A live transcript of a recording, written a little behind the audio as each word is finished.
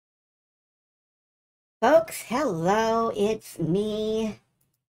Folks, hello, it's me.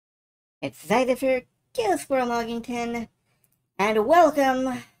 It's Zyther Gilsborough Loggington, and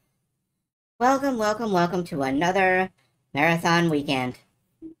welcome to another marathon weekend.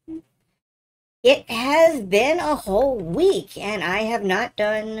 It has been a whole week, and I have not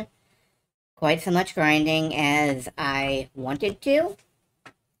done quite so much grinding as I wanted to,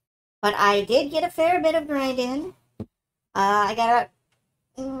 but I did get a fair bit of grind in. I got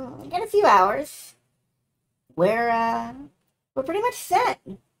a few hours where we're pretty much set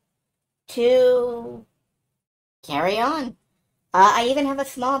to carry on. I even have a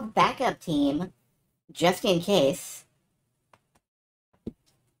small backup team just in case.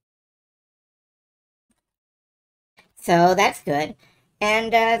 So that's good.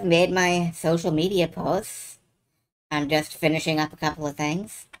 And I've made my social media posts. I'm just finishing up a couple of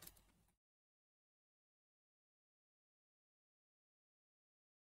things.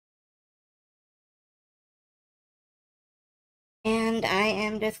 And I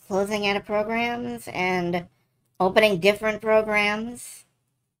am just closing out of programs and opening different programs.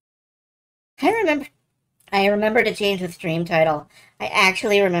 I remember I remember to change the stream title. I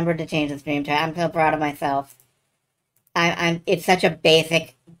actually remembered to change the stream title. I'm so proud of myself. It's such a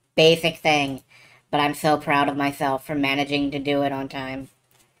basic thing, but I'm so proud of myself for managing to do it on time.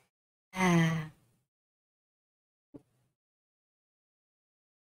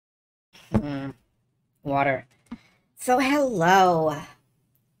 Water. So hello.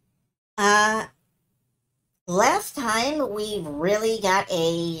 Uh, last time we really got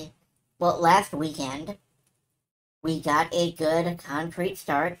last weekend, we got a good concrete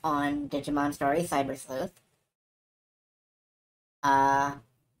start on Digimon Story Cyber Sleuth.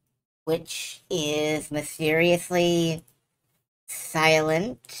 Which is mysteriously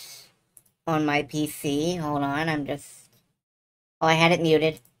silent on my PC. Hold on, Oh, I had it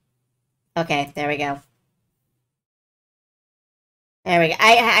muted. Okay, there we go. There we go.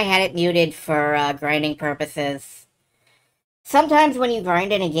 I had it muted for grinding purposes. Sometimes when you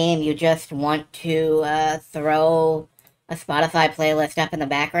grind in a game, you just want to throw a Spotify playlist up in the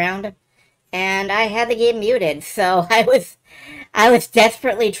background, and I had the game muted, so I was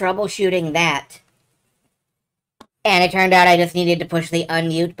desperately troubleshooting that, and it turned out I just needed to push the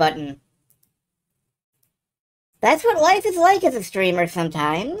unmute button. That's what life is like as a streamer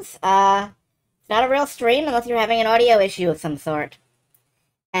sometimes. It's not a real stream unless you're having an audio issue of some sort.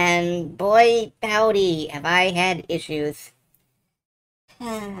 And boy, howdy, have I had issues.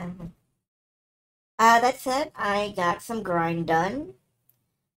 That said, I got some grind done.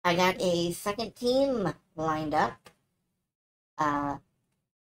 I got a second team lined up. Uh,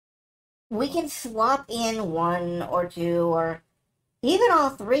 we can swap in one or two or even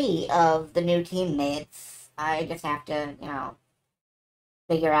all three of the new teammates. I just have to,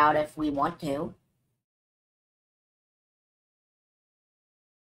 figure out if we want to.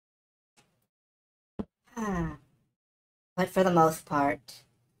 But for the most part,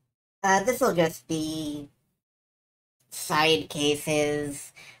 this will just be side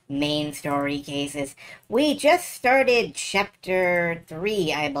cases, main story cases. We just started chapter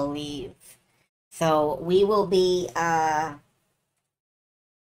 3, I believe. So we will be, we're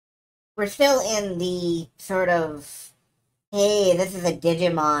still in the sort of, hey, this is a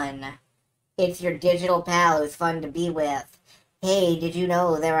Digimon. It's your digital pal who's fun to be with. Hey, did you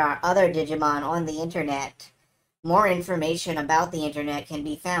know there are other Digimon on the internet? More information about the internet can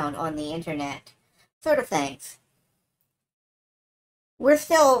be found on the internet. Sort of things. We're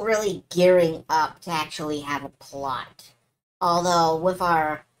still really gearing up to actually have a plot. Although, with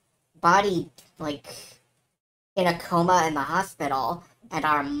our body, in a coma in the hospital, and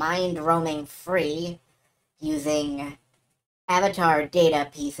our mind roaming free using avatar data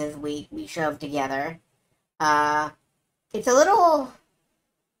pieces we shoved together, it's a little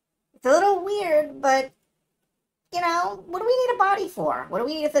weird, but what do we need a body for? What do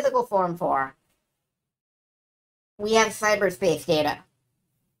we need a physical form for? We have cyberspace data.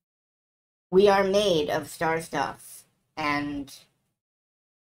 We are made of star stuff and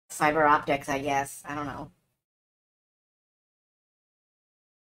fiber optics, I guess. I don't know.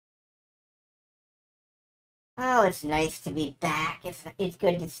 Oh, it's nice to be back. It's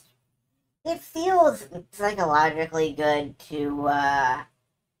good to. It feels psychologically good to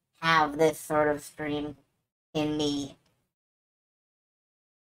have this sort of stream in me.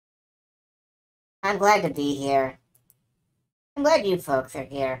 I'm glad to be here. I'm glad you folks are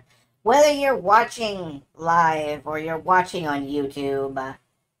here. Whether you're watching live or you're watching on YouTube,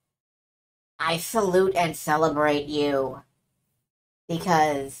 I salute and celebrate you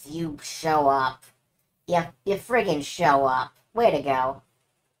because you show up. You friggin' show up. Way to go.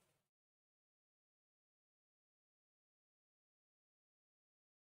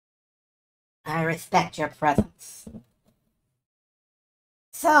 I respect your presence.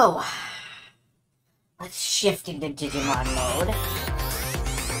 So, let's shift into Digimon mode.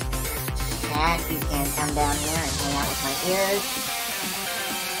 Chat, you can come down here and hang out with my ears.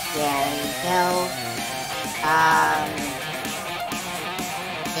 Yeah, there you go.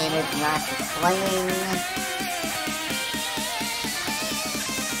 Game is not displaying.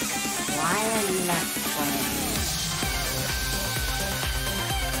 Why are you not displaying?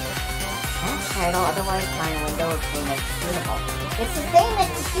 Title, otherwise find window of being executable. It's the same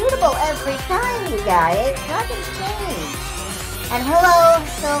executable every time, you guys. Nothing's changed. And hello,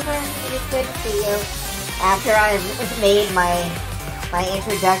 Silver. It is good to see you. After I've made my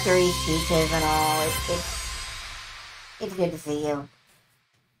introductory speeches and all, it's good to see you.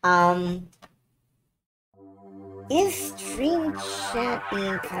 Is stream chat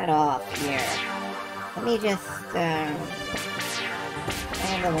being cut off here? Let me just have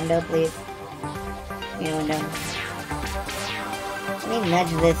the window, please. Window. Let me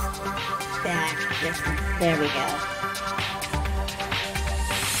nudge this back. There we go.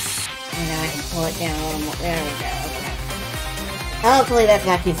 And now I can pull it down a little more. There we go. Okay. Hopefully that's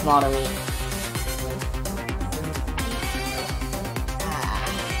not too small to read.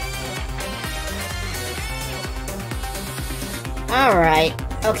 Alright.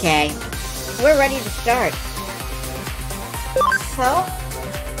 Okay. We're ready to start. So,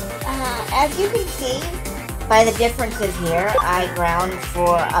 as you can see, by the differences here, I ground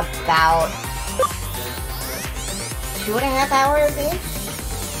for about 2.5 hours each.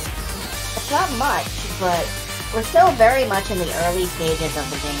 It's not much, but we're still very much in the early stages of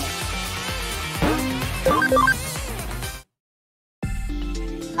the game.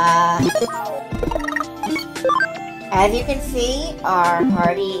 As you can see, our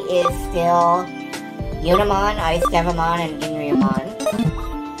party is still Unimon, Ice Devimon, and Ginryumon.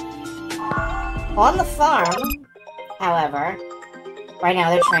 On the farm, however, right now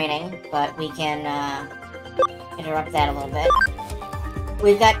they're training, but we can interrupt that a little bit.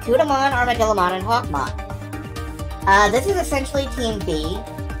 We've got Kudamon, Armadillomon, and Hawkmon. This is essentially Team B.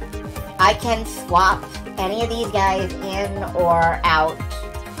 I can swap any of these guys in or out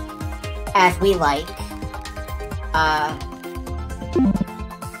as we like.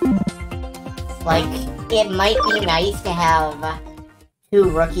 Like, it might be nice to have 2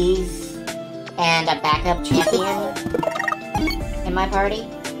 rookies and a backup champion in my party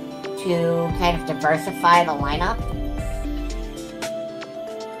to kind of diversify the lineup.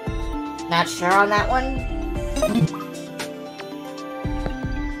 Not sure on that one.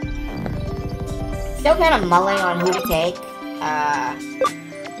 Still kind of mulling on who to take.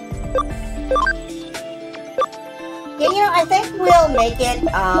 Yeah, you know, I think we'll make it,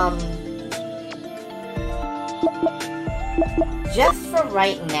 just for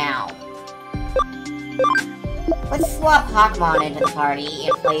right now. Let's swap Hawkmon into the party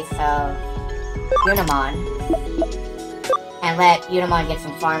in place of Unimon. And let Unimon get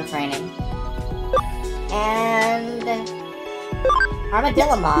some farm training. And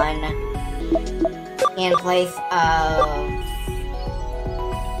Armadillomon in place of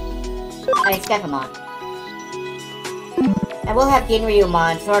Ice Devimon. And we'll have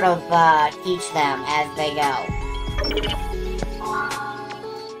Ginryumon sort of teach them as they go.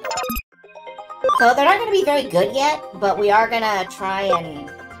 So they're not going to be very good yet, but we are going to try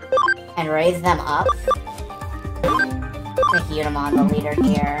and raise them up. Make Unimon the leader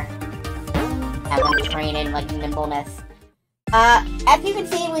here. Have them train in, like, nimbleness. As you can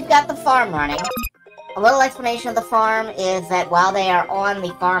see, we've got the farm running. A little explanation of the farm is that while they are on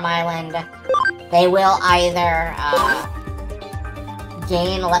the farm island, they will either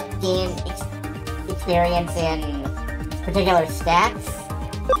gain experience in particular stats.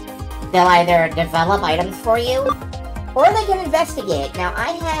 They'll either develop items for you, or they can investigate. Now,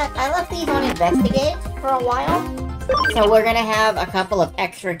 I left these on investigate for a while, so we're gonna have a couple of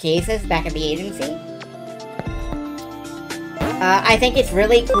extra cases back at the agency. I think it's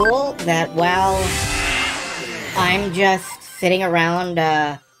really cool that while I'm just sitting around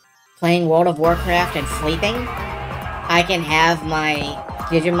playing World of Warcraft and sleeping, I can have my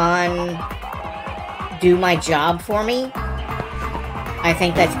Digimon do my job for me. I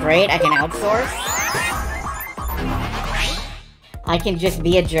think that's great. I can outsource. I can just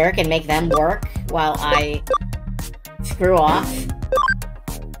be a jerk and make them work while I screw off.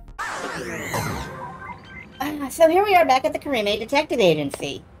 So here we are back at the Karime Detective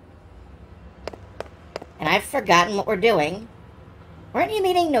Agency. And I've forgotten what we're doing. Weren't you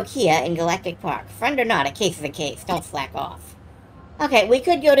meeting Nokia in Galactic Park? Friend or not, a case is a case. Don't slack off. Okay, we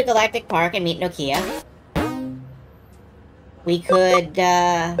could go to Galactic Park and meet Nokia. We could,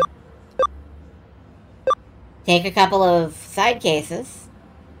 Take a couple of side cases.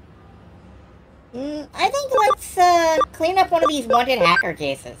 I think let's clean up one of these wanted hacker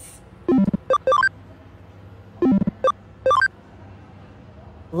cases.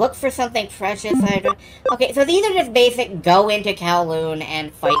 Look for something precious. Okay, so these are just basic go into Kowloon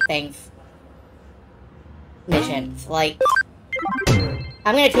and fight things missions. Like,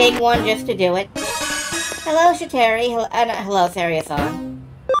 I'm gonna take one just to do it. Hello, Shateri. Hello, Saria-san.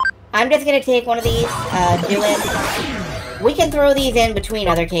 I'm just gonna take one of these, do it. We can throw these in between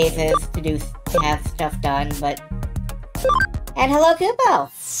other cases to have stuff done, but... And hello, Kupo!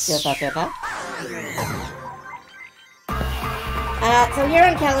 Kupo. So here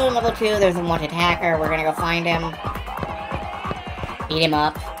on Kowloon level 2, there's a wanted hacker. We're gonna go find him. Beat him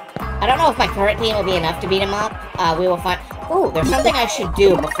up. I don't know if my current team will be enough to beat him up. We will find... Ooh, there's something I should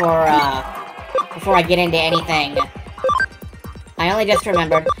do before I get into anything. I only just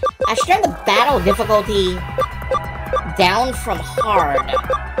remembered. I should turn the battle difficulty down from hard.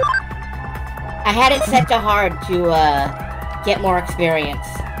 I had it set to hard to, get more experience.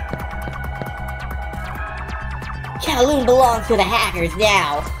 Kowloon belongs to the hackers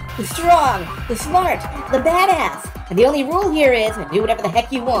now. The strong, the smart, the badass. And the only rule here is, do whatever the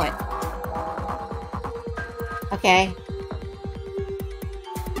heck you want. Okay.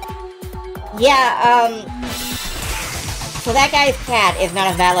 Yeah, so that guy's cat is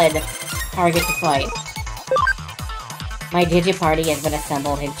not a valid target to fight. My Digiparty has been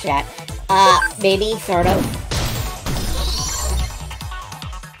assembled in chat. Maybe, sort of.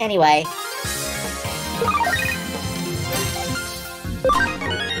 Anyway.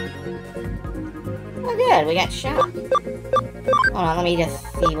 Oh good, we got shot. Hold on, let me just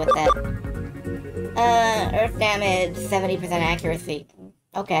see what that... Earth damage, 70% accuracy.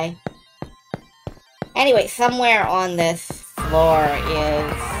 Okay. Anyway, somewhere on this floor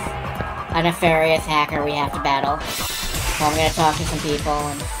is a nefarious hacker we have to battle. So I'm gonna talk to some people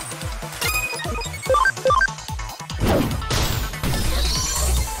and...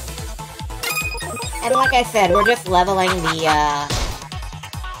 And like I said, we're just leveling the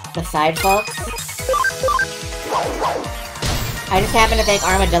side folks. I just happen to think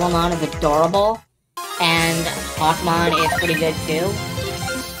Armadillomon is adorable, and Hawkmon is pretty good too.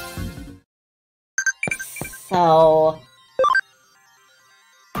 So...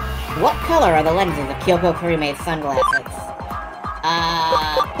 What color are the lenses of Kyoko Kurime's sunglasses?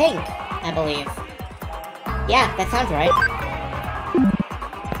 Pink, I believe. Yeah, that sounds right.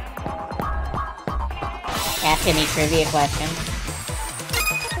 Asking me trivia questions.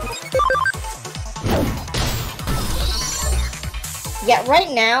 Yeah,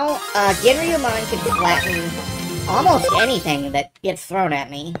 right now, Ginryumon can flatten almost anything that gets thrown at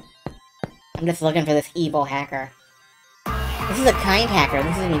me. I'm just looking for this evil hacker. This is a kind hacker,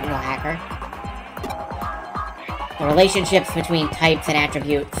 this is an evil hacker. The relationships between types and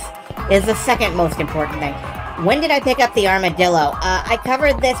attributes is the second most important thing. When did I pick up the Armadillo? I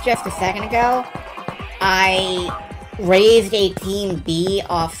covered this just a second ago. I raised a Team B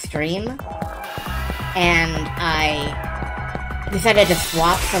off stream, and I decided to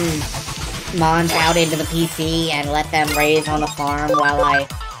swap some mons out into the PC and let them raise on the farm while I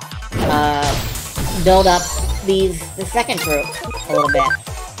build up the second group a little bit.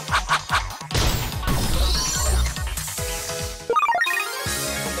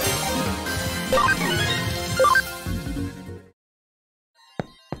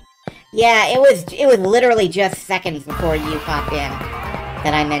 Yeah, it was literally just seconds before you popped in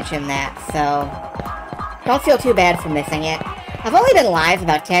that I mentioned that, so don't feel too bad for missing it. I've only been live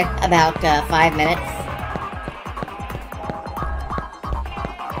about 5 minutes.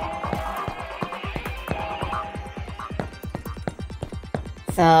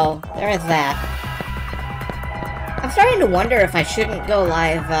 So, there is that. I'm starting to wonder if I shouldn't go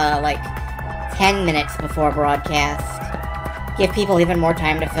live, like, 10 minutes before broadcast. Give people even more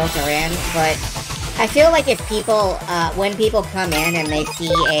time to filter in, but I feel like if people, when people come in and they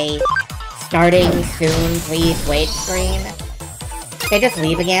see a starting soon, please wait screen, they just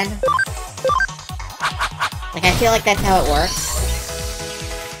leave again. Like, I feel like that's how it works.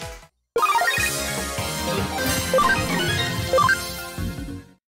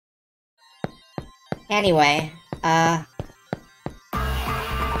 Anyway, no,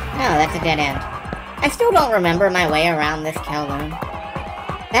 that's a dead end. I still don't remember my way around this Kowloon.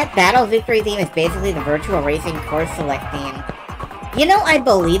 That battle victory theme is basically the virtual racing course select theme. You know, I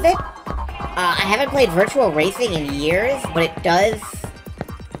believe it. I haven't played virtual racing in years, but it does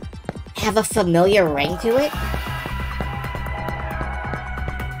have a familiar ring to it.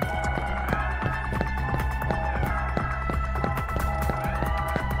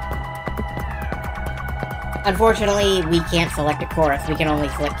 Unfortunately, we can't select a course. We can only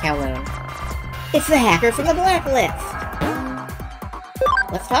select Kowloon. It's the hacker from the blacklist!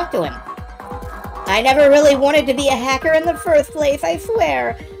 Let's talk to him. I never really wanted to be a hacker in the first place, I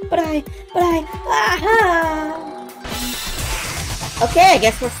swear. Aha! Okay, I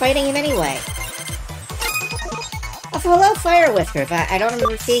guess we're fighting him anyway. Also, hello, Fire Whiskers. I don't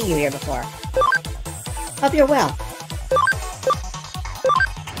remember seeing you here before. Hope you're well.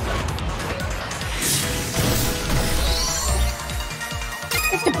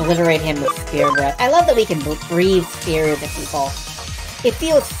 Just obliterate him with spear breath. I love that we can breathe spears at people. It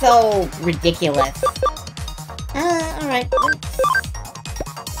feels so ridiculous. Alright.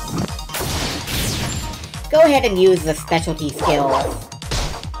 Go ahead and use the specialty skills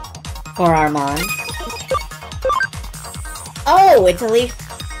for Armand. Oh, it's at least...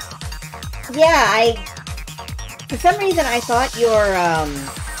 Yeah, for some reason I thought your,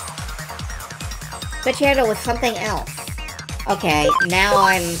 the channel was something else. Okay, now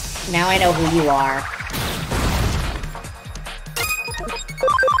I know who you are.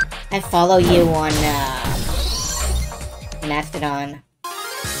 I follow you on, Mastodon.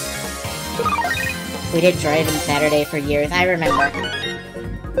 We did Drive-In Saturday for years, I remember.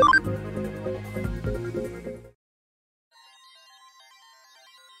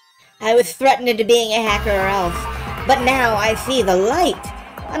 I was threatened into being a hacker or else, but now I see the light.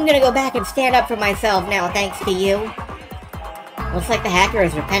 I'm gonna go back and stand up for myself now, thanks to you. Looks like the hacker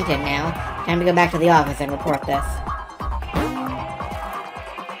is repentant now. Time to go back to the office and report this.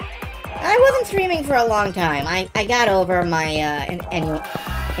 I wasn't streaming for a long time. I got over my, ennui?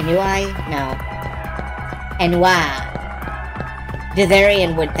 No. Ennui.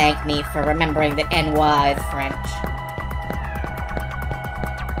 Dezarian would thank me for remembering that ennui is French.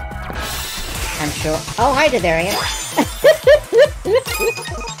 I'm sure. Oh, hi, Dezarian.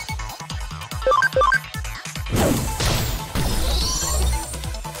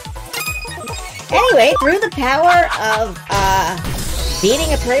 Anyway, through the power of,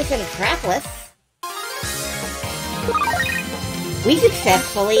 beating a person crapless, we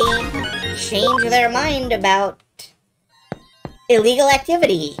successfully change their mind about illegal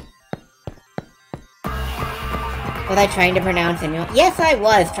activity. Was I trying to pronounce Ennui? Yes, I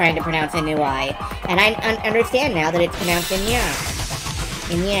was trying to pronounce Ennui, and I understand now that it's pronounced Enya.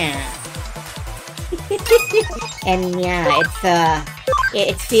 Enya. Enya.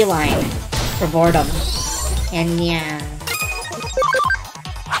 It's feline for boredom. Enya.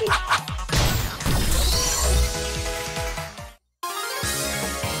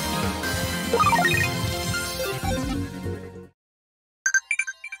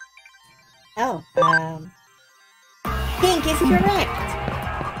 Oh, Pink is correct.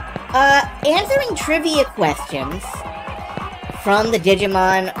 Answering trivia questions from the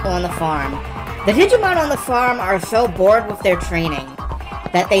Digimon on the farm. The Digimon on the farm are so bored with their training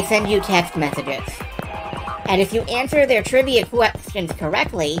that they send you text messages. And if you answer their trivia questions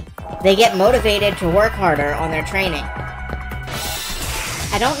correctly, they get motivated to work harder on their training.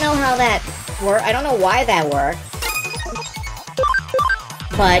 I don't know how that works. I don't know why that works,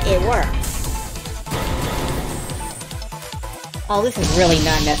 but it works. Oh, this is really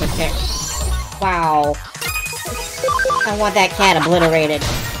not necessary. Wow. I want that cat obliterated.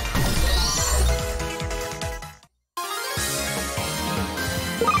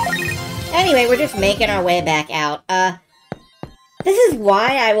 Anyway, we're just making our way back out. This is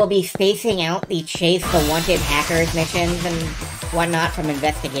why I will be spacing out the Chase the Wanted Hackers missions and whatnot from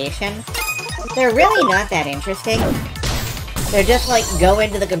Investigation. They're really not that interesting. They're just like, go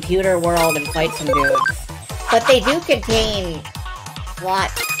into the computer world and fight some dudes. But they do contain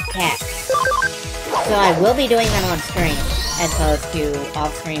plot text. So I will be doing them on stream, as opposed to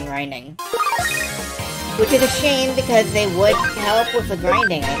off-screen grinding. Which is a shame, because they would help with the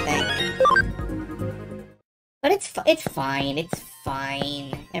grinding, I think. But it's fine, it's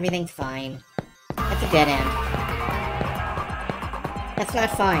fine. Everything's fine. That's a dead end. That's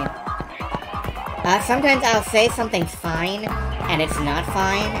not fine. Sometimes I'll say something's fine, and it's not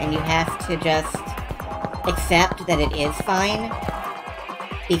fine, and you have to just accept that it is fine,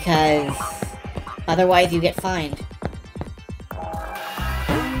 because otherwise you get fined.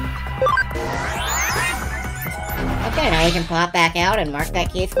 Okay, now we can pop back out and mark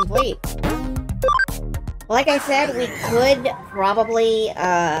that case complete. Like I said, we could probably,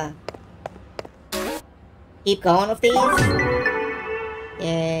 keep going with these.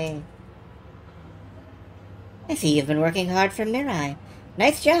 Yay. I see you've been working hard for Mirai.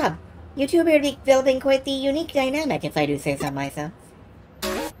 Nice job. You two appear to be building quite the unique dynamic, if I do say so myself.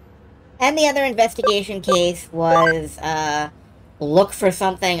 And the other investigation case was, look for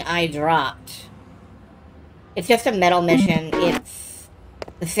something I dropped. It's just a metal mission. It's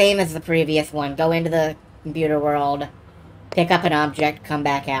the same as the previous one. Go into the computer world, pick up an object, come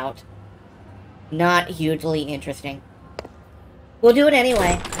back out. Not hugely interesting. We'll do it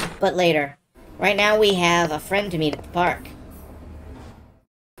anyway, but later. Right now we have a friend to meet at the park.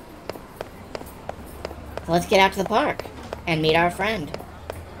 So let's get out to the park and meet our friend.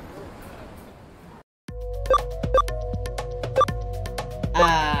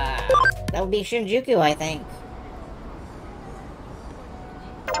 That would be Shinjuku, I think.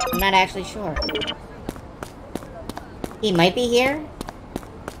 I'm not actually sure. He might be here?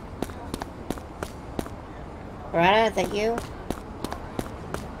 Barada, is that you?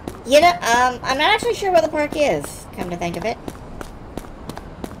 You know, I'm not actually sure where the park is, come to think of it.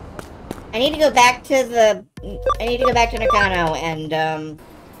 I need to go back to Nakano and,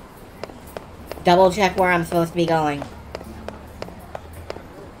 double check where I'm supposed to be going.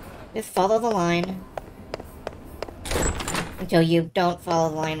 Just follow the line. Until you don't follow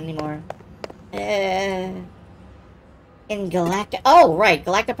the line anymore. In Galacta... Oh, right!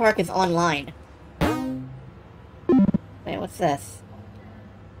 Galacta Park is online. Wait, what's this?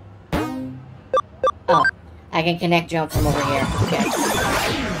 Oh, I can connect jump from over here. Okay.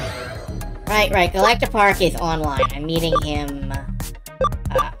 Right. Galacta Park is online. I'm meeting him...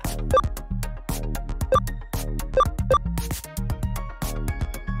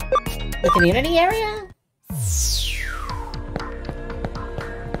 the community area?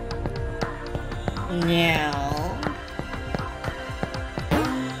 No.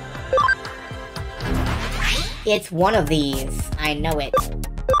 It's one of these. I know it.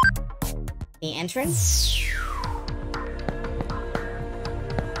 The entrance?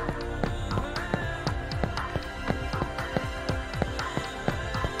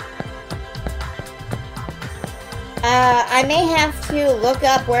 I may have to look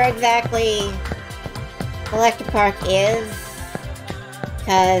up where exactly Galacta Park is,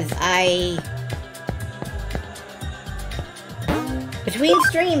 because between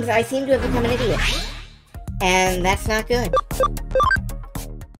streams, I seem to have become an idiot. And that's not good.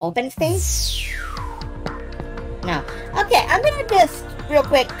 Open space? No. Okay, I'm gonna just real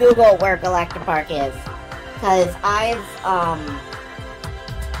quick Google where Galacta Park is, because I've,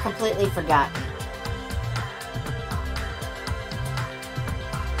 completely forgotten.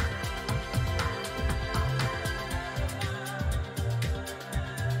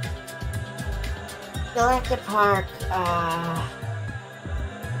 Galacta Park,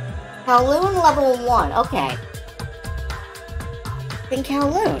 Kowloon level 1, okay. In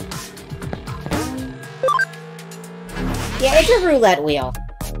Kowloon. Yeah, it's a roulette wheel.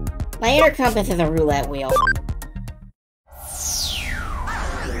 My inner compass is a roulette wheel.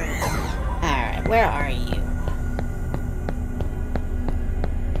 Alright, where are you?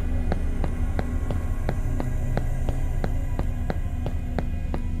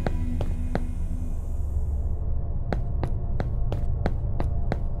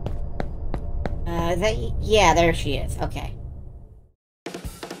 Yeah, there she is. Okay.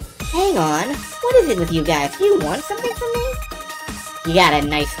 Hang on. What is it with you guys? Do you want something from me? You got a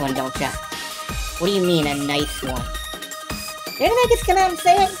nice one, don't ya? What do you mean, a nice one? You're gonna make us come out and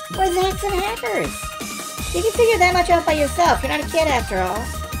say it? We're Zacks and hackers. You can figure that much out by yourself. You're not a kid after all.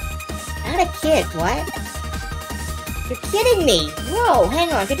 Not a kid, what? You're kidding me! Whoa,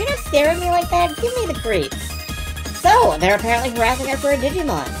 hang on. Could you not stare at me like that? Give me the creeps. So, they're apparently harassing her for a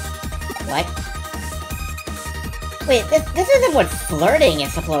Digimon. What? Wait, this isn't what flirting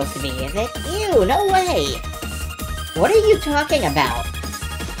is supposed to be, is it? Ew, no way! What are you talking about?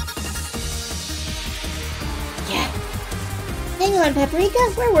 Yeah. Hang on,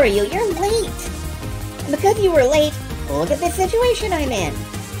 Paprika, where were you? You're late! And because you were late, look at this situation I'm in.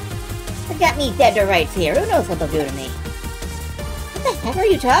 They've got me dead to rights here. Who knows what they'll do to me? What the heck are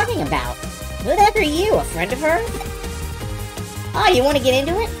you talking about? Who the heck are you, a friend of hers? Oh, you want to get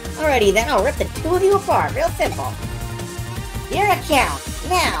into it? Alrighty then, I'll rip the two of you apart. Real simple. Your account,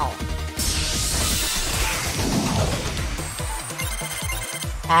 now!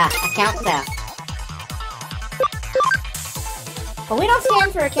 Account theft. But we don't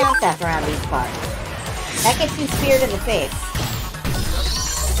stand for account theft around these parts. That gets you speared in the face.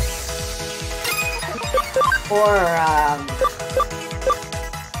 Or,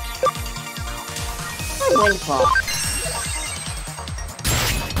 windfall.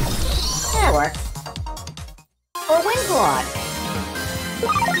 That works. Or windclawed.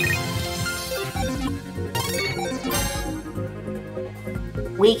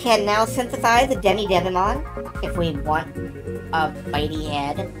 We can now synthesize a Demi-Devimon. If we want a bitey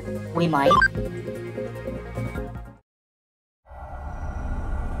head, we might.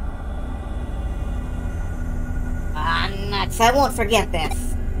 chance. I won't forget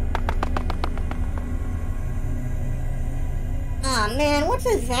this. Aw, man, what's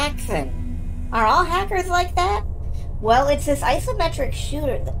a Zaxxon? Are all hackers like that? Well, it's this isometric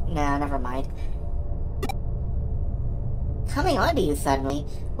shooter nah, never mind. Coming onto you suddenly,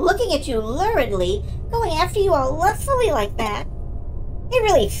 looking at you luridly, going after you all lustfully like that. They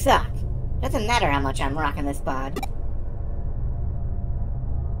really suck. Doesn't matter how much I'm rocking this bod.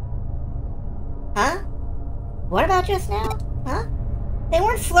 Huh? What about just now? Huh? They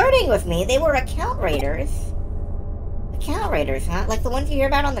weren't flirting with me, they were account raiders. Account raiders, huh? Like the ones you hear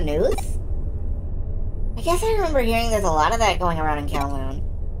about on the news? I guess I remember hearing there's a lot of that going around in Kowloon.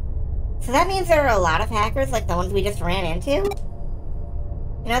 So that means there are a lot of hackers like the ones we just ran into?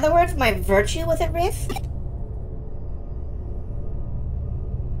 In other words, my virtue was at risk?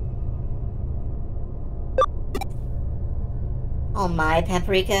 Oh my,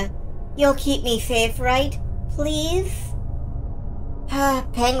 Paprika. You'll keep me safe, right? Please?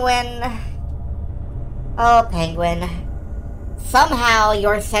 Penguin. Oh, Penguin. Somehow,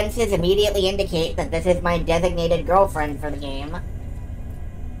 your senses immediately indicate that this is my designated girlfriend for the game.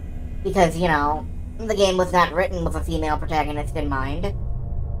 Because, you know, the game was not written with a female protagonist in mind.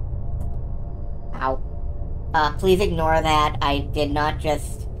 Ow. Please ignore that. I did not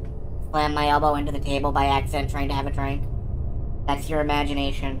just slam my elbow into the table by accident trying to have a drink. That's your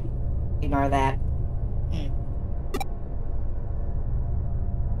imagination. Ignore that.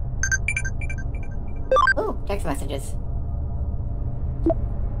 Ooh, text messages.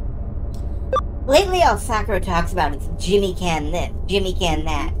 Lately, all Sakura talks about is Jimmy can this, Jimmy can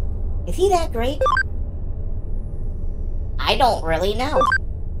that. Is he that great? I don't really know.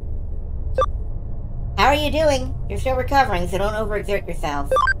 How are you doing? You're still recovering, so don't overexert yourself.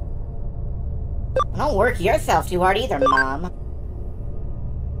 Don't work yourself too hard either, Mom.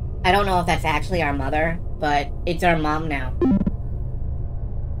 I don't know if that's actually our mother, but it's our mom now.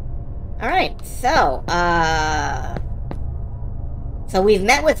 Alright, so, so we've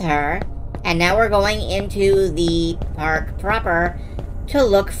met with her, and now we're going into the park proper to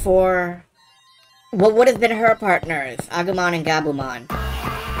look for what would have been her partners, Agumon and Gabumon.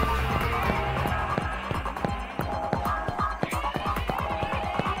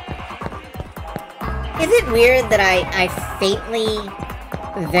 Is it weird that I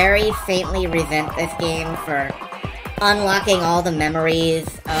very faintly resent this game for unlocking all the memories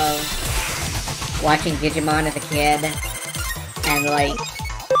of watching Digimon as a kid, and like...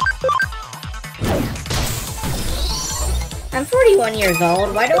 I'm 41 years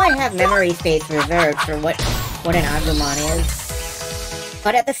old, why do I have memory space reserved for what an Agumon is?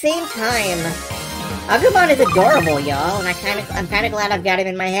 But at the same time, Agumon is adorable, y'all, and I'm kinda glad I've got him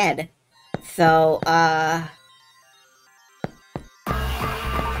in my head. So,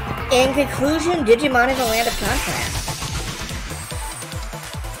 in conclusion, Digimon is a land of contrast.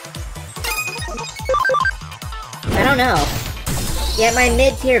 I don't know. Yet my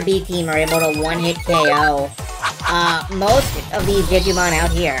mid-tier B team are able to one-hit KO most of these Digimon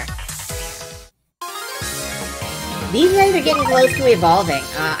out here. These guys are getting close to evolving.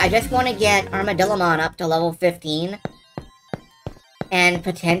 I just want to get Armadillomon up to level 15. And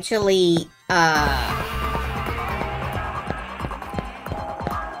potentially,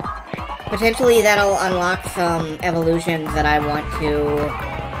 potentially that'll unlock some evolutions that I want to...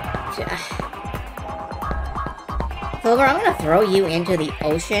 Silver, I'm gonna throw you into the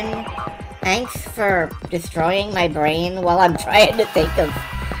ocean. Thanks for destroying my brain while I'm trying to think of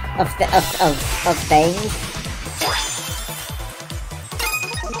things.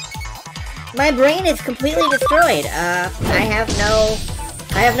 My brain is completely destroyed. I have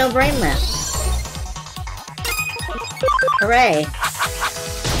no brain left. Hooray.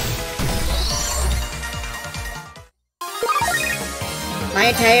 My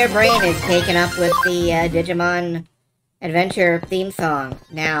entire brain is taken up with the Digimon Adventure theme song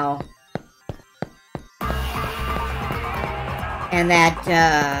now. And that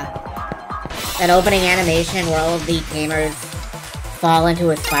opening animation where all of the gamers fall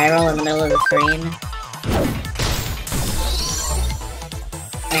into a spiral in the middle of the screen.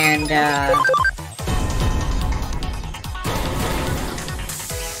 And,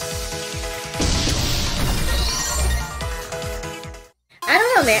 I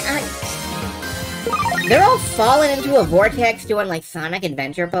don't know, man. They're all falling into a vortex doing, like, Sonic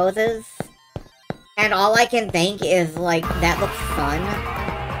Adventure poses. And all I can think is, like, that looks fun.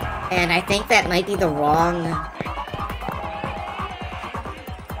 And I think that might be the wrong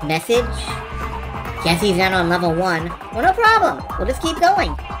message. Guess he's down on level 1. Well, no problem. We'll just keep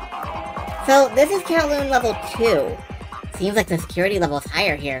going. So, this is Kowloon level 2. Seems like the security level is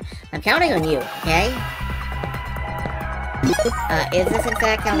higher here. I'm counting on you, okay? Is this in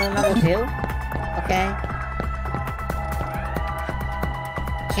fact on level 2? Okay.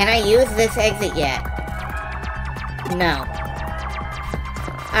 Can I use this exit yet? No.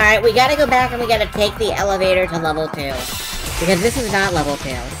 Alright, we gotta go back and we gotta take the elevator to level 2. Because this is not level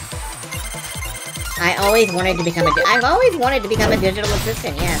 2. I've always wanted to become a digital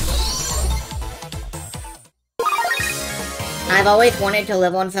assistant, yes. I've always wanted to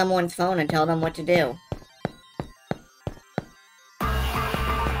live on someone's phone and tell them what to do.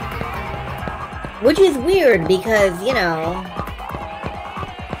 Which is weird because, you know,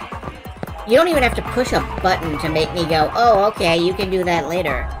 you don't even have to push a button to make me go, oh, okay, you can do that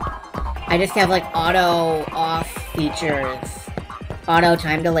later. I just have, like, auto off features. Auto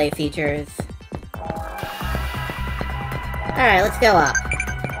time delay features. Alright, let's go up.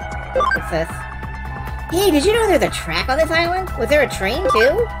 What's this? Hey, did you know there's a track on this island? Was there a train,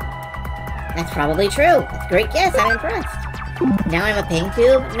 too? That's probably true. That's a great guess, I'm impressed. Now I'm a ping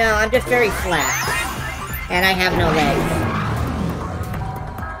tube? No, I'm just very flat. And I have no legs.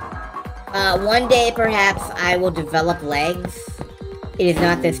 One day, perhaps, I will develop legs. It is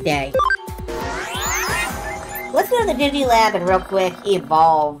not this day. Let's go to the Digilab and real quick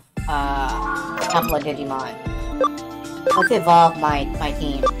evolve, a couple of Digimon. Let's evolve my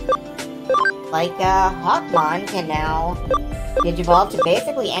team. Like, Hawkmon can now digivolve to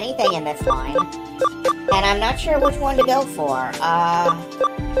basically anything in this line. And I'm not sure which one to go for. I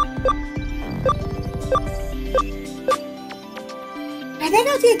think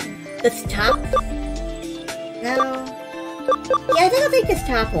I'll take this top... No. Yeah, I think I'll take this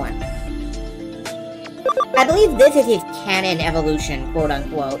top one. I believe this is his canon evolution,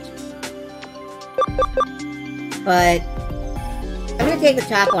 quote-unquote. But... I'm gonna take the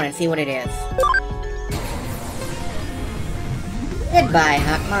top one and see what it is. Goodbye,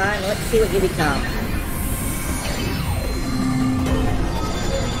 Hawkmon. Let's see what you become.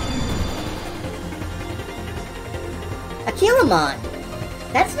 A Kilomon.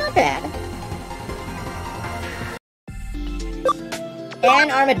 That's not bad. And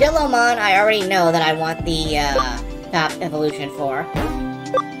Armadillomon, I already know that I want the top evolution for.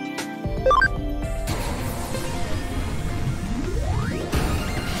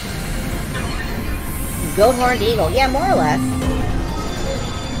 Goat Horned Eagle. Yeah, more or less.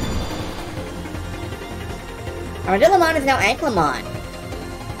 Armadillomon is now Anklemon.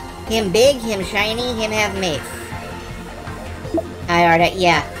 Him big, him shiny, him have mace. I already,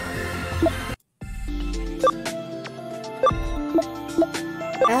 yeah.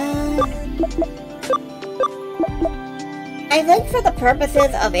 I think for the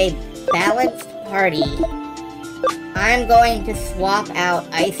purposes of a balanced party, I'm going to swap out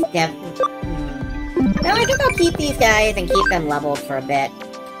Ice Dev... No, I think I'll keep these guys and keep them leveled for a bit.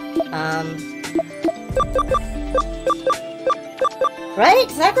 Right?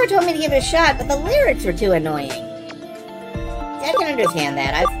 Sakura told me to give it a shot, but the lyrics were too annoying. I can understand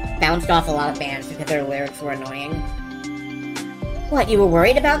that. I've bounced off a lot of bands because their lyrics were annoying. What, you were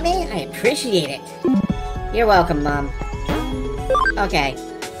worried about me? I appreciate it. You're welcome, Mom. Okay.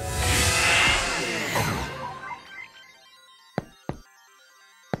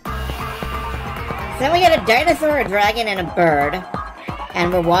 So then we got a dinosaur, a dragon, and a bird.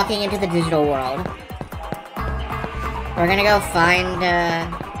 And we're walking into the digital world. We're gonna go find,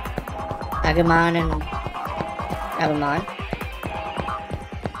 Agumon and Agumon.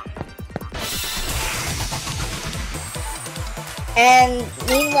 And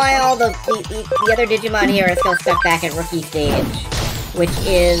meanwhile, the other Digimon here are still stuck back at rookie stage, which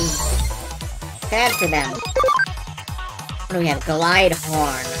is sad for them. What do we have? Glide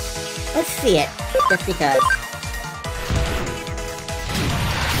Horn. Let's see it, just because.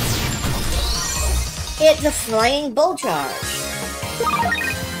 It's a Flying Bull Charge.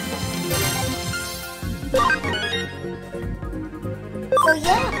 So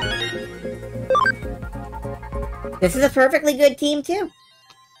yeah. This is a perfectly good team, too.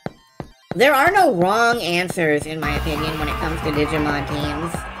 There are no wrong answers, in my opinion, when it comes to Digimon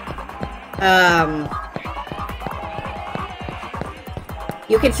teams.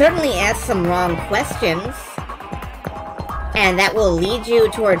 You can certainly ask some wrong questions, and that will lead you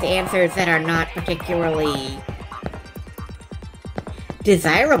towards answers that are not particularly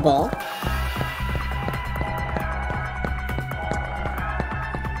desirable.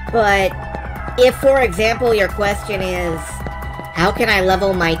 But if, for example, your question is, how can I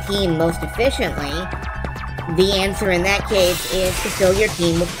level my team most efficiently? The answer in that case is to fill your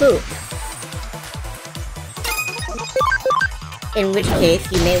team with poop. In which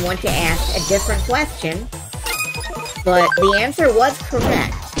case, you may want to ask a different question, but the answer was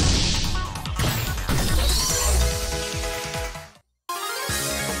correct.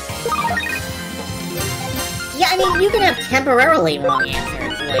 mean, you can have temporarily wrong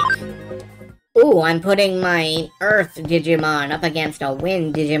answers, like, ooh, I'm putting my Earth Digimon up against a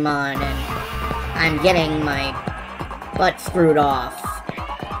Wind Digimon, and I'm getting my butt screwed off.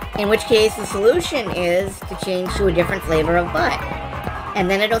 In which case, the solution is to change to a different flavor of butt. And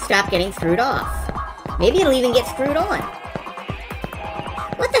then it'll stop getting screwed off. Maybe it'll even get screwed on.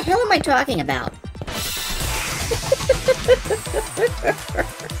 What the hell am I talking about?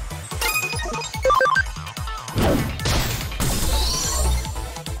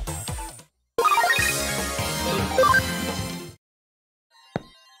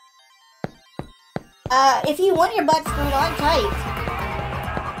 If you want your butt screwed on tight,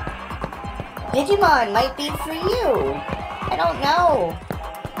 Digimon might be for you. I don't know.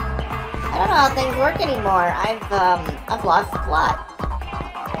 I don't know how things work anymore. I've lost the plot.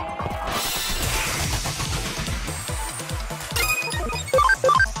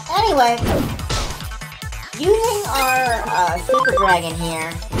 Anyway, using our Super Dragon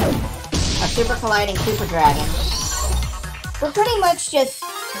here, our Super Colliding Super Dragon, we're pretty much just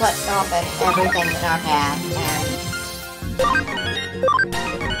butt stomping everything in our path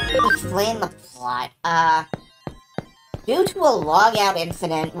and explain the plot. Due to a logout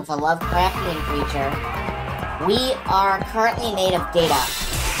incident with a Lovecraftian creature, we are currently made of data,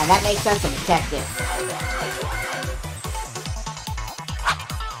 and that makes us a detective.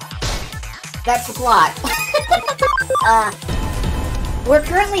 That's the plot. We're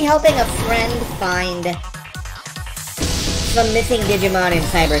currently helping a friend find some missing Digimon in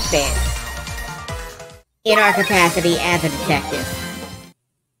cyberspace, in our capacity as a detective.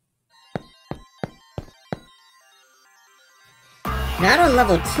 Not on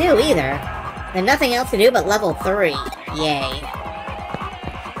level 2 either. There's nothing else to do but level 3. Yay.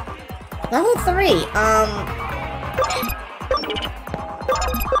 Level 3,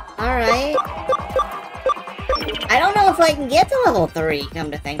 alright. I don't know if I can get to level 3,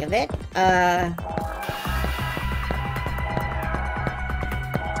 come to think of it.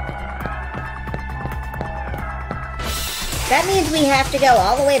 That means we have to go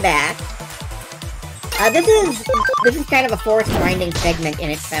all the way back. This is kind of a forced grinding segment in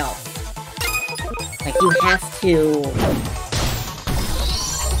itself. Like, you have to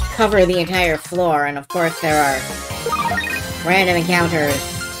cover the entire floor, and of course there are random encounters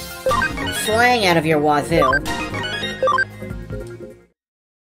flying out of your wazoo.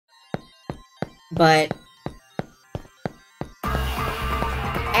 But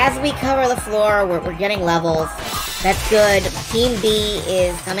as we cover the floor, we're getting levels. That's good. Team B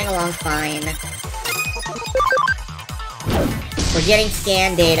is coming along fine. We're getting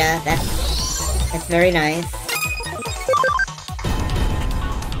scan data. That's very nice.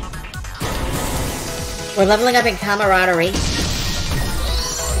 We're leveling up in camaraderie.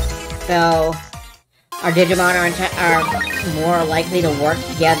 So our Digimon are more likely to work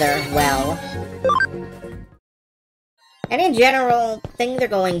together well. And in general, things are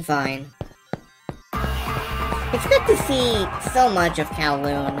going fine. Expect to see so much of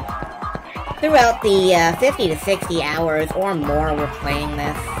Kowloon throughout the 50 to 60 hours or more we're playing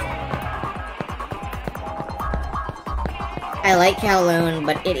this. I like Kowloon,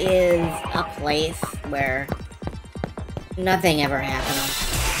 but it is a place where nothing ever happens.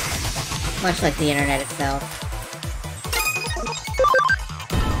 Much like the internet itself.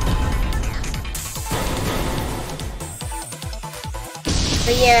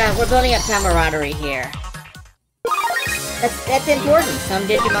 But yeah, we're building up camaraderie here. That's important. Some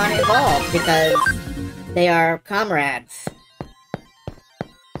Digimon evolve because they are comrades.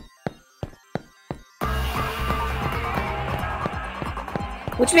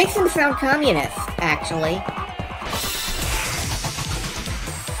 Which makes them sound communist, actually.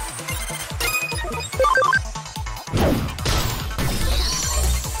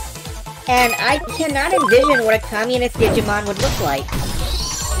 And I cannot envision what a communist Digimon would look like.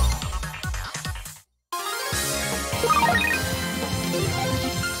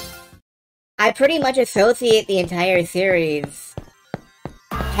 I pretty much associate the entire series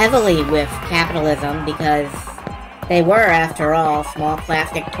heavily with capitalism because they were, after all, small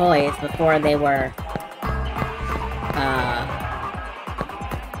plastic toys before they were,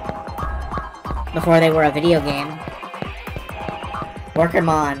 a video game.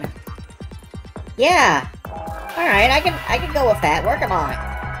 Workermon. Yeah! Alright, I can go with that. Workermon.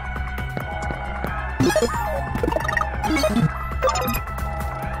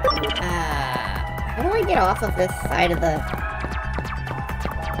 How do I get off of this side of the...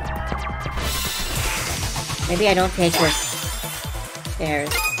 Maybe I don't take this stairs.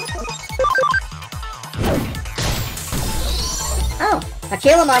 Oh!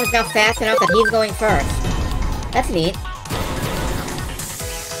 Aquilamon is now fast enough that he's going first. That's neat.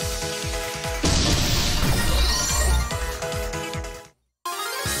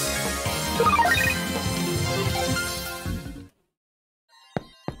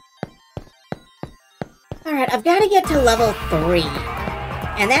 Alright, I've got to get to level 3.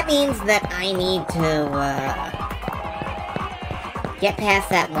 And that means that I need to, get past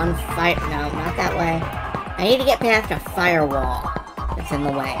that one fight. No, not that way. I need to get past a firewall that's in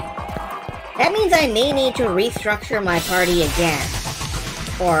the way. That means I may need to restructure my party again.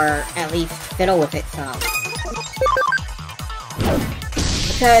 Or at least fiddle with it some.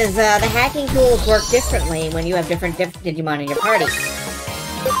 Because the hacking tools work differently when you have different Digimon in your party.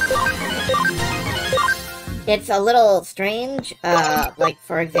 It's a little strange, like,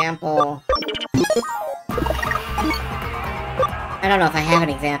 for example... I don't know if I have an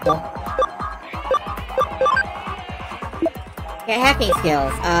example. Yeah, hacking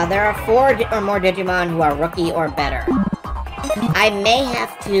skills. There are 4 or more Digimon who are rookie or better. I may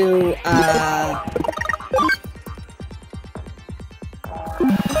have to,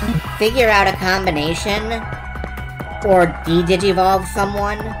 figure out a combination or de-digivolve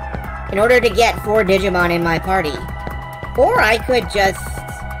someone in order to get 4 Digimon in my party. Or I could just...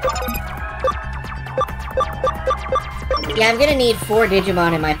 Yeah, I'm gonna need 4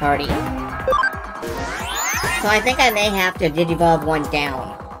 Digimon in my party. So I think I may have to digivolve one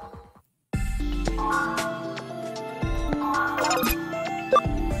down.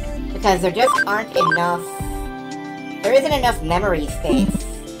 Because there just aren't enough... There isn't enough memory space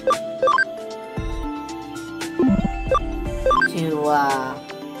to,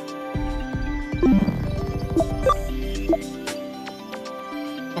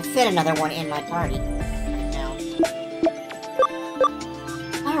 fit another one in my party right now.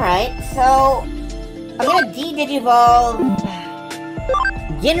 Alright, so... I'm gonna de-digivolve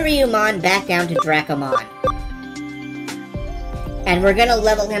Ginryumon back down to Dracomon. And we're gonna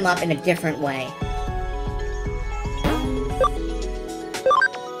level him up in a different way.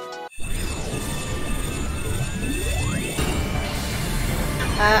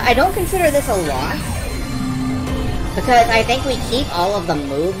 I don't consider this a loss, because I think we keep all of the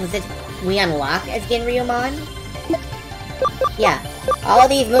moves that we unlock as Ginryumon. Yeah, all of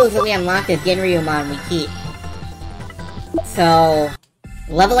these moves that we unlocked as Ginryumon we keep. So,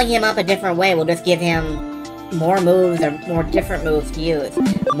 leveling him up a different way will just give him more moves, or more different moves to use.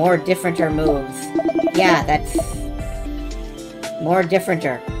 More differenter moves. Yeah, that's... more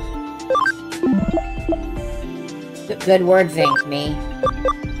differenter. Good word zinc, me.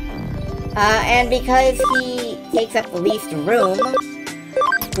 And because he takes up the least room,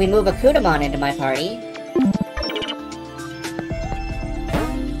 we move a Kudamon into my party.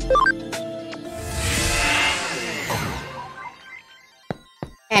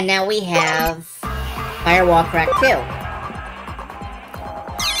 And now we have Firewall Crack 2.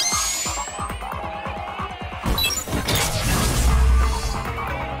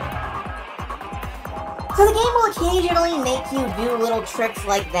 So the game will occasionally make you do little tricks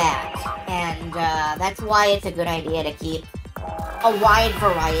like that. And that's why it's a good idea to keep a wide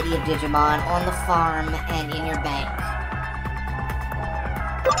variety of Digimon on the farm and in your bank.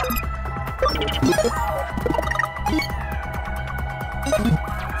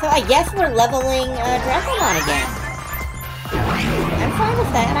 So I guess we're leveling Dracomon again. I'm fine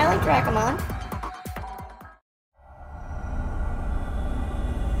with that, I like Dracomon.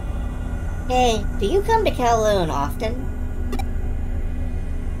 Hey, do you come to Kowloon often?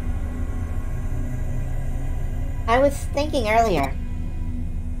 I was thinking earlier.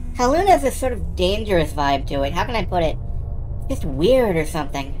 Kowloon has this sort of dangerous vibe to it. How can I put it? It's just weird or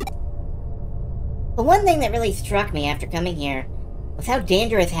something. The one thing that really struck me after coming here was how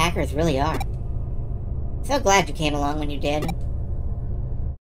dangerous hackers really are. So glad you came along when you did.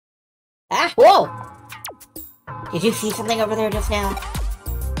 Ah, whoa! Did you see something over there just now?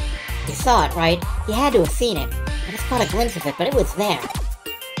 You saw it, right? You had to have seen it. I just caught a glimpse of it, but it was there.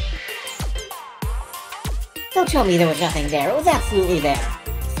 Don't tell me there was nothing there. It was absolutely there.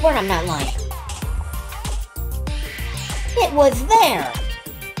 I swear I'm not lying. It was there!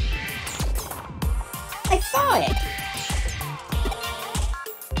 I saw it!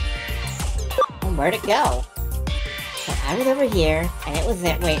 And where'd it go? So I was over here, and it was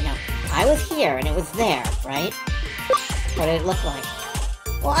there. Wait, no. I was here, and it was there, right? What did it look like?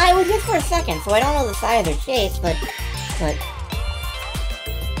 Well, I was just for a second, so I don't know the size or shape, but...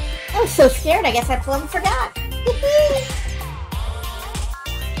 I was so scared, I guess I plumb forgot.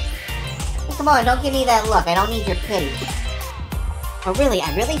 Come on, don't give me that look. I don't need your pity. Oh, really?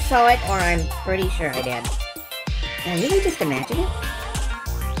 I really saw it, or I'm pretty sure I did. Did I really just imagine it?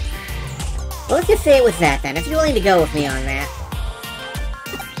 Well, let's just say it was that then, if you're willing to go with me on that.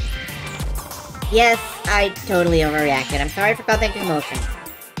 Yes, I totally overreacted. I'm sorry for causing commotion.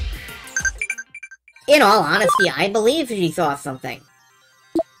 In all honesty, I believe she saw something.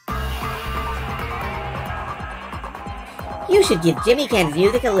 You should give Jimmy Ken's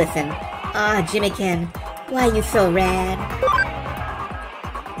music a listen. Ah, Jimmy Ken, why are you so rad?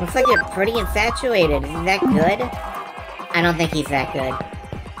 Looks like you're pretty infatuated. Is that good? I don't think he's that good.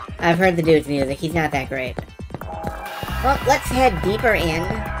 I've heard the dude's music. He's not that great. Well, let's head deeper in.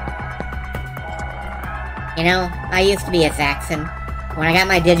 You know, I used to be a Saxon. When I got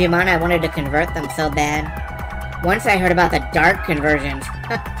my Digimon, I wanted to convert them so bad. Once I heard about the dark conversions,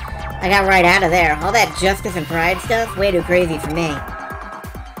 I got right out of there. All that justice and pride stuff, way too crazy for me.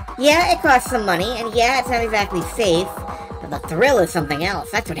 Yeah, it costs some money, and yeah, it's not exactly safe, but the thrill is something else.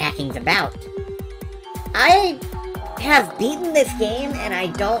 That's what hacking's about. I have beaten this game, and I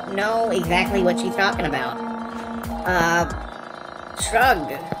don't know exactly what she's talking about.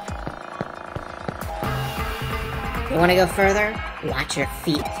 Shrug. You want to go further? Watch your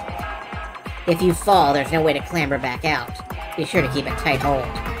feet. If you fall, there's no way to clamber back out. Be sure to keep a tight hold.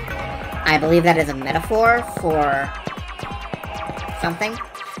 I believe that is a metaphor for something.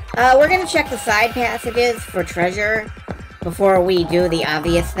 We're gonna check the side passages for treasure before we do the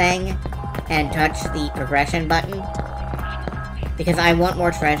obvious thing and touch the progression button. Because I want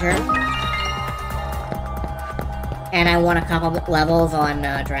more treasure. And I want a couple levels on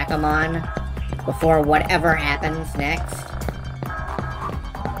Dracomon before whatever happens next.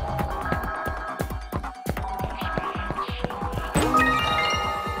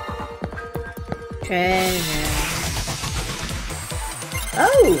 Treasure.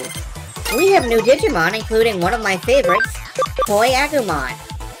 Oh! We have new Digimon, including one of my favorites, Koi Agumon.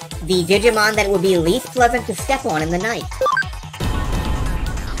 The Digimon that would be least pleasant to step on in the night.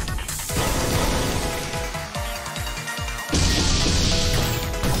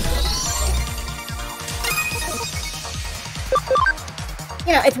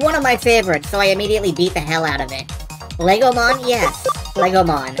 You know, it's one of my favorites, so I immediately beat the hell out of it. Legomon? Yes.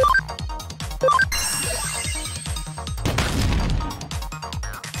 Legomon.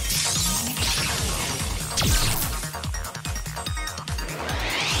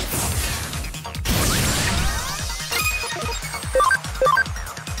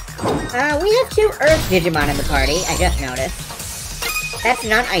 We have 2 Earth Digimon in the party, I just noticed. That's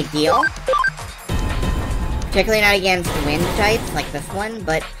not ideal. Particularly not against wind types, like this one,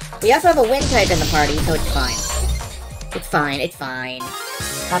 but we also have a wind type in the party, so it's fine. It's fine, it's fine.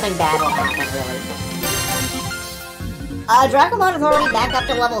 Nothing bad will happen, really. Dracomon is already back up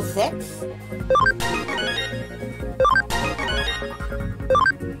to level 6.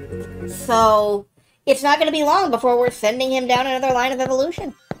 So, it's not gonna be long before we're sending him down another line of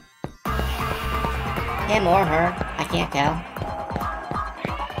evolution. Him or her, I can't tell.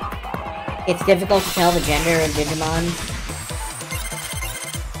 It's difficult to tell the gender of Digimon.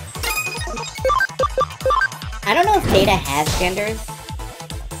 I don't know if Data has genders.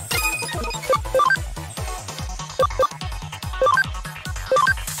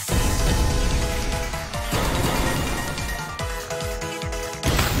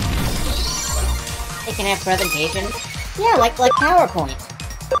 They can have presentations. Yeah, like PowerPoint.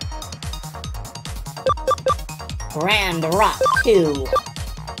 Grand Rock 2.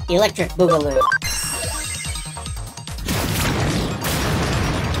 Electric Boogaloo.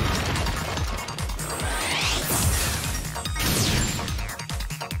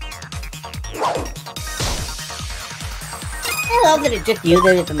 I love that it just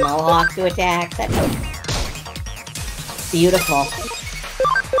uses the Mohawk to attack. That's beautiful.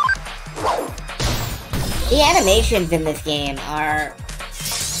 The animations in this game are...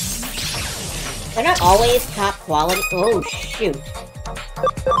 they're not always top quality. Oh, shoot.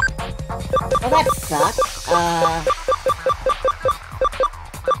 Well, that sucks.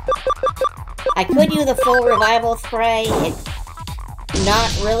 I could use a full revival spray. It's not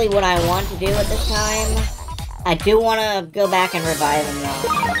really what I want to do at this time. I do want to go back and revive him, though.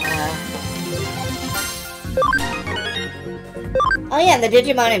 Oh yeah, the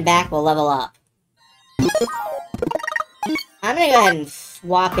Digimon in back will level up. I'm gonna go ahead and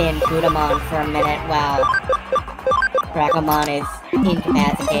swap in Kudamon for a minute while Dracomon is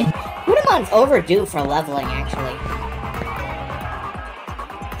incapacitated. Kudamon's overdue for leveling, actually.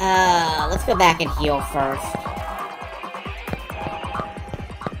 Let's go back and heal first.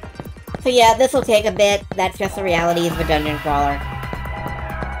 So yeah, this will take a bit. That's just the reality of a dungeon crawler.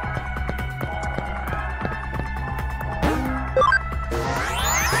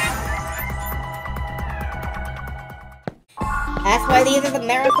 That's why these are the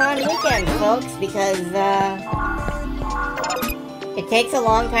marathon weekends, folks, because, it takes a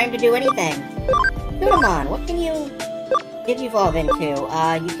long time to do anything. Digimon, what can you digivolve into?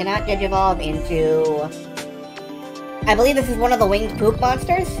 You cannot digivolve into... I believe this is one of the winged poop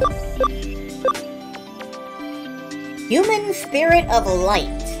monsters? Human Spirit of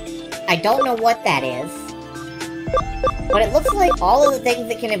Light. I don't know what that is. But it looks like all of the things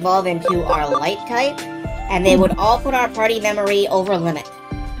it can evolve into are light type, and they would all put our party memory over limit.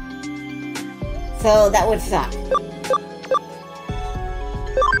 So that would suck.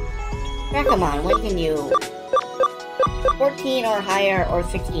 Drakomon, when can you... 14 or higher, or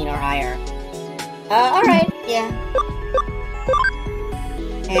 16 or higher. Alright, yeah.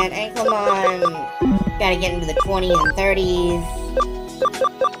 And Anklemon, gotta get into the 20s and 30s.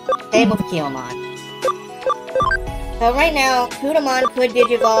 Same with Keelmon. So right now, Kudamon could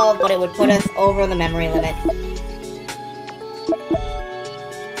digivolve, but it would put us over the memory limit.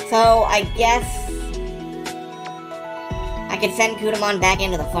 So I guess I could send Kudamon back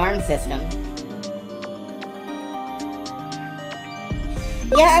into the farm system.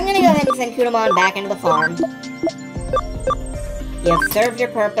 Yeah, I'm gonna go ahead and send Kudamon back into the farm. You've served your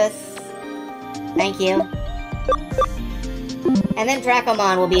purpose. Thank you. And then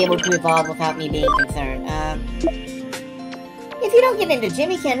Drakomon will be able to evolve without me being concerned. If you don't get into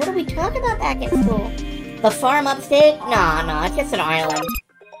Jimmy-Ken, what do we talk about back in school? The farm upstate? Nah, it's just an island.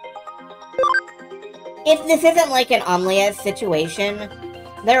 If this isn't like an Omlius situation,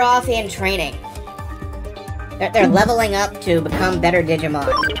 they're off in training. They're leveling up to become better Digimon.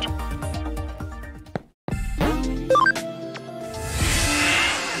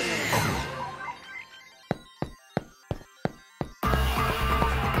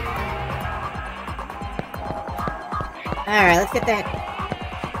 Alright, let's get that.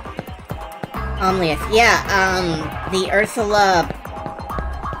 Omlius. Yeah, the Ursula...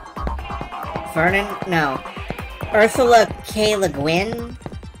 Vernon? No. Ursula K. Le Guin?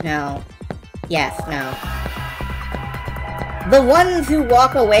 No. Yes, no. The ones who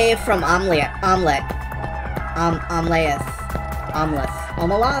walk away from Omlius.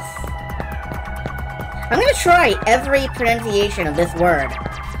 Omelas? I'm gonna try every pronunciation of this word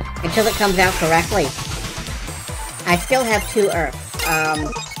until it comes out correctly. I still have 2 Earths.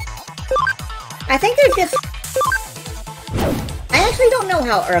 I think there's just... I actually don't know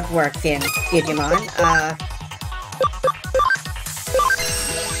how Earth works in Digimon.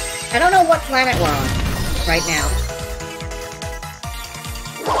 I don't know what planet we're on right now.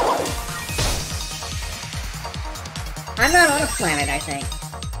 I'm not on a planet, I think.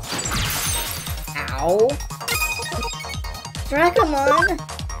 Ow. Drakomon!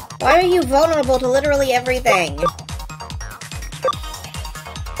 Why are you vulnerable to literally everything?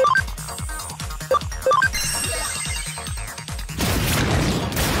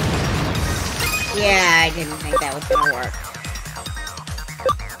 Yeah, I didn't think that was gonna work.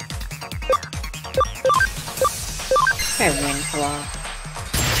 Try Windclaw.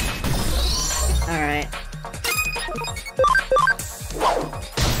 Alright.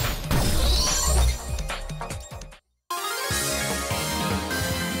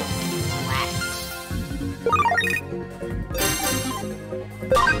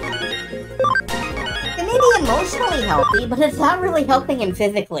 It may be emotionally healthy, but it's not really helping him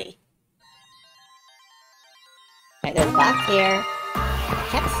physically. Alright, there's a box here.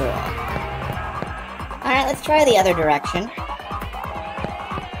 Capsule. Alright, let's try the other direction.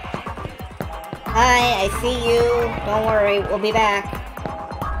 Hi, I see you. Don't worry, we'll be back.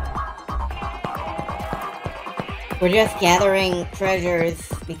 We're just gathering treasures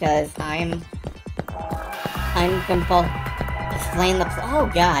because I'm compelled. Explain the... Oh,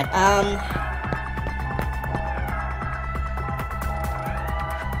 God.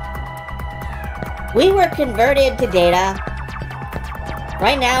 We were converted to data.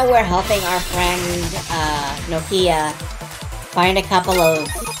 Right now, we're helping our friend, Nokia, find a couple of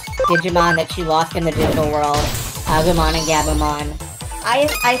Digimon that she lost in the digital world. Agumon and Gabumon.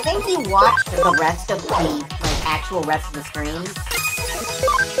 I think he watched the rest of the, actual rest of the streams.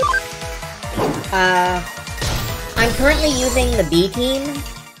 I'm currently using the B team.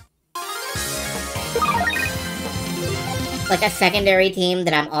 Like a secondary team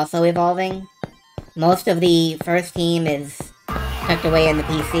that I'm also evolving. Most of the first team is tucked away in the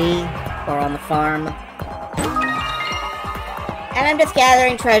PC, or on the farm. And I'm just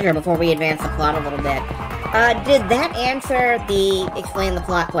gathering treasure before we advance the plot a little bit. Did that answer the explain the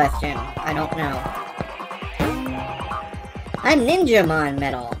plot question? I don't know. I'm Ninjamon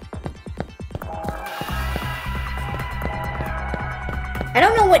Metal. I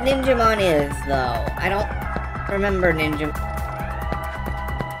don't know what Ninjamon is, though. I don't remember Ninja...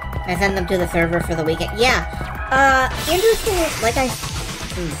 I send them to the server for the weekend. Yeah. Interesting, like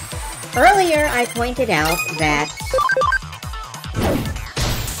earlier I pointed out that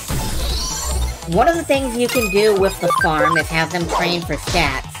one of the things you can do with the farm is have them train for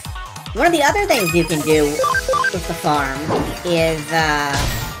stats. One of the other things you can do with the farm is,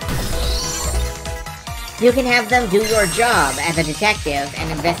 you can have them do your job as a detective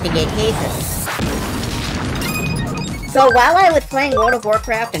and investigate cases. So while I was playing World of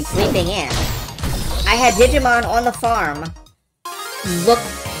Warcraft and sleeping in, I had Digimon on the farm,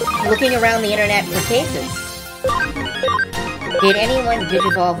 looking around the internet for cases. Did anyone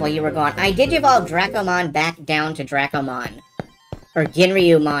Digivolve while you were gone? I Digivolved Dracomon back down to Dracomon. Or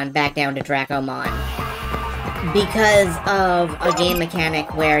Ginryumon back down to Dracomon. Because of a game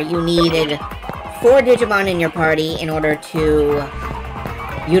mechanic where you needed 4 Digimon in your party in order to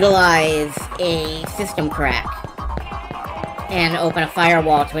utilize a system crack and open a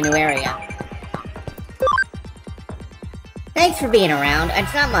firewall to a new area. Thanks for being around.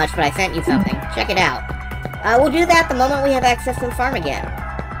 It's not much, but I sent you something. Check it out. We'll do that the moment we have access to the farm again.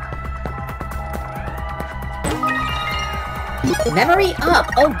 Memory up!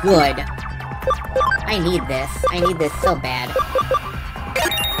 Oh, good. I need this. I need this so bad.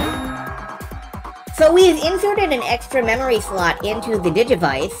 So we've inserted an extra memory slot into the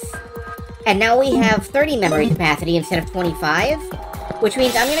Digivice, and now we have 30 memory capacity instead of 25, which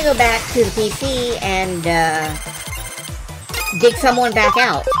means I'm gonna go back to the PC and, dig someone back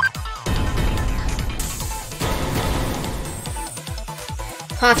out.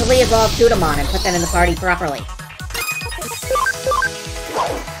 Possibly evolve Kudamon and put them in the party properly.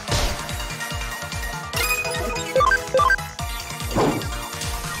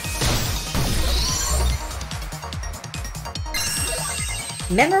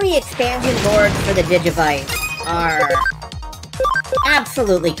 Memory expansion boards for the Digivice are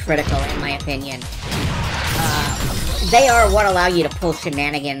absolutely critical, in my opinion. They are what allow you to pull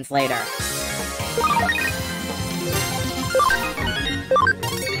shenanigans later.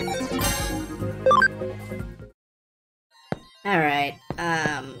 Alright,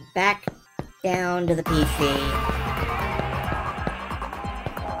 back down to the PC.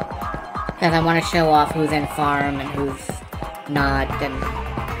 Because I want to show off who's in farm and who's not,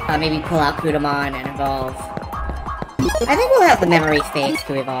 and maybe pull out Kudamon and evolve. I think we'll have the memory space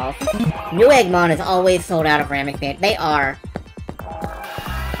to evolve. New Eggmon is always sold out of Ramek Band. They are.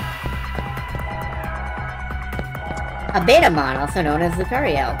 A Betamon, also known as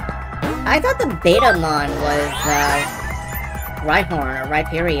Lucario. I thought the Betamon was, Rhyhorn or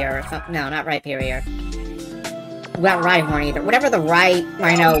Rhyperior or something. No, not Rhyperior. Not Rhyhorn either. Whatever the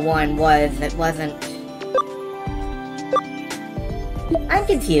Rhino one was, it wasn't... I'm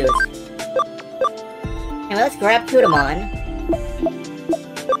confused. Anyway, let's grab Kudamon.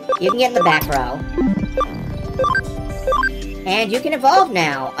 You can get in the back row. And you can evolve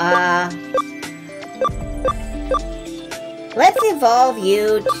now. Let's evolve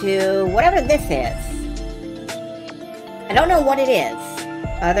you to whatever this is. I don't know what it is.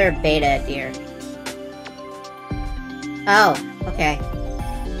 Other beta deer. Oh, okay.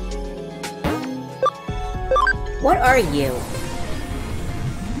 What are you?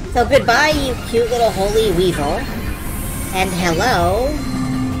 So goodbye, you cute little holy weasel. And hello.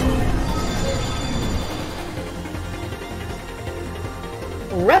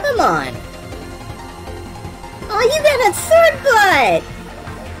 Rubamon! Oh, you got a sword butt!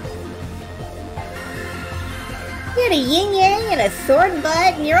 You got a yin-yang and a sword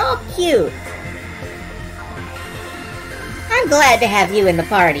butt, and you're all cute. I'm glad to have you in the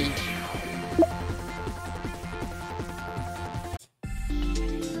party.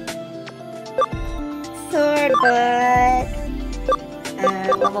 Sword butt.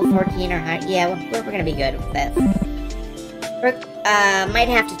 Level 14 or higher. Yeah, we're gonna be good with this. Might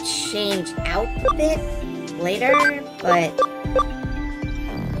have to change out a bit later, but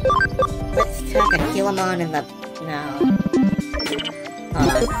let's tuck a Killamon in the... No.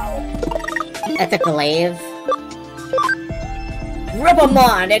 Hold on. At the glaive.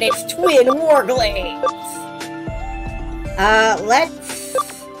 Rubamon and its twin warglaives! Let's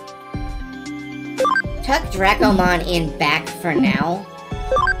tuck Dracomon in back for now.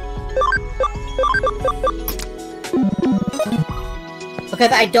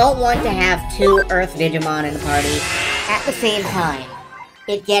 Because I don't want to have 2 Earth Digimon in the party at the same time.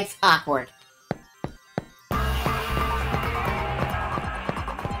 It gets awkward.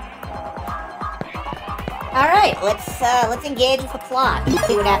 Alright, let's engage with the plot.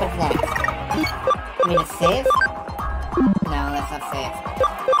 See what happens next. I mean, to save? No, that's not save.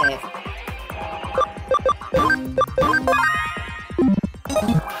 Save.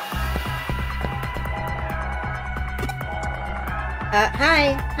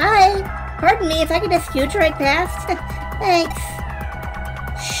 Hi. Hi. Pardon me if I could just scooch right past. Thanks.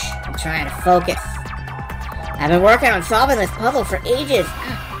 Shh, I'm trying to focus. I've been working on solving this puzzle for ages.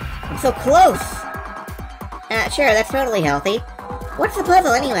 I'm so close. Sure, that's totally healthy. What's the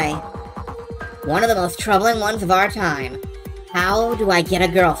puzzle anyway? One of the most troubling ones of our time. How do I get a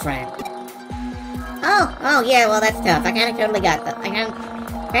girlfriend? Oh, yeah, well, that's tough. I kinda totally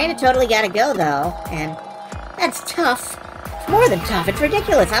got to go, though, and that's tough. It's more than tough, it's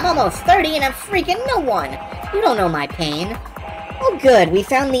ridiculous. I'm almost 30 and I'm freaking no one. You don't know my pain. Oh, good, we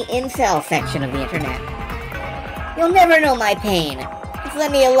found the incel section of the internet. You'll never know my pain. Just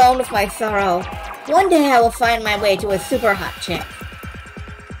let me alone with my sorrow. One day I will find my way to a super hot chick.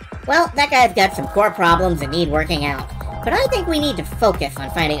 Well, that guy's got some core problems that need working out. But I think we need to focus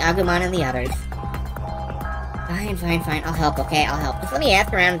on finding Agumon and the others. Fine. I'll help, okay? I'll help. Just let me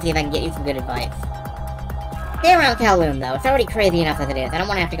ask around and see if I can get you some good advice. Stay around Kowloon, though. It's already crazy enough as it is. I don't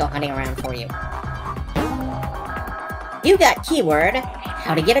want to have to go hunting around for you. You got keyword,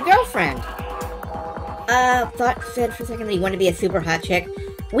 how to get a girlfriend. Thought said for a second that you wanted to be a super hot chick.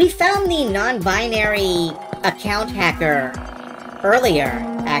 We found the non-binary account hacker earlier,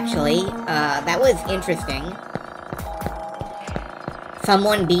 actually. That was interesting.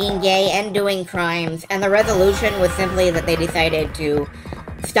 Someone being gay and doing crimes, and the resolution was simply that they decided to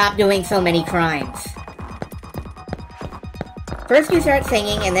stop doing so many crimes. First you start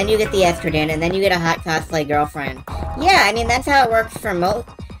singing, and then you get the estrogen, and then you get a hot cosplay girlfriend. Yeah, I mean, that's how it works for most...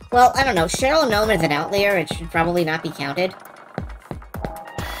 Well, I don't know, Cheryl Gnome is an outlier, it should probably not be counted.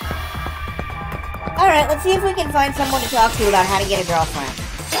 Alright, let's see if we can find someone to talk to about how to get a girlfriend.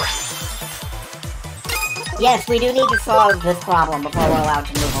 Yes, we do need to solve this problem before we're allowed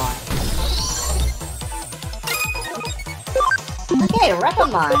to move on. Okay,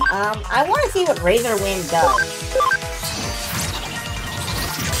 Repamon. I want to see what Razor Wind does.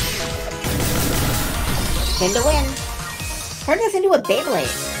 Spin to win. Turn this into a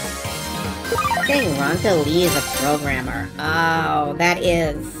Beyblade. Dang, Ronta Lee is a programmer. Oh, that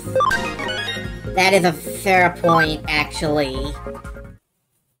is a fair point, actually.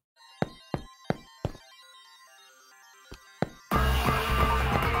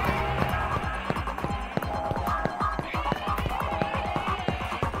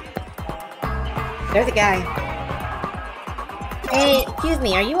 There's a guy. Hey, excuse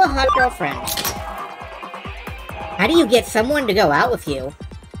me, are you a hot girlfriend? How do you get someone to go out with you?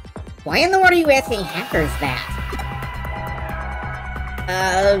 Why in the world are you asking hackers that?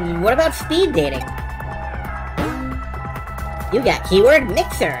 What about speed dating? You got keyword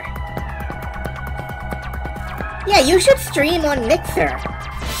Mixer. Yeah, you should stream on Mixer.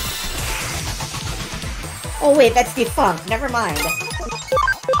 Oh wait, that's defunct, never mind.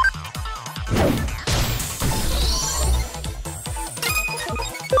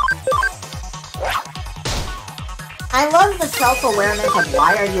 I love the self-awareness of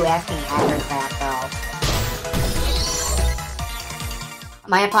why are you asking hackers that, though.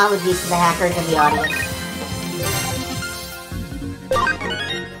 My apologies to the hackers in the audience.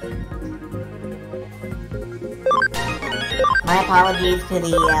 My apologies to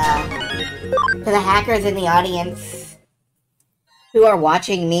the hackers in the audience who are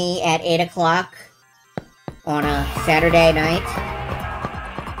watching me at 8 o'clock on a Saturday night.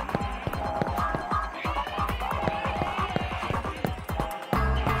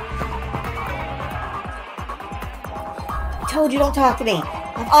 Told you don't talk to me.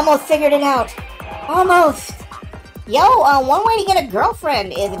 I've almost figured it out. Almost. Yo, one way to get a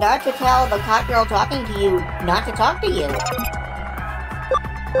girlfriend is not to tell the hot girl talking to you not to talk to you.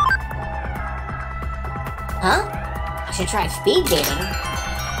 Huh? I should try speed dating.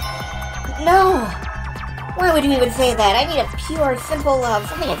 No. Why would you even say that? I need a pure, simple love.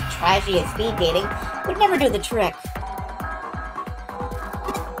 Something as trashy as speed dating would never do the trick.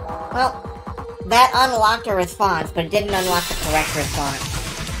 Well, that unlocked a response, but it didn't unlock the correct response.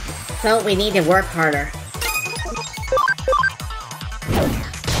 So we need to work harder.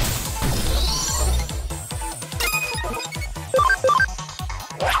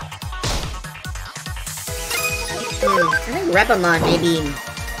 I think Repamon maybe...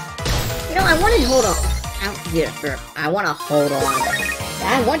 You know, I want to hold on. I want to hold on.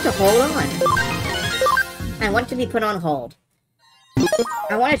 I want to hold on. I want to be put on hold.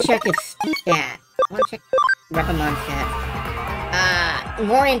 I want to check his stat. I want to check Repamon's stat.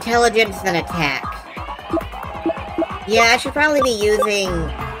 More intelligence than attack. Yeah, I should probably be using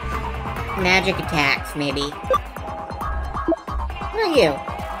magic attacks, maybe. What about you?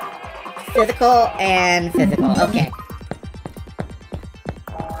 Physical and physical. Okay.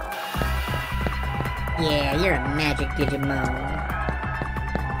 Yeah, you're a magic Digimon.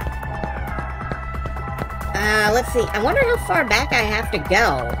 let's see. I wonder how far back I have to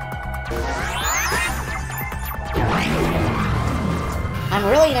go. I'm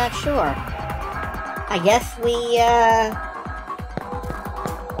really not sure. I guess we,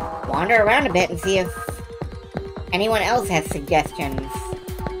 wander around a bit and see if anyone else has suggestions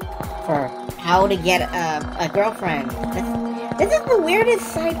for how to get a girlfriend. This is the weirdest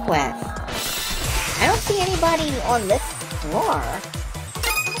side quest. I don't see anybody on this floor.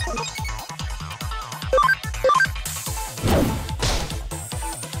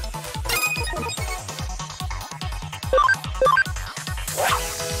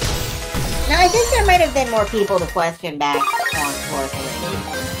 Now, I think there might have been more people to question back on floor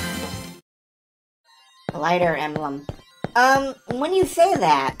 3. Lighter emblem. When you say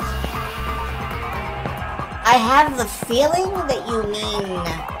that, I have the feeling that you mean...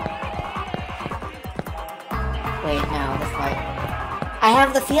 Wait, no, this light. I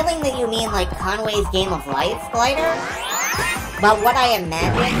have the feeling that you mean, like, Conway's Game of Life glider? But what I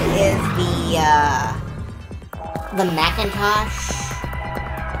imagine is the Macintosh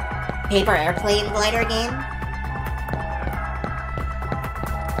paper airplane glider game.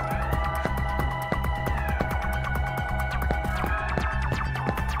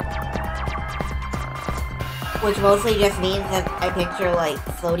 Which mostly just means that I picture, like,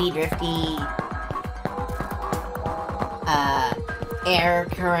 floaty, drifty, air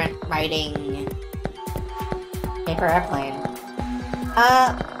current riding paper airplane.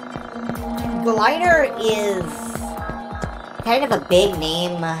 Glider is kind of a big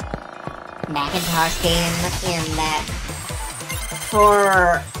name Macintosh game in that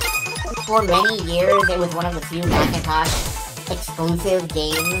for many years it was one of the few Macintosh exclusive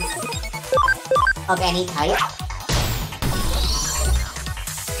games of any type.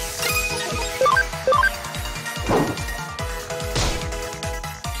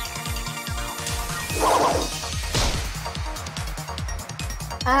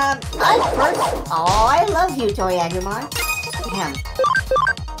 I love you, Toy Agumon.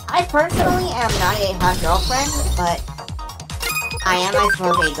 I personally am not a hot girlfriend, but I am, I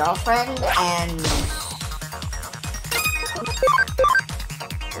suppose, a girlfriend, and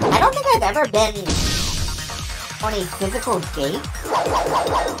I don't think I've ever been on a physical date.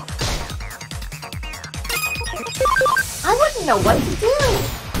 I wouldn't know what to do.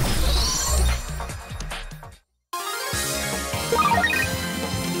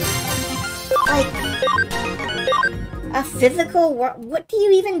 Like, a physical world... What do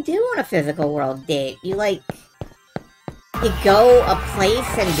you even do on a physical world date? You, like... You go a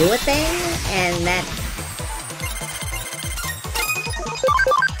place and do a thing, and that's...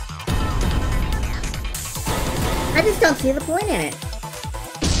 I just don't see the point in it.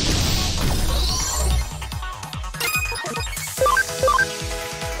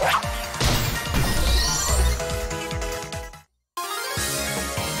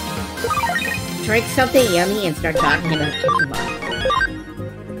 Drink something yummy and start talking about Digimon.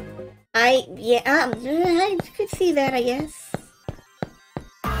 I could see that, I guess.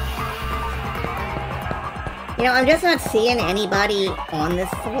 You know, I'm just not seeing anybody on this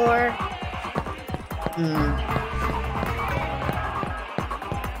floor.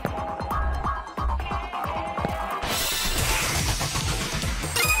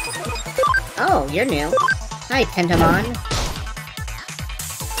 Oh, you're new. Hi, Pentamon.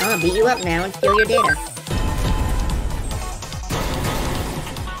 I'll beat you up now and steal your data.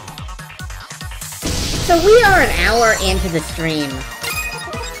 So we are an hour into the stream.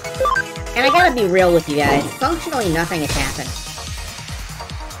 And I gotta be real with you guys. Functionally, nothing has happened.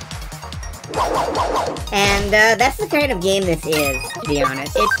 And that's the kind of game this is, to be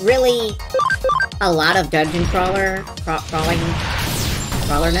honest. It's really a lot of dungeon crawlerness.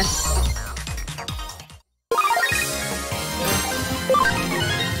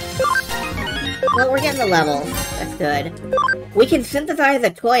 Well, we're getting the levels. That's good. We can synthesize a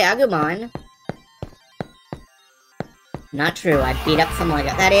toy Agumon. Not true. I beat up some Lego.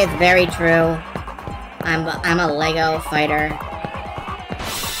 That is very true. I'm a Lego fighter.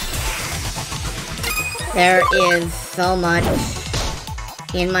 There is so much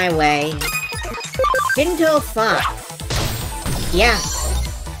in my way. Shinto Fox. Yeah.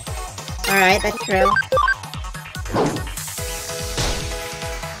 Alright, that's true.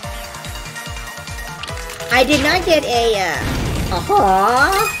 I did not get a,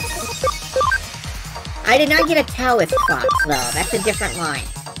 I did not get a Taoist Fox, though. That's a different line.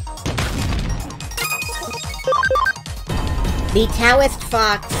 The Taoist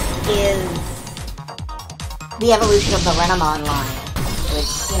Fox is the evolution of the Renamon line.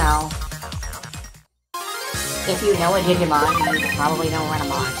 Which, you know, if you know a Digimon, you probably know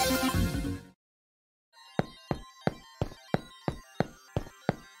Renamon.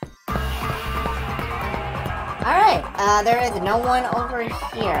 There is no one over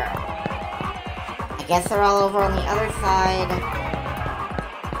here. I guess they're all over on the other side.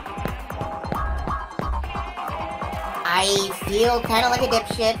 I feel kind of like a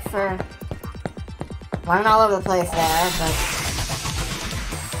dipshit for running all over the place there, but...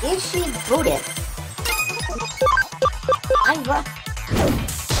 Is she Buddhist?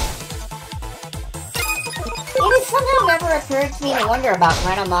 It has somehow never occurred to me to wonder about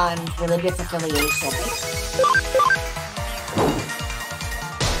Renamon's religious affiliation.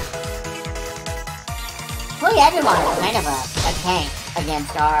 Well, Digimon is kind of a tank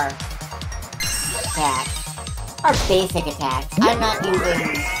against our attacks. Our basic attacks. I'm not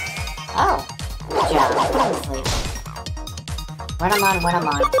using... Oh. Good job. I couldn't sleep.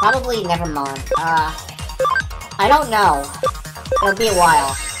 Renamon. Probably Nevermon. I don't know. It'll be a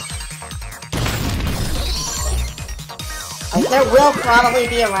while. Like, there will probably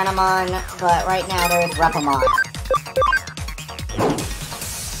be a Renamon, but right now there is Repamon.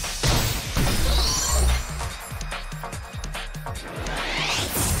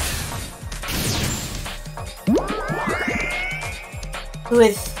 Who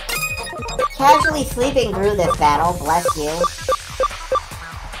is casually sleeping through this battle, bless you.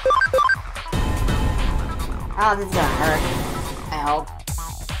 Oh, this is gonna hurt. I hope.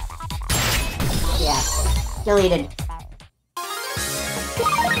 Yeah. Deleted.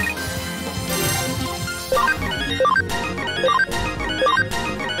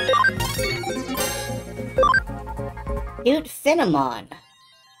 Cute Cinnamon.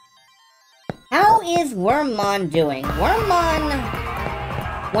 How is Wormmon doing? Wormmon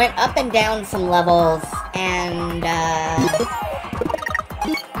went up and down some levels, and,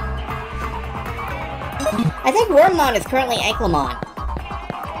 I think Wormmon is currently Anklemon.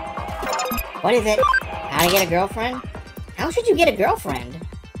 What is it? How to get a girlfriend? How should you get a girlfriend?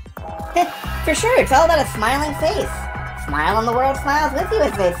 For sure, it's all about a smiling face. Smile and the world smiles with you,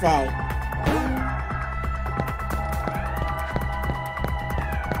 as they say.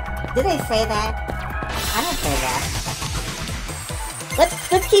 Did they say that? I don't say that.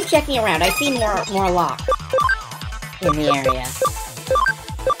 Let's keep checking around. I see more lock in the area.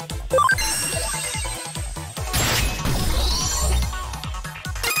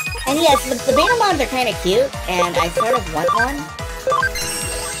 And yes, the Betamons are kind of cute, and I sort of want one.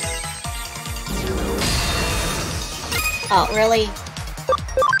 Oh, really?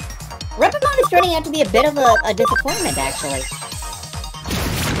 Repamon is turning out to be a bit of a disappointment, actually.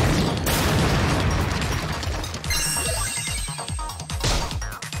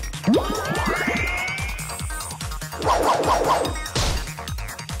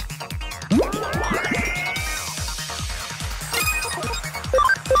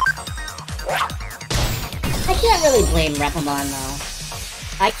 I can't really blame Repamon,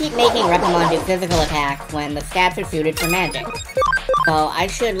 though. I keep making Repamon do physical attacks when the stats are suited for magic. So I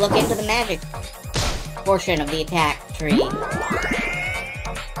should look into the magic portion of the attack tree.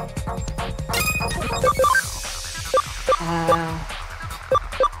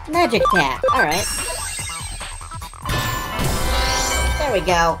 Magic attack, alright. There we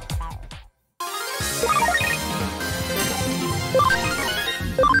go.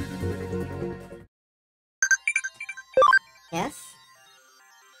 Yes?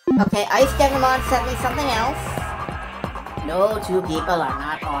 Okay, Ice Digimon sent me something else. No two people are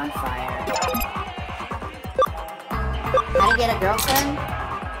not on fire. How do you get a girlfriend?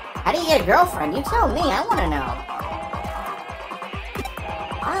 How do you get a girlfriend? You tell me, I wanna know.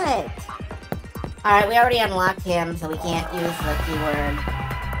 What? Alright, we already unlocked him, so we can't use the keyword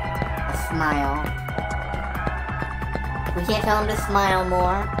a smile. We can't tell him to smile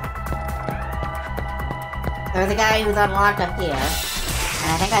more. There's a guy who's unlocked up here.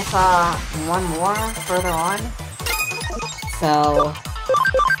 And I think I saw one more further on. So...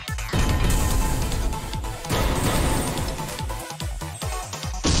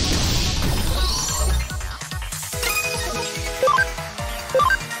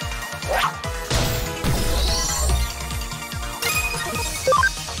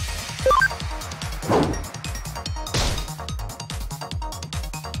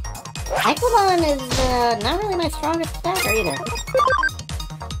 Anklemon is not really my strongest attacker either.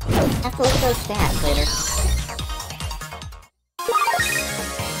 Have to look at those stats later.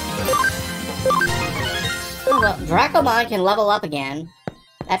 Oh well, Dracomon can level up again.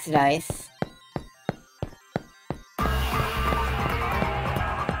 That's nice.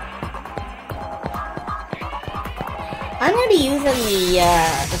 I'm gonna be using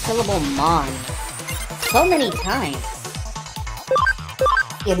the syllable Mon so many times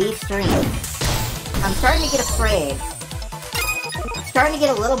in these streams. I'm starting to get afraid. I'm starting to get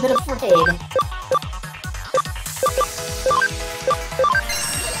a little bit afraid.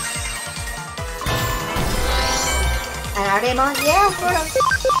 Saturdaymon? Yeah, sort of.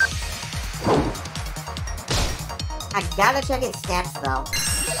 I gotta check his stats, though.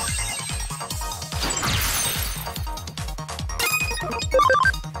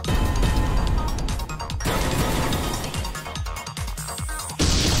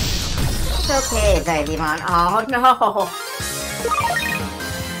 It's okay, Digimon. Oh, no!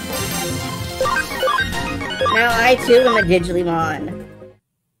 Now I, too, am a Digimon.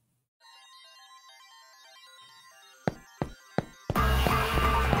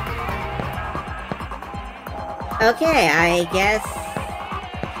 Okay, I guess...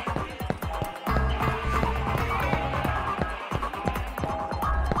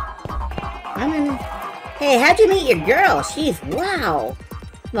 Hey, how'd you meet your girl? She's... wow!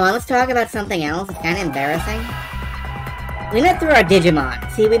 Come on, let's talk about something else. It's kind of embarrassing. We met through our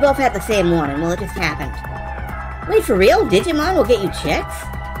Digimon. See, we both had the same one, and well, it just happened. Wait, for real? Digimon will get you chicks?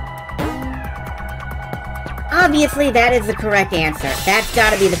 Obviously, that is the correct answer. That's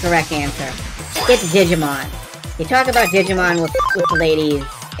gotta be the correct answer. It's Digimon. You talk about Digimon with the ladies,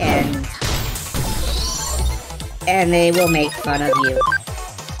 and they will make fun of you.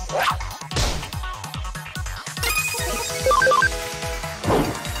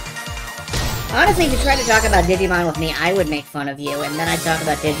 Honestly, if you tried to talk about Digimon with me, I would make fun of you, and then I'd talk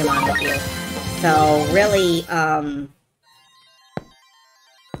about Digimon with you. So, really,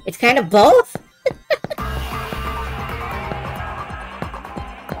 it's kind of both?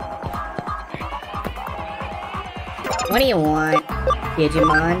 What do you want,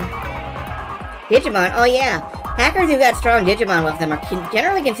 Digimon? Digimon? Oh yeah. Hackers who got strong Digimon with them are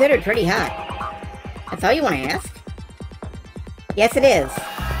generally considered pretty hot. That's all you want to ask? Yes, it is.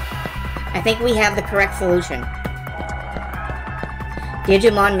 I think we have the correct solution.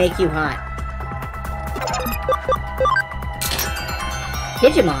 Digimon make you hot.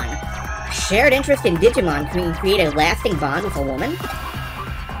 Digimon. A shared interest in Digimon can create a lasting bond with a woman?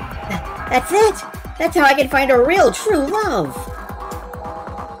 That's it! That's how I can find a real, true love!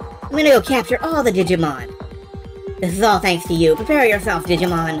 I'm gonna go capture all the Digimon. This is all thanks to you. Prepare yourself,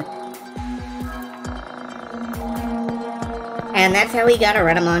 Digimon. And that's how he got a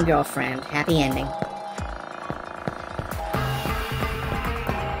Renamon girlfriend. Happy ending.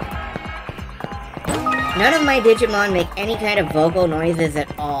 None of my Digimon make any kind of vocal noises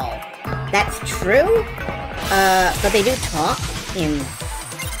at all. That's true? But they do talk in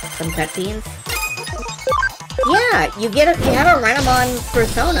some cutscenes. Yeah, you have a Renamon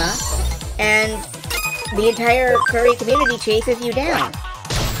persona, and the entire furry community chases you down.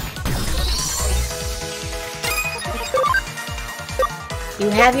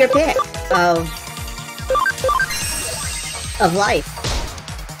 You have your pick of life.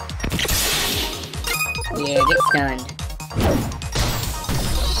 Yeah, get stunned.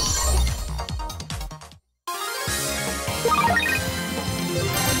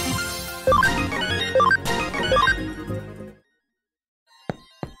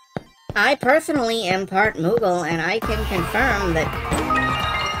 I personally am part Moogle, and I can confirm that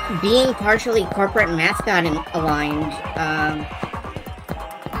being partially corporate mascot aligned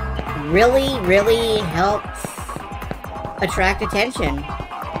really, really helps attract attention.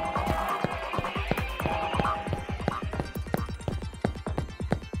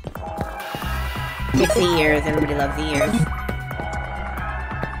 It's the ears. Everybody loves the ears.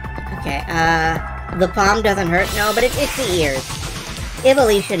 Okay, the palm doesn't hurt. No, but it's the ears.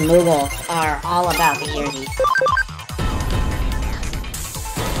 Evolution Moogles are all about the earsies.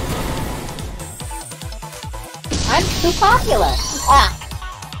 I'm too popular! Ah!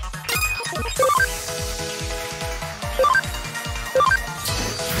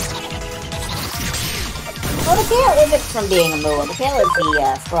 Well, the tail isn't from being a Moogle. The tail is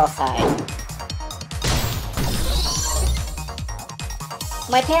the squirrel side.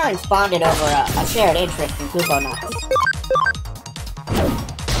 My parents bonded over a shared interest in Kupo nuts.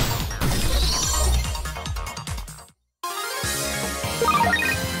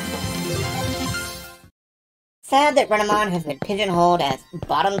 Sad that Renamon has been pigeonholed as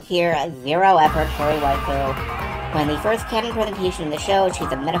bottom-tier, zero-effort furry waifu. When the first canon presentation of the show,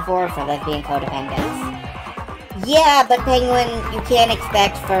 she's a metaphor for lesbian codependence. Yeah, but Penguin, you can't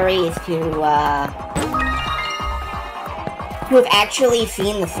expect furries to have actually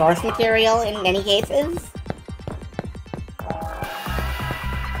seen the source material in many cases.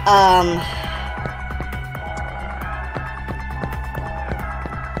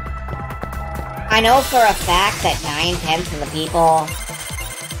 I know for a fact that 9/10 of the people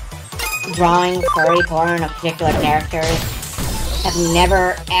drawing furry porn of particular characters have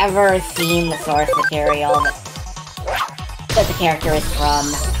never, ever seen the source material that the character is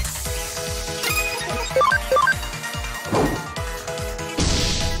from.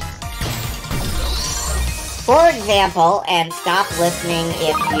 For example, and stop listening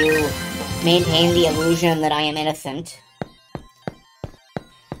if you maintain the illusion that I am innocent,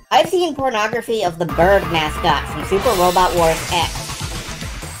 I've seen pornography of the bird mascot from Super Robot Wars X.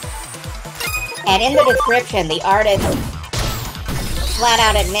 And in the description, the artist flat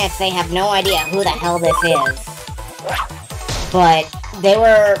out admits they have no idea who the hell this is. But they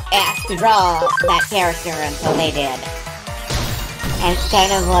were asked to draw that character, and so they did. And it's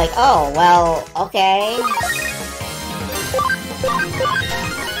kind of like, oh, well, okay.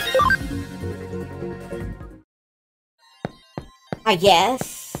 I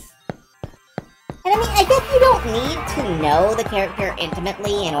guess. And I mean, I guess you don't need to know the character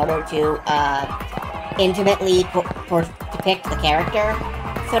intimately in order to, intimately depict the character,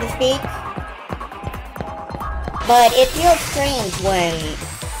 so to speak. But it feels strange when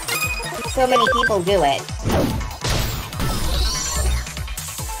so many people do it.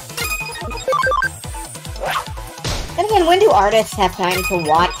 And again, when do artists have time to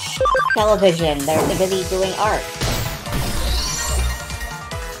watch television? They're busy doing art.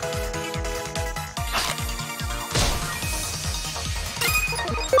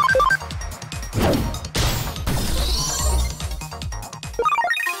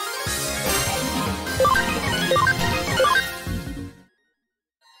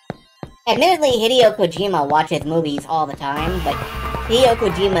 Admittedly, Hideo Kojima watches movies all the time, but Hideo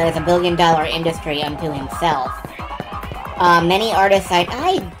Kojima is a billion-dollar industry unto himself. Many artists cite,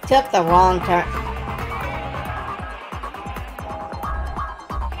 I took the wrong turn.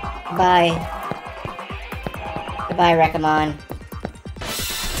 Goodbye. Goodbye, Rekamon.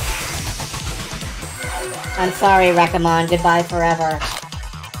 I'm sorry, Rekamon. Goodbye forever.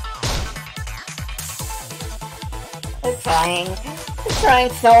 I'm trying. I'm trying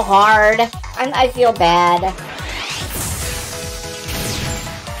so hard. I feel bad.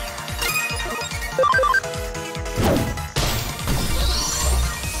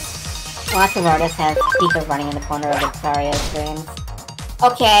 Lots of artists have speakers running in the corner of the Picario screens.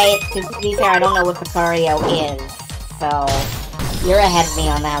 Okay, to be fair, I don't know what Picario is, so you're ahead of me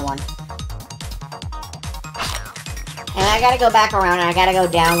on that one. And I gotta go back around, and I gotta go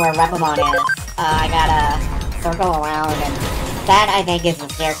down where Repamon is. I gotta circle around, and that, I think, is the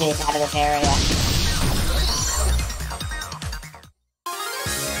staircase out of this area.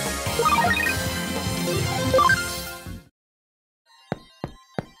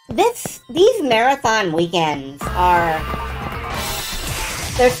 These marathon weekends are...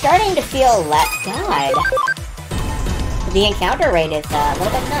 they're starting to feel less... God. The encounter rate is a little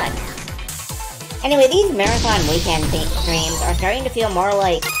bit nuts. Anyway, these marathon weekend streams are starting to feel more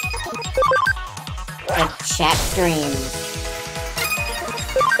like chat streams.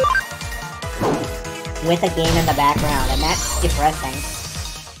 With a game in the background, and that's depressing.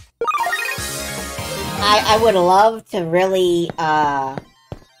 I would love to really,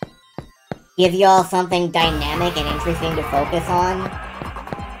 give y'all something dynamic and interesting to focus on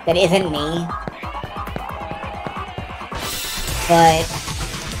that isn't me. But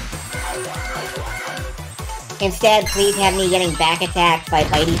instead, please have me getting back attacked by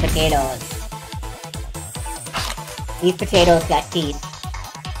bitey potatoes. These potatoes got teeth.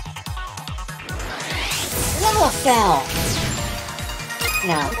 Level cell!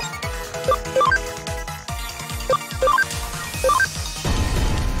 No.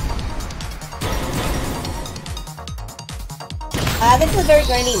 This is a very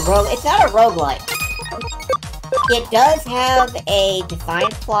grindy rogue. It's not a roguelike. It does have a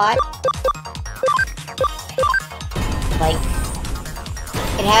defined plot. Like,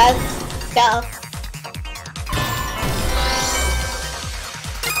 it has stuff.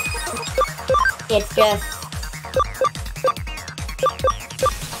 It's just...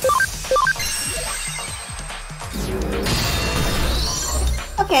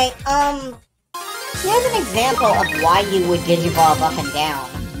 okay, here's an example of why you would Digivolve up and down.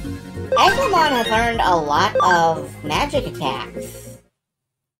 Agumon has learned a lot of magic attacks.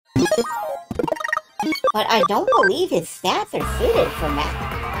 But I don't believe his stats are suited for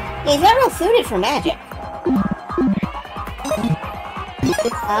magic. He's not real suited for magic.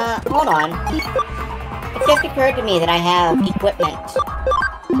 Hold on. It just occurred to me that I have equipment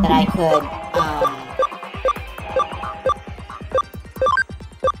that I could,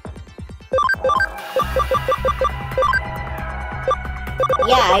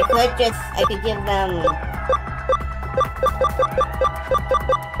 yeah, I could give them...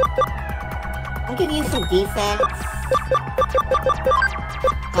 I'll give you some defense.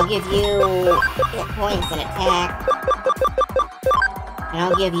 I'll give you hit points and attack. And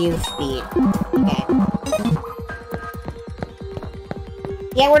I'll give you speed. Okay.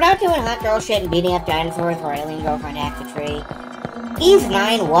 Yeah, we're not doing hot girl shit and beating up dinosaurs where alien girlfriend hacks a tree. Ys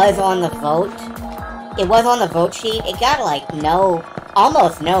 9 was on the vote. It was on the vote sheet. It got, like,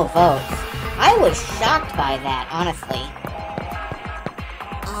 almost no votes. I was shocked by that, honestly.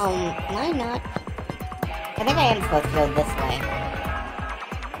 Am I not? I think I am supposed to go this way.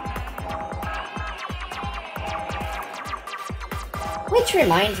 Which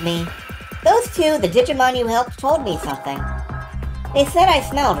reminds me, those two, the Digimon you helped, told me something. They said I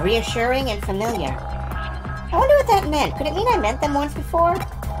smelled reassuring and familiar. I wonder what that meant. Could it mean I met them once before?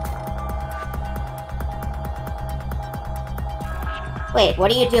 Wait, what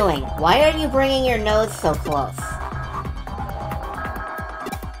are you doing? Why are you bringing your nose so close?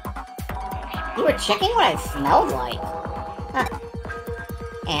 You were checking what I smelled like. Huh.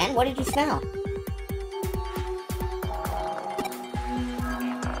 And what did you smell?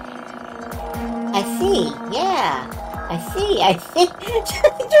 I see, yeah. I see.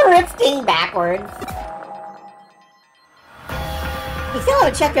 Drifting backwards. You still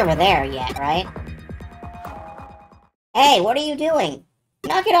haven't checked over there yet, right? Hey, what are you doing?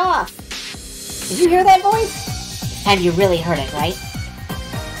 Knock it off! Did you hear that voice? And you really heard it, right?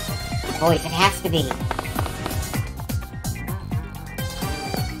 Voice, it has to be.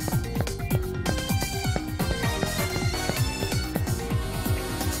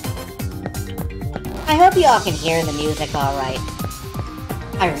 I hope you all can hear the music alright.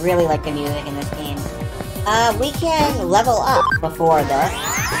 I really like the music in this game. We can level up before this,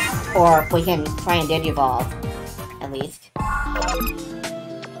 or we can try and Digivolve, at least.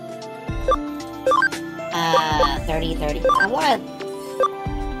 30. I wanna...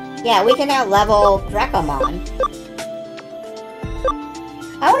 Yeah, we can now level Dracomon.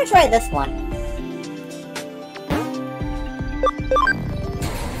 I wanna try this one.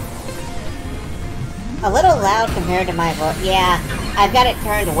 A little loud compared to my voice. Yeah, I've got it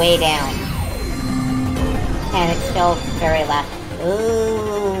turned way down. And it's still very loud.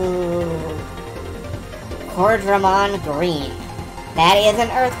 Ooh. Cordramon Green. That is an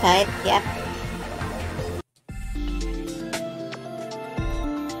Earth type, yep.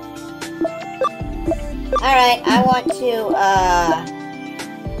 Alright, I want to,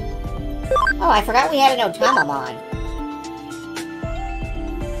 Oh, I forgot we had an Otamamon.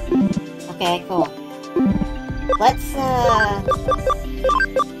 Okay, cool. Let's,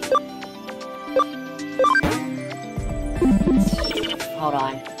 hold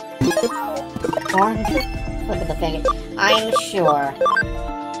on. Orange? Flip of the finger. I'm sure.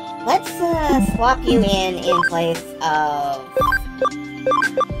 Let's, swap you in place of...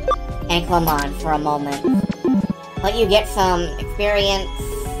 Anklamon for a moment. Let you get some experience.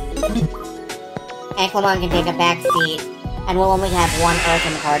 Anklamon can take a back seat, and we'll only have one Earth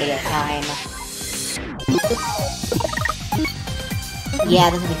in the party at a time. Yeah,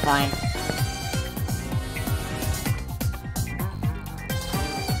 this will be fine.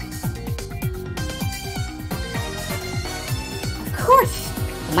 Of course!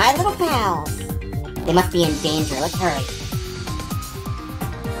 My little pals! They must be in danger. Let's hurry.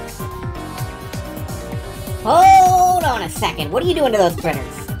 Hold on a second. What are you doing to those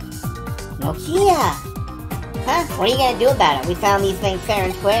critters? Nokia! Huh? What are you gonna do about it? We found these things fair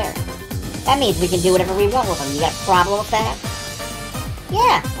and square. That means we can do whatever we want with them. You got a problem with that?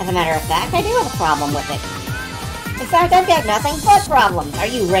 Yeah, as a matter of fact, I do have a problem with it. In fact, I've got nothing but problems. Are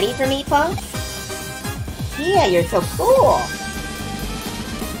you ready for me, punks? Yeah, you're so cool.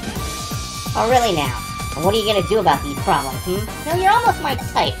 Oh, really now? And what are you gonna do about these problems, No, you're almost my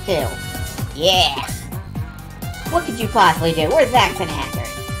type, too. Yeah. What could you possibly do? We're Zaxxon hackers.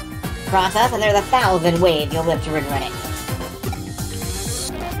 Cross us, and there's 1,000 ways you'll live to regret it.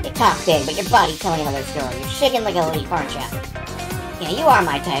 You talk big, but your body's telling another story. You're shaking like a leaf, aren't you? Yeah, you are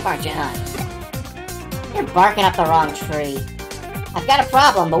my type, aren't you, hon? You're barking up the wrong tree. I've got a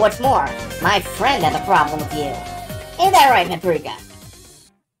problem, but what's more, my friend has a problem with you. Ain't that right, Paprika?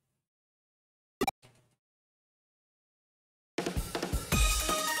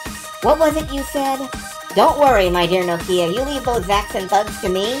 What was it you said? Don't worry, my dear Nokia. You leave those Zaxxon thugs to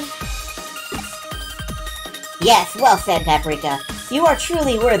me. Yes, well said, Paprika. You are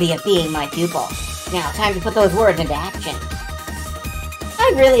truly worthy of being my pupil. Now, time to put those words into action.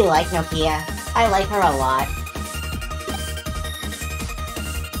 I really like Nokia. I like her a lot.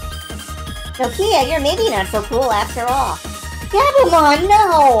 Nokia, you're maybe not so cool after all. Gabumon,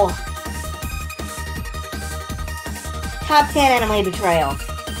 no! Top 10 anime betrayals.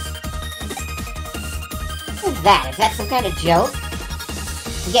 What is that? Is that some kind of joke?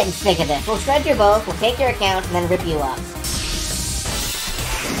 I'm getting sick of this. We'll shred your both, we'll take your accounts, and then rip you up.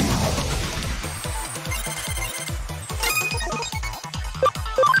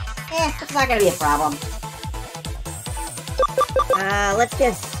 it's not gonna be a problem. Let's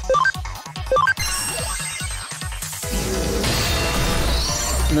just...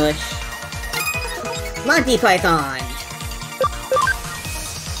 Smush. Monty Python!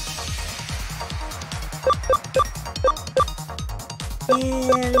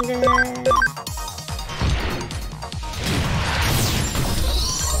 And,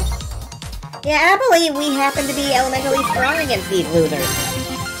 yeah, happily, we happen to be elementally strong against these losers.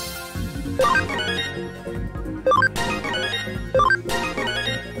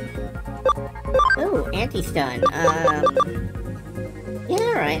 Ooh, anti-stun. Yeah,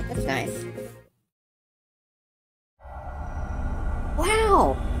 alright, that's nice.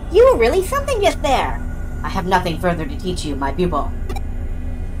 Wow! You were really something just there! I have nothing further to teach you, my pupil.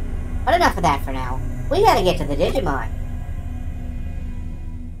 But enough of that for now. We gotta get to the Digimon.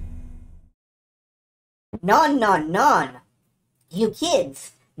 Non. You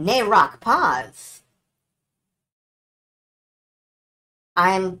kids, nay rock paws.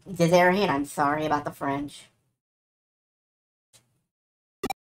 I'm Desarian, I'm sorry about the French.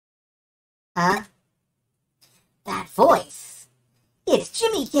 Huh? That voice. It's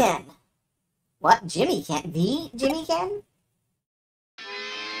Jimmy Ken. What? Jimmy Ken? The Jimmy Ken?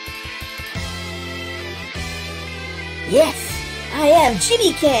 Yes, I am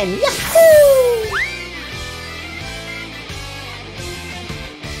Jimmy Ken. Yahoo!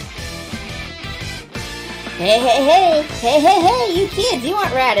 Hey, you kids, you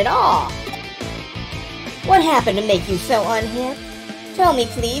aren't rad at all. What happened to make you so unhip? Tell me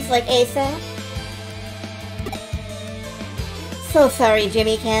please, like ASAP. So sorry,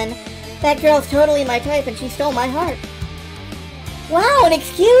 Jimmy Ken. That girl's totally my type and she stole my heart. Wow, an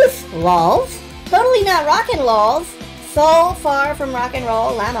excuse? Lols? Totally not rockin' lols. So far from rock and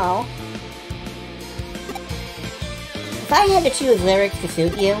roll, Lamo. If I had to choose lyrics to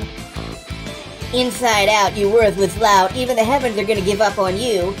suit you, inside out, you worthless lout, even the heavens are gonna give up on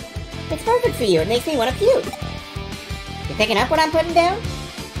you. It's perfect for you, it makes me want to puke. You picking up what I'm putting down?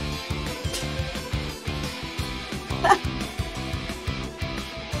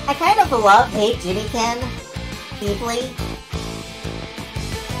 I kind of love-hate Jimmy Ken, deeply.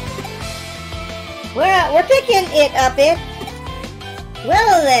 We're picking it up it.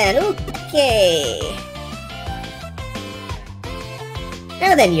 Well then, okay.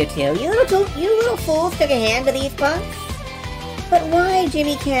 Now then, you two, you little fools took a hand to these punks? But why,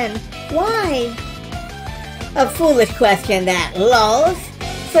 Jimmy Ken? Why? A foolish question that, lols.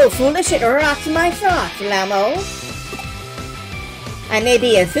 So foolish it rocks my socks, Lamo. I may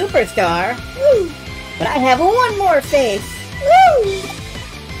be a superstar, woo, but I have one more face, woo!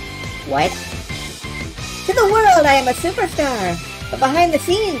 What? To the world, I am a superstar, but behind the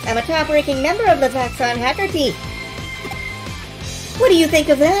scenes, I'm a top-ranking member of the Zaxxon Hacker Team. What do you think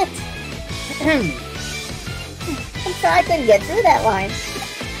of that? I'm sorry I couldn't get through that line.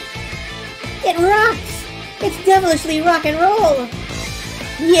 It rocks! It's devilishly rock and roll!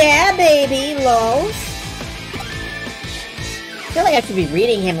 Yeah, baby, lols. I feel like I should be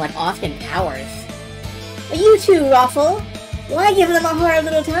reading him like Austin Powers. But you two, Ruffle, why give them a hard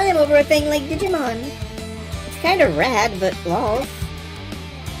little time over a thing like Digimon? It's kinda rad, but lols.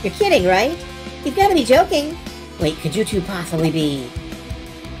 You're kidding, right? You've gotta be joking. Wait, could you two possibly be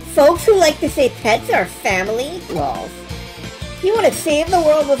folks who like to say pets are family? Lols. You want to save the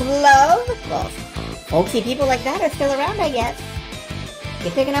world with love? Lols. Folksy people like that are still around, I guess.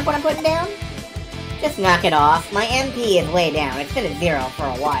 You picking up what I'm putting down? Just knock it off. My MP is way down. It's been at 0 for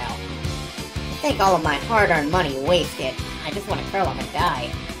a while. I think all of my hard-earned money wasted. I just want to curl up and die.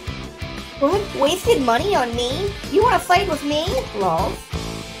 What? Wasted money on me? You want to fight with me? Lols.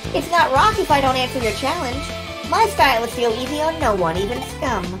 It's not rock if I don't answer your challenge. My style is feel easy on no one, even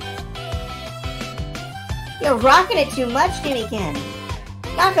scum. You're rocking it too much, Jimmy Ken.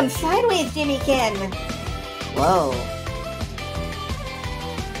 Knock him sideways, Jimmy Ken. Whoa.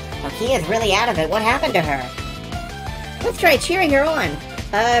 Nokia's really out of it. What happened to her? Let's try cheering her on.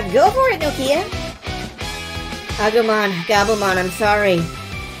 Go for it, Nokia. Agumon, Gabumon, I'm sorry.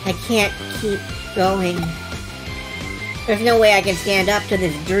 I can't keep going. There's no way I can stand up to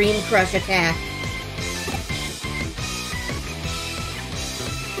this Dream Crush attack.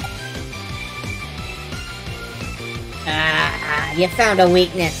 You found a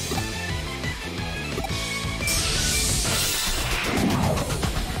weakness.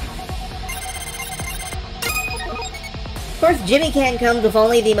 Of course, Jimmy Ken comes with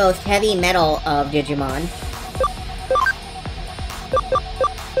only the most heavy metal of Digimon.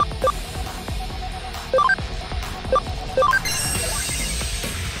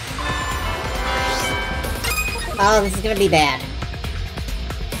 Oh, this is gonna be bad.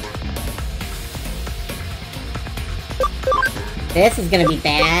 This is gonna be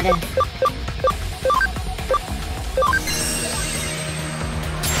bad.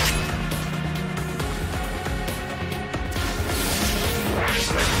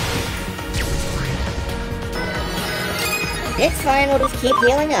 It's fine, we'll just keep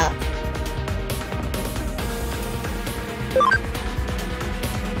healing up.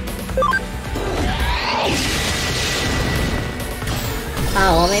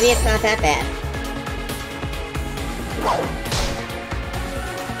 Oh, well, maybe it's not that bad.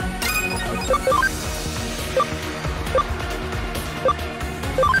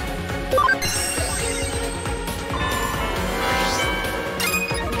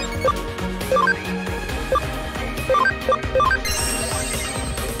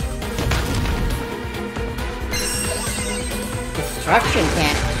 Destruction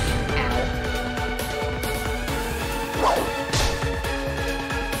cannon.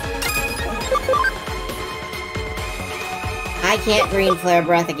 I can't green flare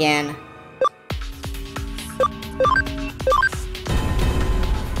breath again.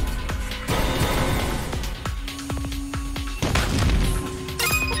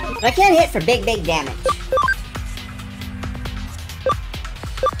 But I can't hit for big damage.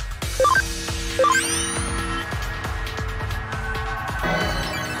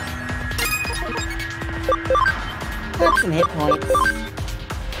 Pop some hit points.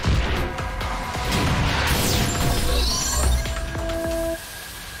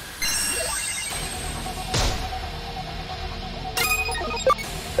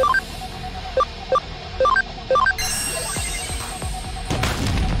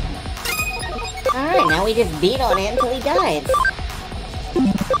 Alright, now we just beat on him until he dies.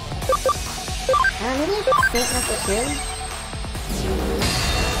 Maybe I could Saint Knuckle too?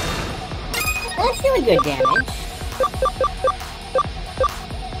 That's doing good damage.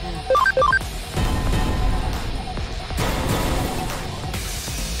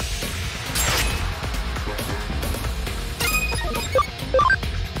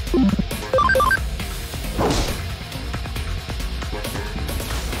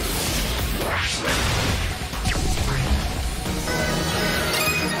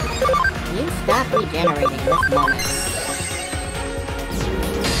 You stop regenerating this moment.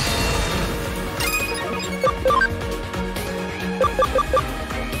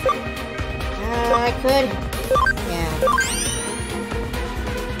 I could. Yeah.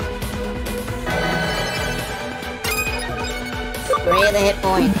 Spray the hit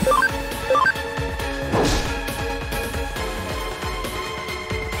points.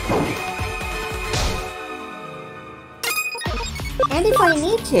 And if I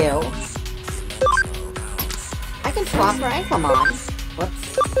need to, I can swap for Anklemon.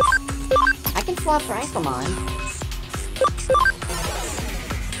 Whoops. I can swap for Anklemon.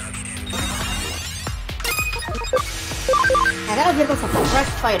 And that'll give us a fresh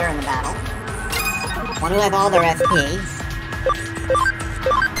fighter in the battle. One who have all their SP.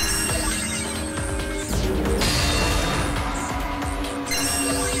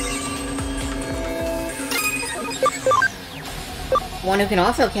 One who can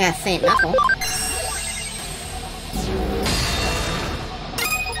also cast Saint Knuckle.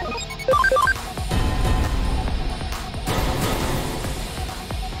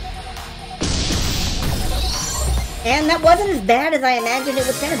 And that wasn't as bad as I imagined it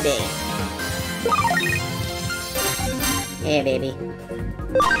was gonna be. Yeah, baby.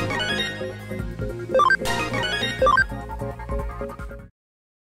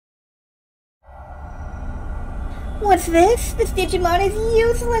 What's this? This Digimon is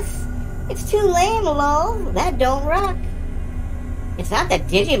useless. It's too lame, lol. That don't rock. It's not the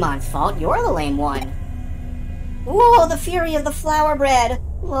Digimon's fault. You're the lame one. Whoa, the fury of the flower bread.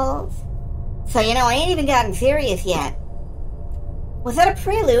 Lol. So, you know, I ain't even gotten serious yet. Was that a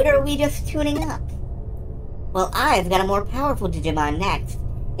prelude, or are we just tuning up? Well, I've got a more powerful Digimon next.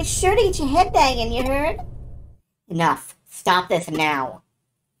 It's sure to get your head banging, you heard? Enough. Stop this now.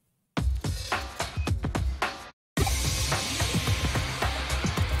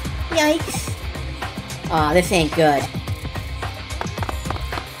 Yikes. Aw, this ain't good.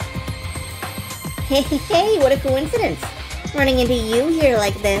 Hey, what a coincidence. Running into you here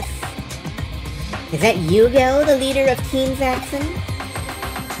like this. Is that Yugo, the leader of Team Zaxxon?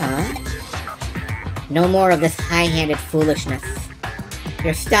 Huh? No more of this high-handed foolishness.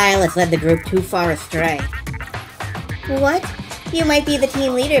 Your style has led the group too far astray. What? You might be the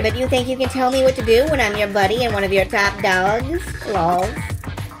team leader, but you think you can tell me what to do when I'm your buddy and one of your top dogs? Lol.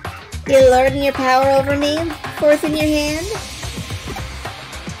 You lording your power over me? Force in your hand?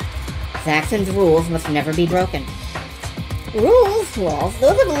 Zaxxon's rules must never be broken. Rules? Walls?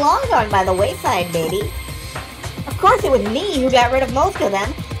 Those have long gone by the wayside, baby. Of course it was me who got rid of most of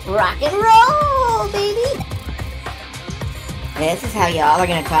them. Rock and roll, baby! This is how y'all are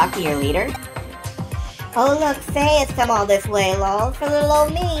gonna talk to your leader? Oh look, Faye has come all this way, lol, for little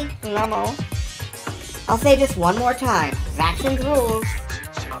old me. Lummo. I'll say just one more time. Vaxxon's rules.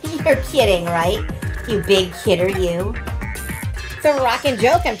 You're kidding, right? You big kidder, you. It's a rockin'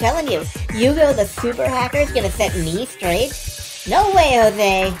 joke, I'm telling you. Hugo the super hacker's gonna set me straight? No way,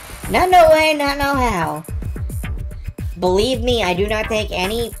 Jose. No way, not no how. Believe me, I do not think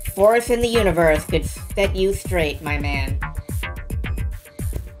any force in the universe could set you straight, my man.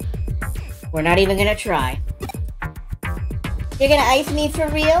 We're not even gonna try. You're gonna ice me for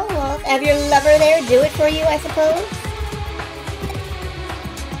real? Well, have your lover there do it for you, I suppose?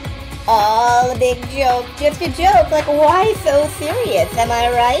 All a big joke. Just a joke. Like, why so serious? Am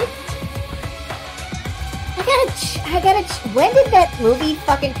I right? When did that movie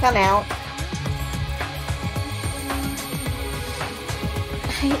fucking come out?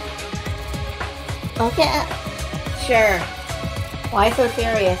 Okay, sure. Why so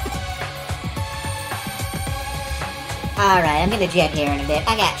serious? Alright, I'm gonna jet here in a bit.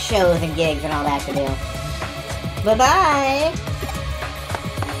 I got shows and gigs and all that to do. Bye-bye!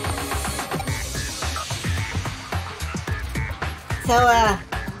 So,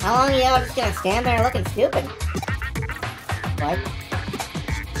 how long are y'all just gonna stand there looking stupid? What?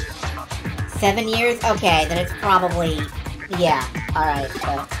 7 years? Okay, then it's probably... Yeah, alright,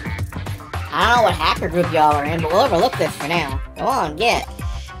 so... I don't know what hacker group y'all are in, but we'll overlook this for now. Go on, get.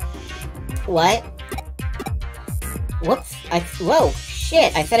 What? Whoops. Whoa,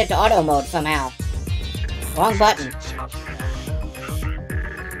 shit, I set it to auto mode somehow. Wrong button.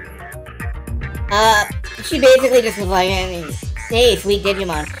 She basically just was like, hey, sweet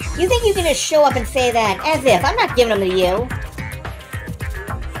Digimon, you think you can just show up and say that, as if I'm not giving them to you?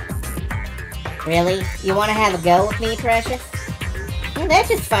 Really? You want to have a go with me, precious? Well, that's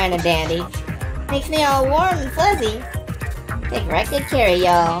just fine and dandy. Makes me all warm and fuzzy. Take right good care of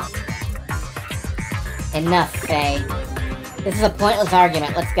y'all. Enough, Faye. This is a pointless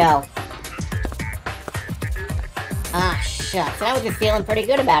argument. Let's go. Ah, shucks. And I was just feeling pretty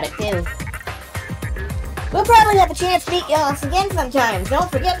good about it, too. We'll probably have a chance to meet y'all again sometime.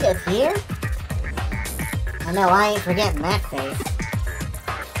 Don't forget this, here? I know I ain't forgetting that face.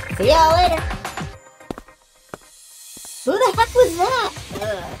 See y'all later. Who the heck was that?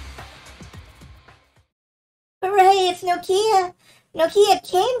 Ugh. Hooray, it's Nokia! Nokia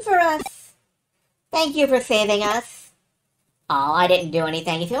came for us! Thank you for saving us. Oh, I didn't do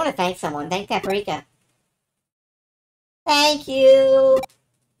anything. If you want to thank someone, thank Paprika. Thank you!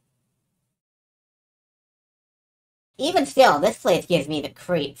 Even still, this place gives me the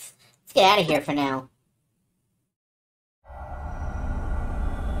creeps. Let's get out of here for now.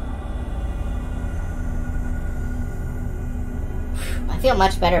 I feel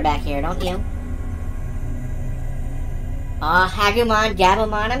much better back here, don't you? Aw, Hagumon,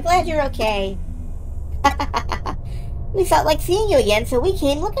 Gabumon, I'm glad you're okay. We felt like seeing you again, so we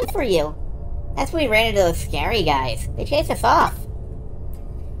came looking for you. That's when we ran into those scary guys. They chased us off.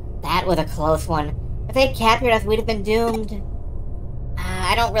 That was a close one. If they'd captured us, we'd have been doomed.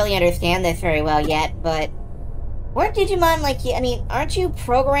 I don't really understand this very well yet, but... Weren't Digimon like you? I mean, aren't you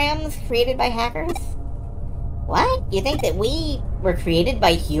programs created by hackers? What? You think that we were created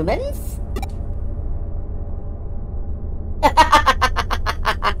by humans?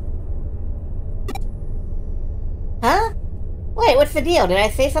 Huh? Wait, what's the deal? Did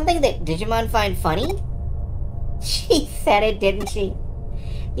I say something that Digimon find funny? She said it, didn't she?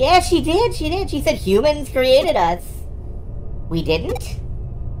 Yeah, she did. She said humans created us. We didn't?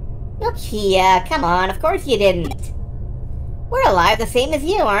 Nokia, come on, of course you didn't. We're alive the same as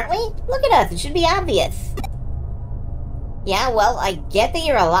you, aren't we? Look at us, it should be obvious. Yeah, well, I get that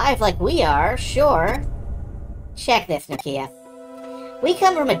you're alive like we are, sure. Check this, Nokia. We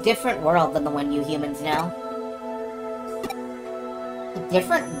come from a different world than the one you humans know. A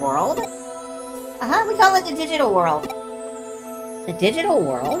different world? Uh-huh, we call it the digital world. The digital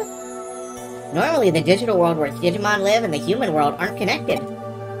world? Normally, the digital world where Digimon live and the human world aren't connected.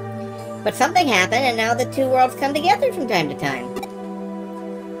 But something happened, and now the two worlds come together from time to time.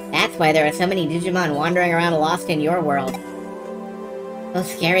 That's why there are so many Digimon wandering around lost in your world.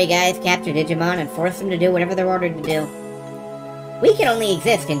 Those scary guys capture Digimon and force them to do whatever they're ordered to do. We can only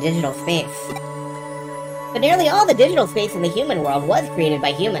exist in digital space. But nearly all the digital space in the human world was created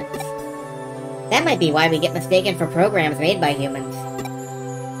by humans. That might be why we get mistaken for programs made by humans.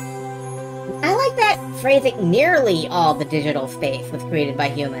 I like that phrasing, nearly all the digital space was created by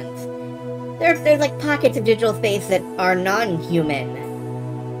humans. There's like pockets of digital space that are non-human.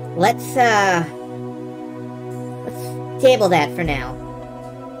 Let's Table that for now.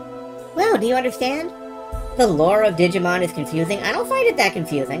 Well, do you understand? The lore of Digimon is confusing. I don't find it that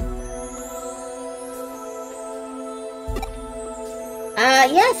confusing.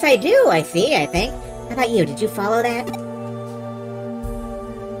 Yes, I do, I think. How about you? Did you follow that?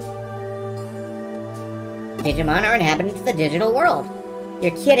 Digimon are inhabitants of the digital world.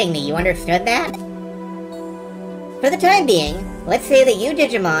 You're kidding me, you understood that? For the time being, let's say that you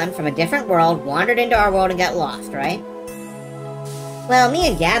Digimon from a different world wandered into our world and got lost, right? Well, me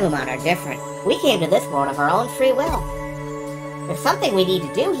and Gabumon are different. We came to this world of our own free will. There's something we need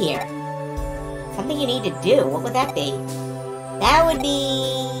to do here. Something you need to do. What would that be? That would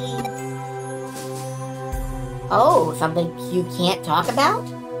be... Oh, something you can't talk about?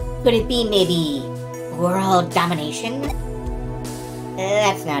 Could it be maybe world domination?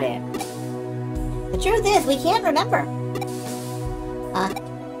 That's not it. The truth is, we can't remember. And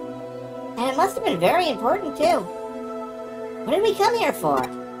it must have been very important, too. What did we come here for?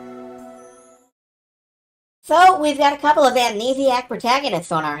 So, we've got a couple of amnesiac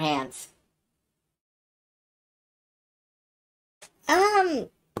protagonists on our hands.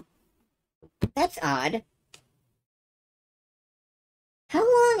 That's odd. How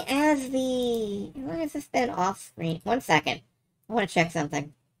long has this been off screen? 1 second. I want to check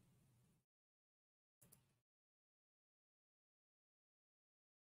something.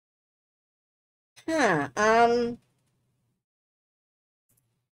 Huh,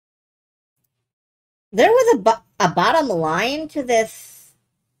 there was a bottom line to this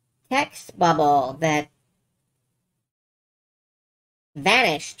text bubble that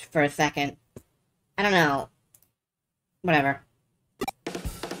vanished for a second. I don't know. Whatever.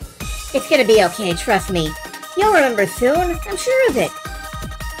 It's gonna be okay, trust me. You'll remember soon, I'm sure of it.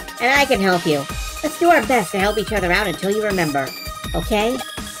 And I can help you. Let's do our best to help each other out until you remember, okay?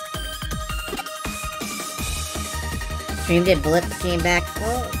 Stream did blip, came back.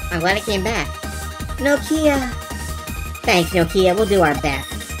 Well, I'm glad it came back. Nokia. Thanks, Nokia, we'll do our best.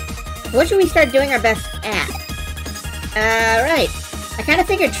 What should we start doing our best at? Right. I kinda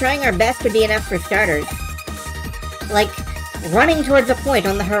figured trying our best would be enough for starters. Like, running towards a point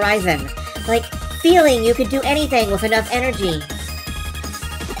on the horizon. Like, feeling you could do anything with enough energy.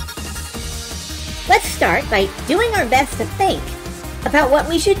 Let's start by doing our best to think about what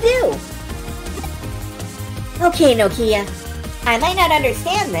we should do. Okay, Nokia. I might not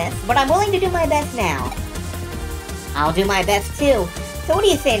understand this, but I'm willing to do my best now. I'll do my best too. So what do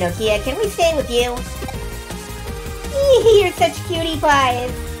you say, Nokia? Can we stay with you? You're such cutie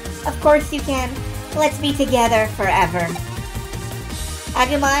pies. Of course you can. Let's be together forever.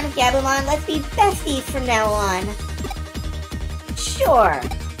 Agumon, Gabumon, let's be besties from now on. Sure.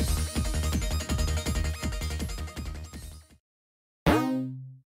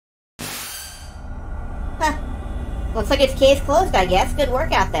 Huh. Looks like it's case closed, I guess. Good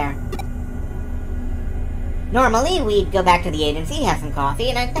work out there. Normally, we'd go back to the agency, have some coffee,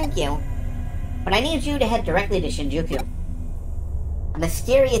 and I'd thank you. But I need you to head directly to Shinjuku. A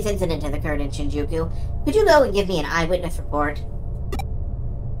mysterious incident has occurred in Shinjuku. Could you go and give me an eyewitness report?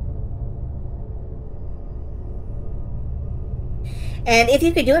 And if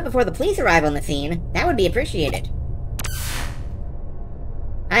you could do it before the police arrive on the scene, that would be appreciated.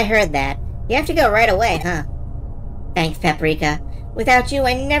 I heard that. You have to go right away, huh? Thanks, Paprika. Without you,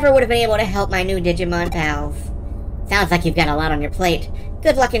 I never would have been able to help my new Digimon pals. Sounds like you've got a lot on your plate.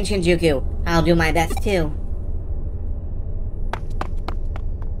 Good luck in Shinjuku. I'll do my best, too.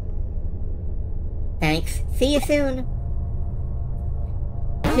 Thanks. See you soon.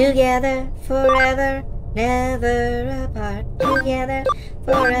 Together, forever, never apart. Together,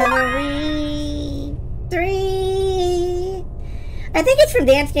 forever, we three. I think it's from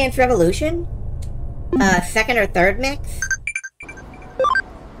Dance Dance Revolution. Second or third mix.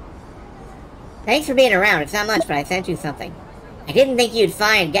 Thanks for being around. It's not much, but I sent you something. I didn't think you'd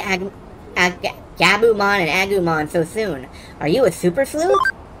find Gabumon and Agumon so soon. Are you a super sleuth?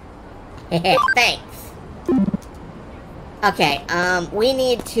 Thanks. Okay, we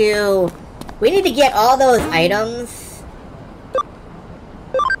need to get all those items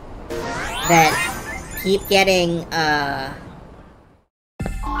that keep getting,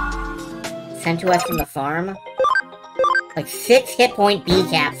 sent to us from the farm. Like 6 hit point B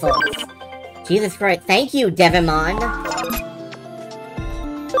capsules. Jesus Christ. Thank you, Devimon.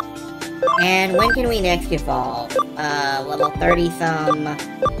 And when can we next evolve? Level 30-some,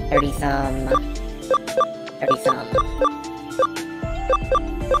 30-some, 30-some,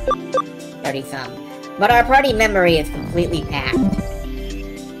 30-some. But our party memory is completely packed.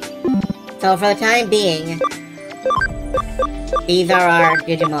 So for the time being, these are our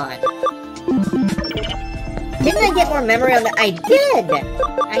Digimon. Didn't I get more memory on the... I did!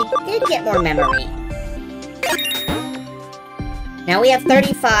 I did get more memory. Now we have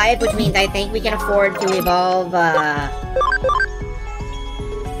 35, which means I think we can afford to evolve,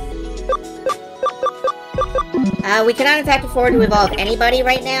 we cannot in fact afford to evolve anybody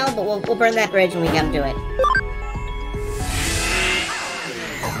right now, but we'll burn that bridge when we come to it.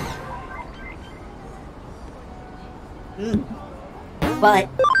 But,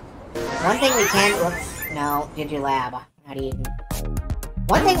 one thing we can... Whoops, no, Digilab. Not Eden.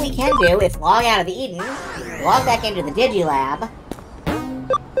 One thing we can do is log out of the Eden, log back into the Digilab,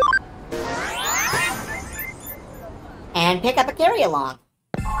 and pick up a carry-along.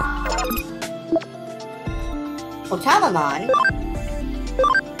 Otamamon,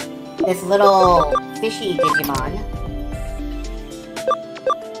 this little fishy Digimon,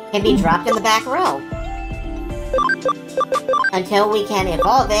 can be dropped in the back row until we can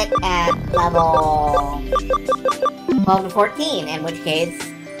evolve it at level 12 to 14, in which case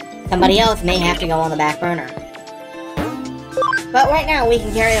somebody else may have to go on the back burner. But right now we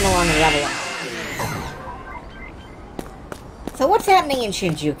can carry them along and level them. So what's happening in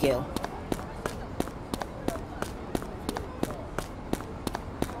Shinjuku?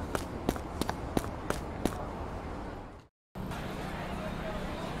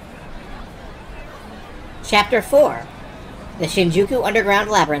 Chapter 4, the Shinjuku Underground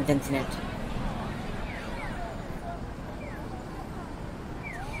Labyrinth Incident.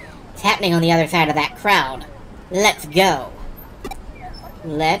 It's happening on the other side of that crowd. Let's go.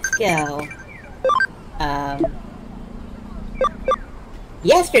 Let's go.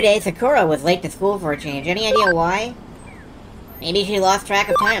 Yesterday, Sakura was late to school for a change. Any idea why? Maybe she lost track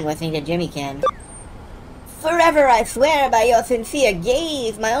of time listening to Jimmy Kim. Forever I swear by your sincere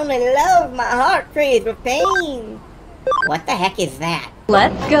gaze, my only love, my heart craves with pain. What the heck is that?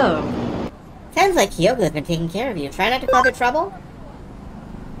 Let's go. Sounds like Kyoko's been taking care of you. Try not to cause her trouble?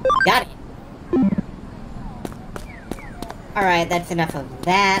 Got it. Alright, that's enough of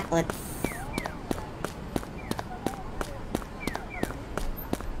that. Let's...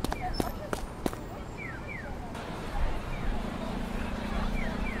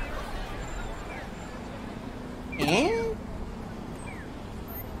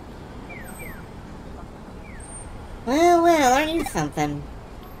 Well, aren't you something?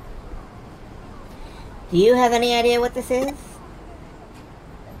 Do you have any idea what this is?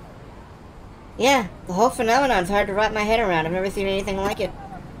 Yeah, the whole phenomenon's hard to wrap my head around. I've never seen anything like it.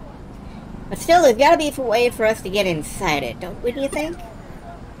 But still, there's gotta be a way for us to get inside it, don't you think?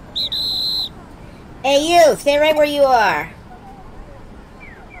 Hey you, stay right where you are.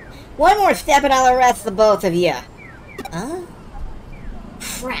 One more step and I'll arrest the both of you. Huh?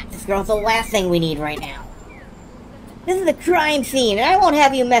 Crap, this girl's the last thing we need right now. This is a crime scene, and I won't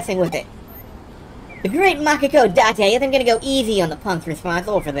have you messing with it. The great Makiko Date isn't gonna go easy on the punks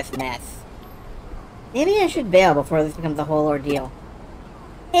responsible for this mess. Maybe I should bail before this becomes a whole ordeal.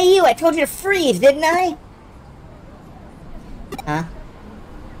 Hey you, I told you to freeze, didn't I? Huh?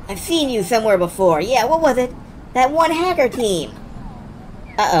 I've seen you somewhere before. Yeah, what was it? That one hacker team.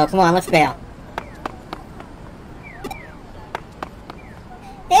 Uh-oh, come on, let's bail.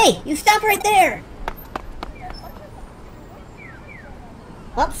 Hey, you stop right there!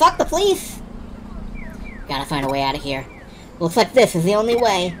 Well, fuck the police! Gotta find a way out of here. Looks like this is the only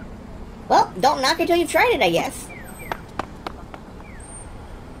way. Well, don't knock until you've tried it, I guess.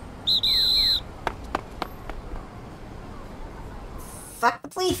 Fuck the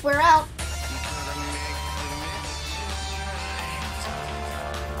police, we're out!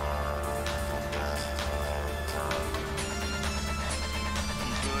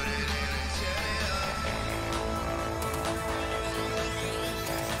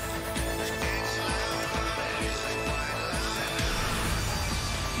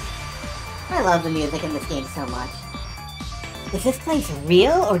 I love the music in this game so much. Is this place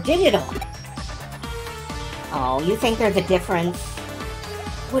real or digital? Oh, you think there's a difference?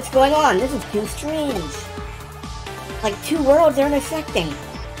 What's going on? This is too strange. Like two worlds are intersecting.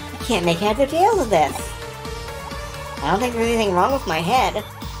 I can't make heads or tails of this. I don't think there's anything wrong with my head.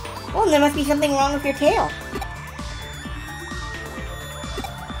 Well, there must be something wrong with your tail.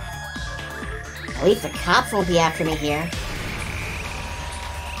 At least the cops won't be after me here.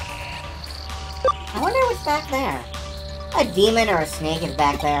 I wonder what's back there. A demon or a snake is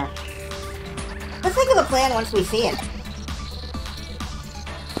back there. Let's think of a plan once we see it.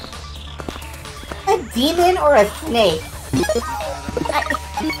 A demon or a snake?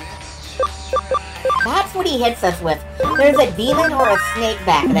 That's what he hits us with. There's a demon or a snake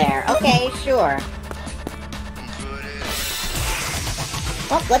back there. Okay, sure.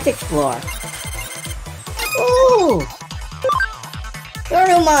 Well, let's explore. Ooh!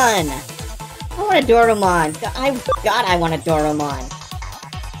 Dorumon! I want a Dorumon. God, I want a Dorumon.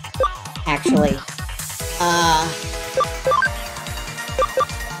 Actually. Ah,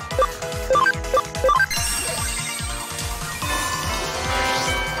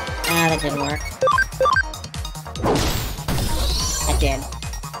 that didn't work. That did.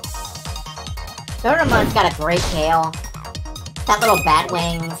 Doraemon's got a great tail. Got little bat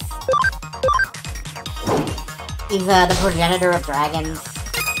wings. He's the progenitor of dragons.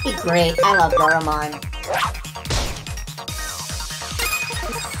 He's great. I love Doraemon.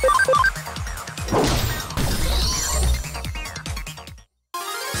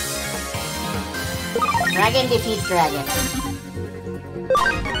 Dragon defeats dragon.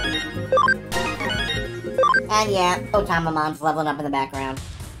 And yeah, Otamamon's leveling up in the background.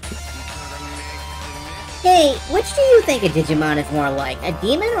 Hey, which do you think a Digimon is more like? A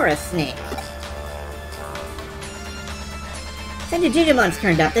demon or a snake? Since a Digimon's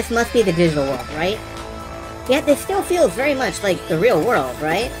turned up, this must be the digital world, right? Yet this still feels very much like the real world,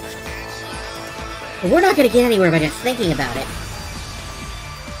 right? But we're not gonna get anywhere by just thinking about it.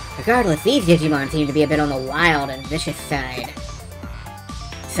 Regardless, these Digimon seem to be a bit on the wild and vicious side.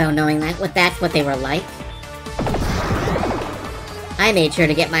 So knowing that's what they were like, I made sure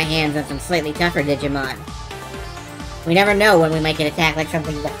to get my hands on some slightly tougher Digimon. We never know when we might get attacked like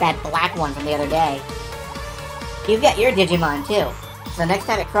something like that black one from the other day. You've got your Digimon too, so next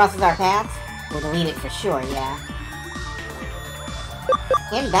time it crosses our paths, we'll delete it for sure, yeah?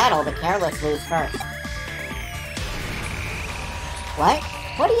 In battle, the careless lose first. What?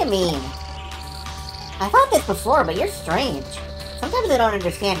 What do you mean? I thought this before, but you're strange. Sometimes I don't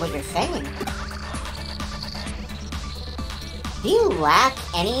understand what you're saying. Do you lack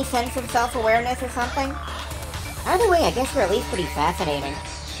any sense of self-awareness or something? Either way, I guess you're at least pretty fascinating.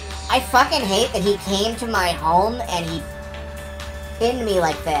 I fucking hate that he came to my home and he pinned me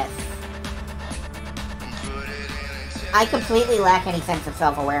like this. I completely lack any sense of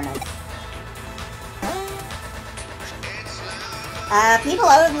self-awareness. People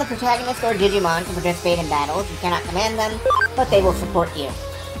other than the protagonist or Digimon can participate in battles. You cannot command them, but they will support you.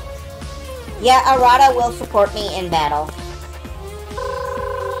 Yeah, Arata will support me in battle.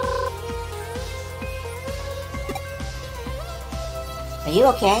 Are you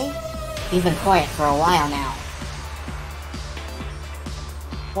okay? You've been quiet for a while now.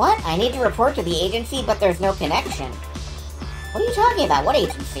 What? I need to report to the agency, but there's no connection. What are you talking about? What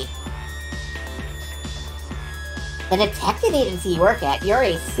agency? The detective agency you work at. You're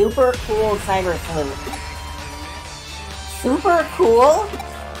a super cool cyber sleuth. Super cool?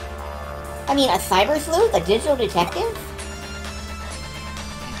 I mean, a cyber sleuth? A digital detective?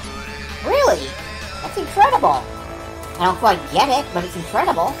 Really? That's incredible. I don't quite get it, but it's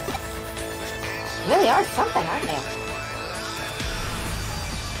incredible. You really are something, aren't you?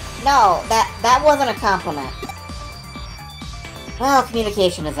 No, that wasn't a compliment. Well,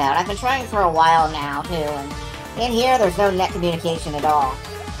 communication is out. I've been trying for a while now, too, and in here, there's no net communication at all.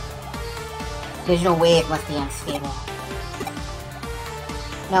 Digital wave must be unstable.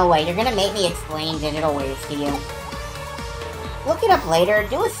 No way, you're gonna make me explain digital waves to you. Look it up later,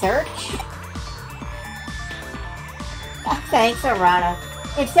 do a search. Thanks, Arata.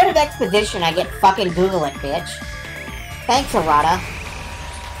 Instead of expedition, I get fucking Google it, bitch. Thanks, Arata.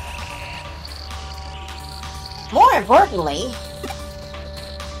 More importantly,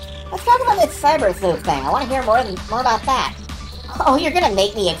 let's talk about this cyber sleuth thing. I want to hear more about that. Oh, you're gonna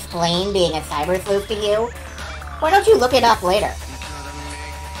make me explain being a cyber sleuth to you? Why don't you look it up later?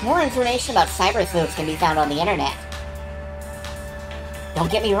 More information about cyber sleuths can be found on the internet. Don't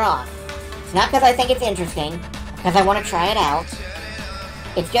get me wrong. It's not because I think it's interesting, because I want to try it out.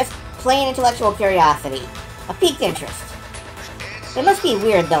 It's just plain intellectual curiosity. A piqued interest. It must be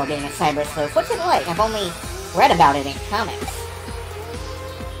weird, though, being a cyber sleuth. What's it like? I've only read about it in comics.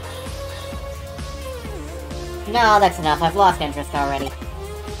 No, that's enough. I've lost interest already.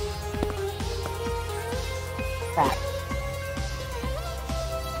 Crap.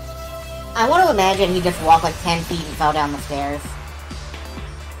 I want to imagine he just walked like 10 feet and fell down the stairs.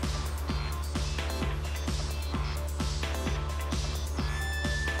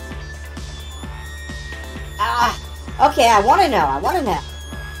 Okay, I want to know.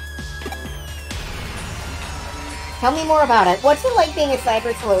 Tell me more about it. What's it like being a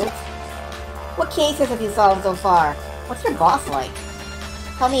cyber sleuth? What cases have you solved so far? What's your boss like?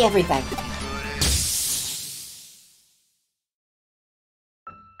 Tell me everything.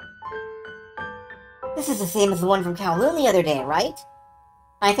 This is the same as the one from Kowloon the other day, right?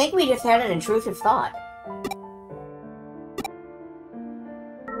 I think we just had an intrusive thought.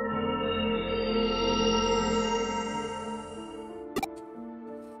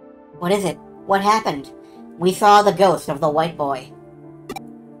 What is it? What happened? We saw the ghost of the white boy.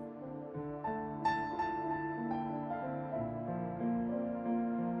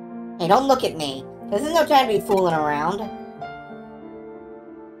 Hey, don't look at me. This is no time to be fooling around.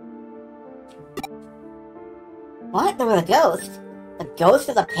 What? There was a ghost? The ghost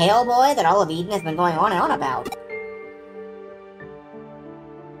of the pale boy that all of Eden has been going on and on about.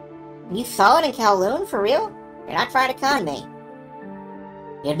 You saw it in Kowloon? For real? You're not trying to con me.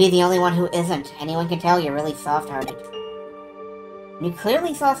 You'd be the only one who isn't. Anyone can tell you're really soft-hearted. You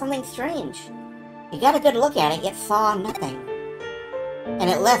clearly saw something strange. You got a good look at it, yet saw nothing.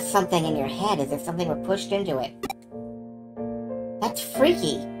 And it left something in your head as if something were pushed into it. That's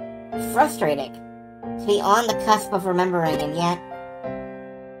freaky. Frustrating. To be on the cusp of remembering, and yet...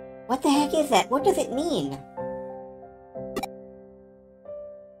 What the heck is that? What does it mean?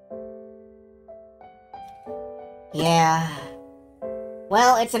 Yeah...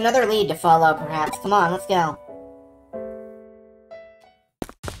 Well, it's another lead to follow, perhaps. Come on, let's go.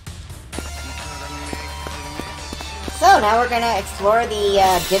 So, now we're gonna explore the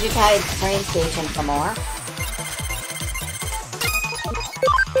digitized train station some more.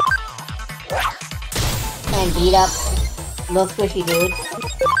 And beat up little squishy dudes.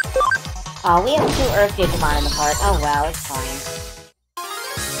 Oh, we have 2 Earth Digimon in the park. Oh well, it's fine.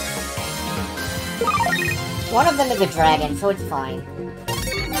 One of them is a dragon, so it's fine.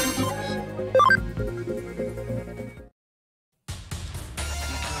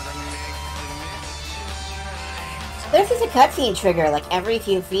 There's just a cutscene trigger like every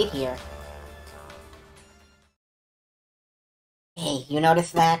few feet here. Hey, you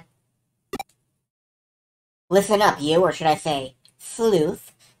notice that? Listen up, you, or should I say,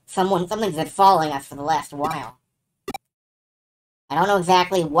 Sleuth. Something's been following us for the last while. I don't know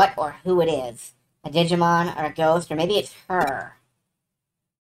exactly what or who it is. A Digimon, or a ghost, or maybe it's her.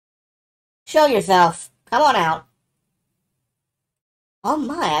 Show yourself. Come on out. Oh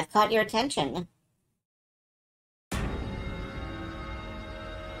my, I've caught your attention.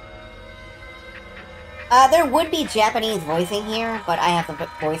 There would be Japanese voicing here, but I have the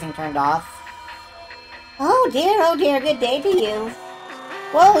voicing turned off. Oh dear, good day to you.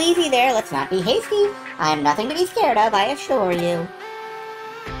 Whoa, easy there, let's not be hasty. I am nothing to be scared of, I assure you.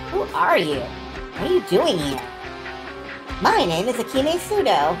 Who are you? What are you doing here? My name is Akime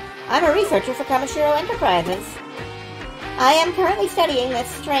Sudo. I'm a researcher for Kamishiro Enterprises. I am currently studying this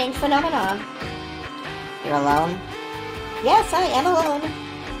strange phenomenon. You're alone? Yes, I am alone.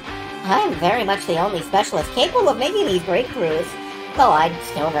 I'm very much the only specialist capable of making these breakthroughs, though I'd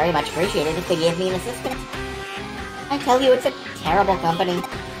still very much appreciate it if they gave me an assistant. I tell you, it's a terrible company.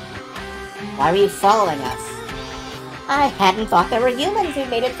 Why were you following us? I hadn't thought there were humans who'd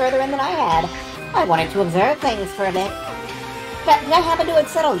made it further in than I had. I wanted to observe things for a bit. But did I happen to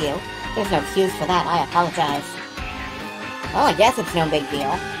unsettle you? There's no excuse for that, I apologize. Well, I guess it's no big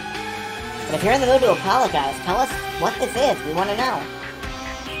deal. But if you're in the mood to apologize, tell us what this is, we want to know.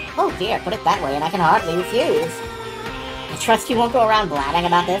 Oh dear, put it that way, and I can hardly refuse. I trust you won't go around blabbing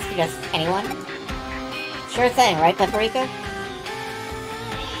about this to just anyone? Sure thing, right, Paprika?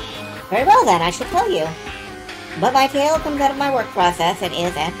 Very well then, I shall tell you. But my tale comes out of my work process and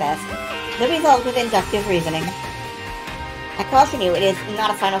is, at best, the result of inductive reasoning. I caution you, it is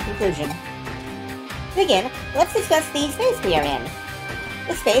not a final conclusion. To begin, let's discuss the space we are in.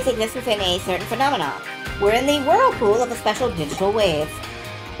 The space exists within a certain phenomenon. We're in the whirlpool of a special digital wave.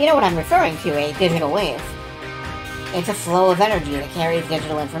 You know what I'm referring to, a digital wave. It's a flow of energy that carries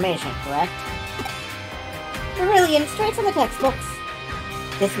digital information, correct? Brilliant, straight from the textbooks.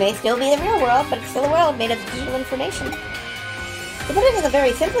 This may still be the real world, but it's still a world made of digital information. To put it in the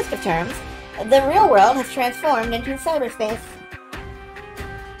very simplest of terms, the real world has transformed into cyberspace.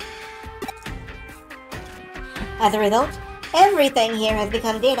 As a result, everything here has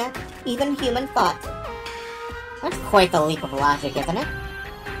become data, even human thought. That's quite the leap of logic, isn't it?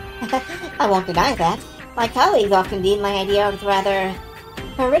 I won't deny that. My colleagues often deem my idea as rather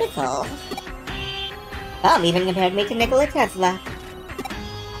heretical. Some even compared me to Nikola Tesla.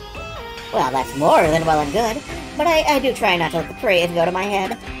 Well, that's more than well and good, but I do try not to let the praise go to my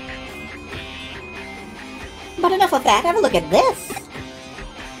head. But enough of that, have a look at this!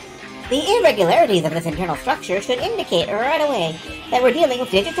 The irregularities of this internal structure should indicate right away that we're dealing with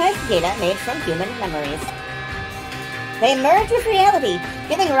digitized data made from human memories. They merge with reality,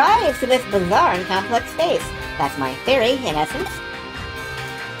 giving rise to this bizarre and complex space. That's my theory, in essence.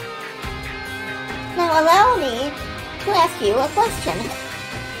 Now allow me to ask you a question.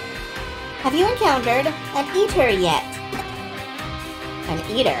 Have you encountered an eater yet? An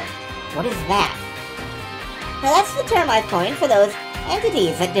eater? What is that? Now that's the term I've coined for those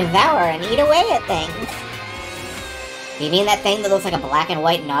entities that devour and eat away at things. You mean that thing that looks like a black and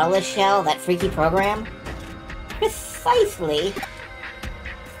white Nautilus shell, that freaky program? Precisely.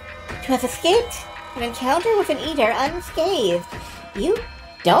 To have escaped an encounter with an eater unscathed, you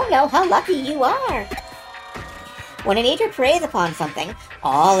don't know how lucky you are. When an eater preys upon something,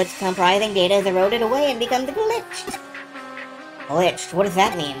 all its comprising data is eroded away and becomes glitched. Glitched, what does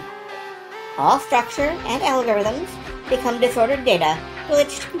that mean? All structure and algorithms become disordered data,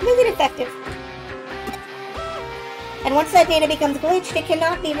 glitched, completely defective. And once that data becomes glitched, it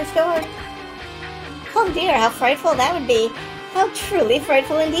cannot be restored. Oh dear, how frightful that would be. How truly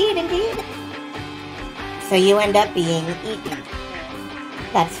frightful indeed, indeed. So you end up being eaten.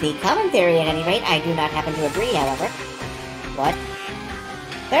 That's the common theory at any rate. I do not happen to agree, however. What?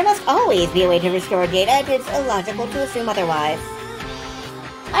 There must always be a way to restore data. It is illogical to assume otherwise.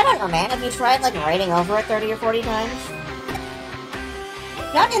 I don't know, man. Have you tried, like, writing over it 30 or 40 times?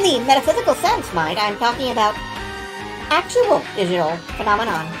 Not in the metaphysical sense, mind. I'm talking about actual digital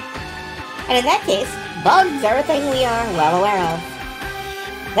phenomenon. And in that case, bugs are a thing we are well aware of.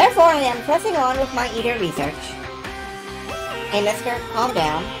 Therefore, I am pressing on with my eater research. Hey, mister, calm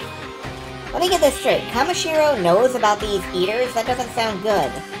down. Let me get this straight. Kamashiro knows about these eaters? That doesn't sound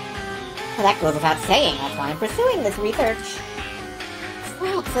good. Well, that goes without saying. That's why I'm pursuing this research.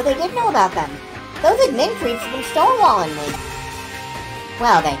 Crap, so they did know about them. Those admin creeps have been stonewalling me.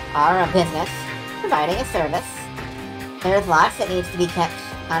 Well, they are a business, providing a service. There's lots that needs to be kept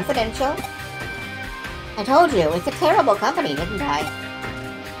confidential. I told you, it's a terrible company, didn't I?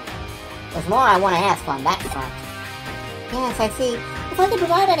 There's more I want to ask on that front. Yes, I see. If I can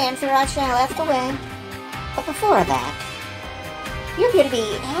provide an answer, I shall ask away. But before that, you appear to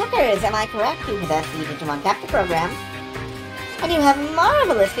be hackers, am I correct? You possess the Digimon Capture program. And you have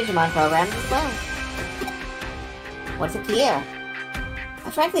marvelous Digimon programs as well. What's it to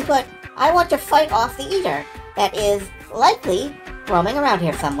you? Frankly put, I want to fight off the eater that is likely roaming around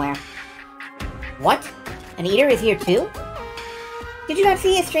here somewhere. What? An eater is here too? Did you not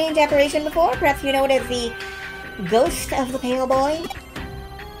see a strange apparition before? Perhaps you know it as the ghost of the pale boy?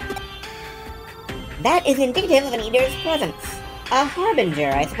 That is indicative of an eater's presence. A harbinger,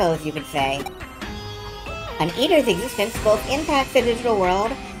 I suppose you could say. An eater's existence both impacts the digital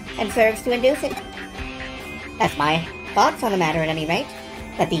world and serves to induce it. That's my thoughts on the matter at any rate.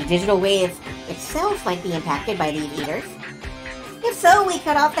 That the digital wave itself might be impacted by these eaters. If so, we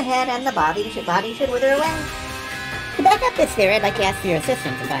cut off the head and the body should wither away. To back up this theory, I'd like to ask for your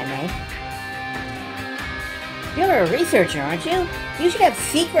assistance, if I may. You're a researcher, aren't you? You should have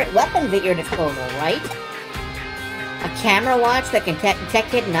secret weapons at your disposal, right? A camera watch that can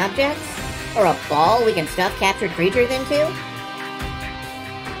detect hidden objects? Or a ball we can stuff captured creatures into?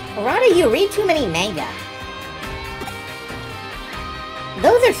 Arata, you read too many manga.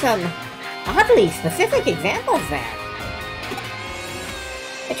 Those are some oddly specific examples there.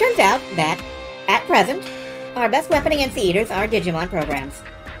 It turns out that, at present, our best weapon against the eaters are Digimon programs.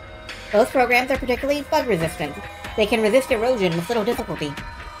 Those programs are particularly bug-resistant. They can resist erosion with little difficulty.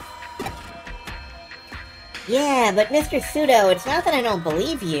 Yeah, but Mr. Pseudo, it's not that I don't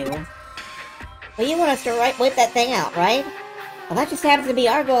believe you. But you want us to wipe that thing out, right? Well, that just happens to be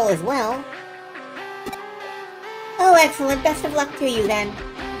our goal as well. Oh, excellent. Best of luck to you, then.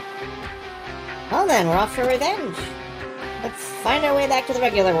 Well, then, we're off for revenge. Let's find our way back to the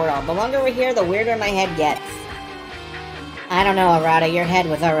regular world. The longer we're here, the weirder my head gets. I don't know, Arata. Your head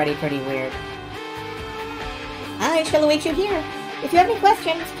was already pretty weird. I shall await you here. If you have any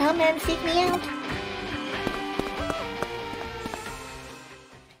questions, come and seek me out.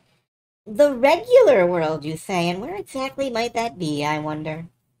 The regular world, you say, and where exactly might that be, I wonder?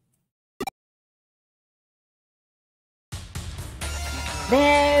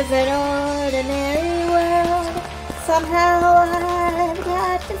 There's an ordinary world, somehow I've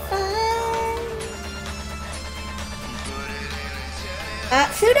got to find.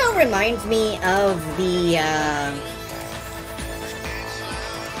 Pseudo reminds me of the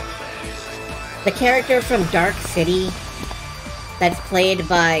character from Dark City that's played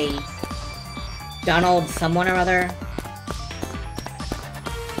by Donald someone or other.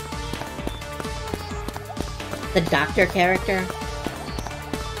 The doctor character.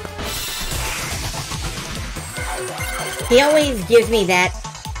 He always gives me that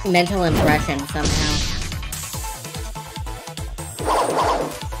mental impression somehow.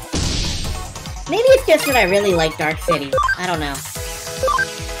 Maybe it's just that I really like Dark City. I don't know.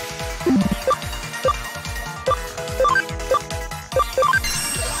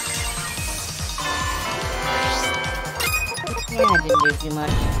 Yeah, I didn't do too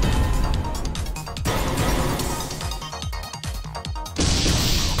much.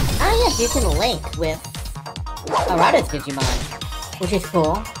 Ah, yes, you can link with Arata's Digimon, which is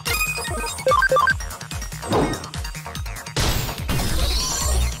cool.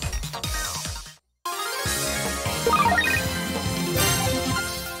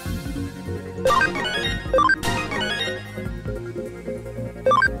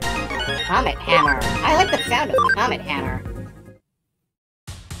 Comet Hammer. I like the sound of Comet Hammer.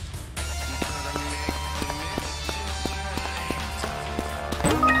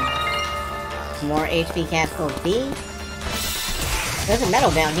 More HP Capsule B. There's a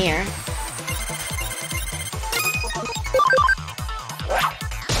medal down here.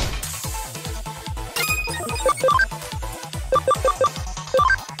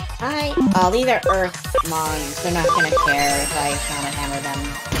 Oh, these are Earth Mons. They're not gonna care if I Comet Hammer them.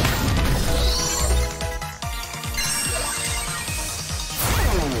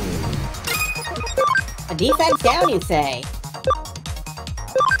 A defense down, you say?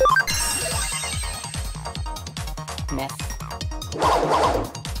 Miss.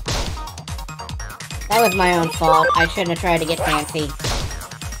 That was my own fault. I shouldn't have tried to get fancy.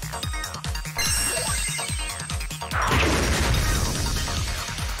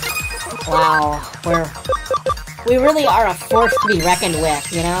 Wow, we really are a force to be reckoned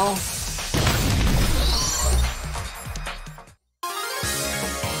with, you know?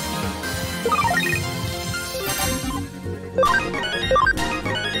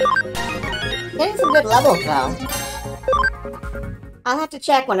 Getting some good levels, though. I'll have to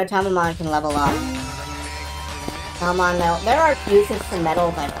check when a Tamamon can level up. Tamamon, though, there are uses for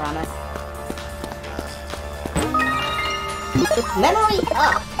medals, I promise. Memory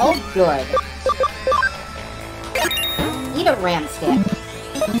up! Oh, good. Eat a ram stick.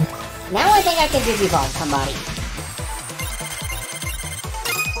 Now I think I can Digivolve somebody.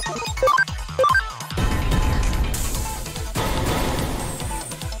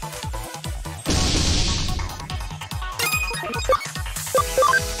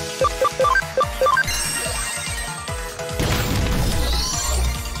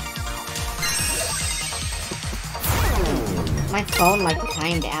 My phone, like,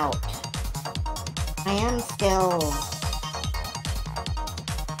 timed out. I am still...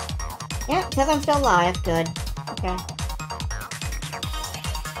 Yeah, because I'm still live. Good. Okay.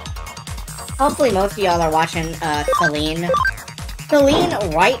 Hopefully most of y'all are watching, Celine. Celine,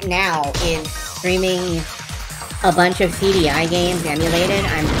 right now, is streaming a bunch of CDI games emulated.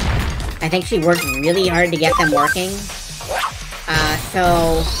 I think she worked really hard to get them working.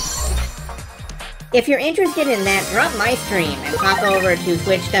 So... if you're interested in that, drop my stream and pop over to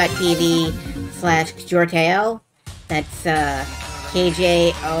twitch.tv/Jorteo. That's,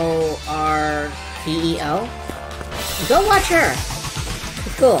 KJORTEO. Go watch her.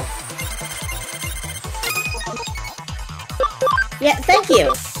 It's cool. Yeah, thank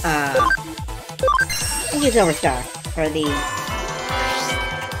you. Thank you, Silverstar, for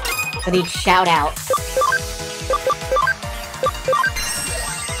the shout-out.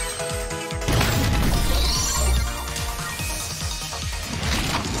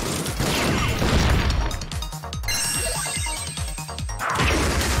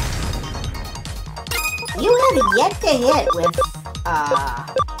 You have yet to hit with,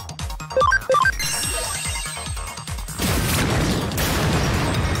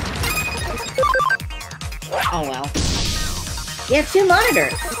 oh well. You have 2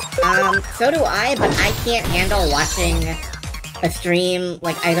 monitors. So do I, but I can't handle watching a stream,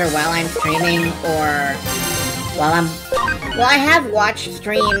 like, either while I'm streaming or while I'm... Well, I have watched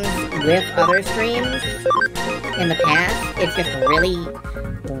streams with other streams in the past. It's just really,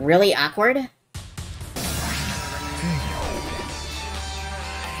 really awkward.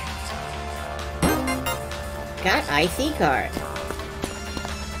 Got IC card.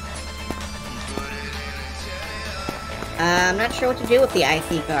 I'm not sure what to do with the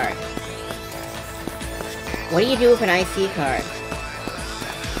IC card. What do you do with an IC card?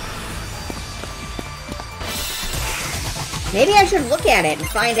 Maybe I should look at it and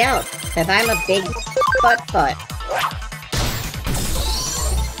find out, because I'm a big butt.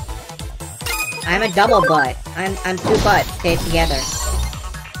 I'm a double butt. I'm 2 butts stayed together.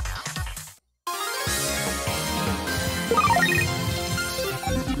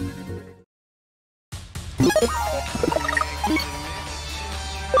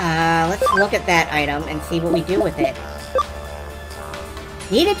 Let's look at that item and see what we do with it.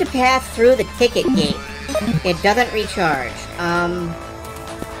 Needed to pass through the ticket gate. It doesn't recharge. I'm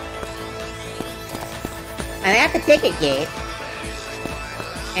at the ticket gate,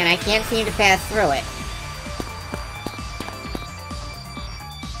 and I can't seem to pass through it.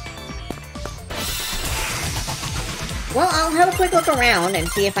 Well, I'll have a quick look around and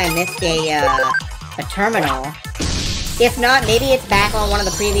see if I missed a terminal. If not, maybe it's back on one of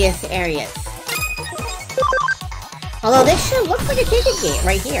the previous areas. Although this sure looks like a ticket gate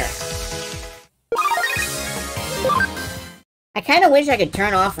right here. I kind of wish I could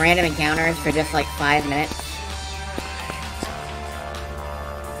turn off random encounters for just like 5 minutes.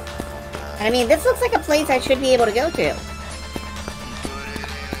 And I mean, this looks like a place I should be able to go to.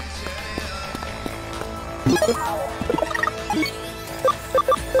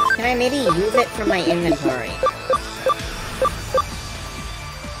 Can I maybe use it from my inventory?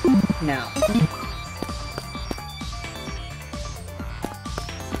 No.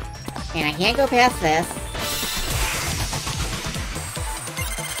 And I can't go past this.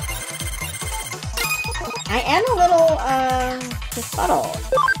 I am a little, befuddled.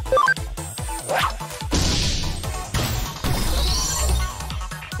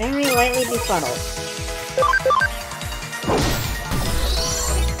 Very lightly befuddled.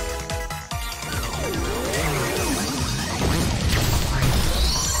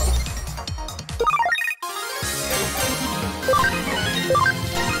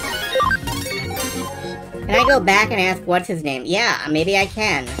 Can I go back and ask what's his name? Yeah, maybe I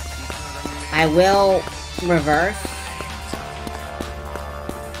can. I will reverse.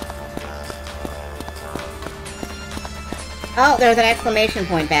 Oh, there's an exclamation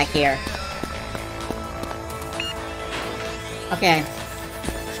point back here. Okay.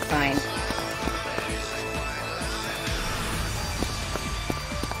 Fine.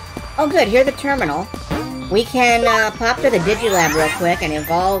 Oh good, here's the terminal. We can pop to the Digilab real quick and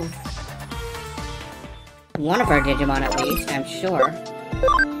evolve one of our Digimon at least, I'm sure.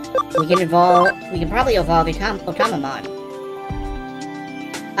 We can probably evolve Otamamon.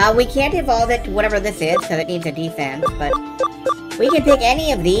 We can't evolve it to whatever this is, because it needs a defense, but we can pick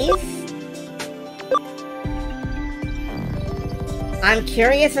any of these. I'm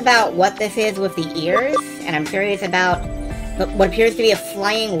curious about what this is with the ears, and I'm curious about what appears to be a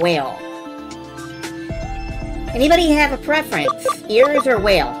flying whale. Anybody have a preference? Ears or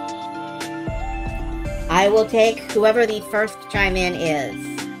whale? I will take whoever the first to chime in is.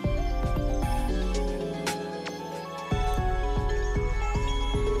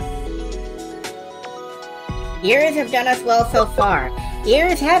 Ears have done us well so far.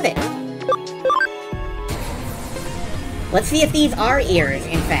 Ears have it. Let's see if these are ears,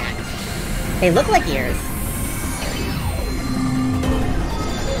 in fact. They look like ears.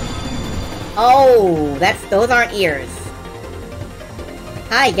 Oh, those aren't ears.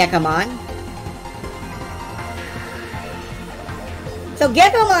 Hi, Gekomon. So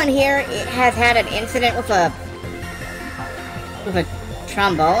Gekomon here has had an incident with a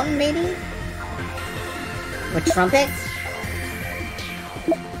trombone, maybe? With trumpets?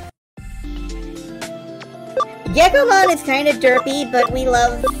 Gekomon is kind of derpy, but we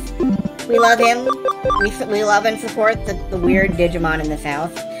love him. We love and support the weird Digimon in the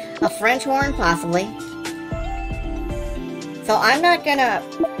South. A French horn, possibly. So I'm not gonna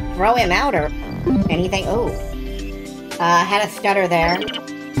throw him out or anything. Oh. Had a stutter there.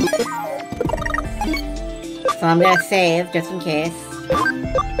 So I'm gonna save, just in case.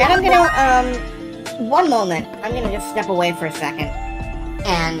 And I'm gonna, one moment. I'm gonna just step away for a second.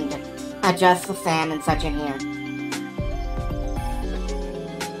 And adjust the fan and such in here.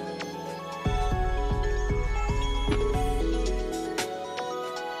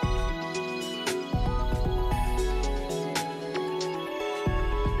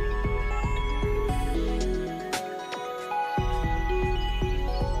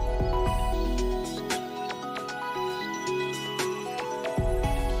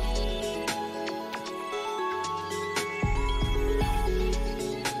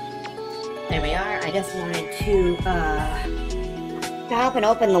 There we are. I just wanted to, stop and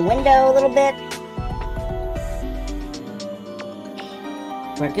open the window a little bit.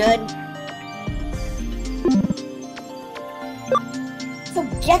 We're good. So,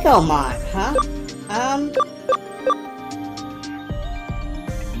 Gekomon, huh?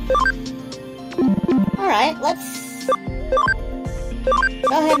 Alright, let's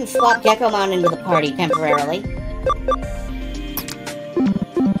go ahead and swap Gekomon into the party temporarily.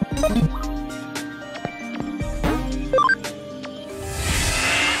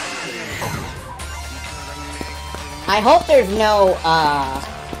 I hope there's no,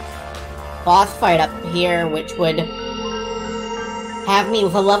 boss fight up here, which would have me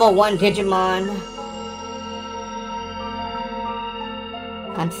with a level 1 Digimon.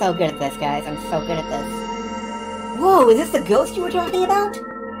 I'm so good at this, guys. I'm so good at this. Whoa, is this the ghost you were talking about?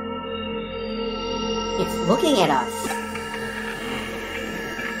 It's looking at us.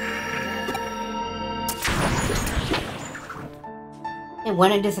 It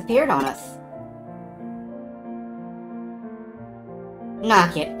went and disappeared on us.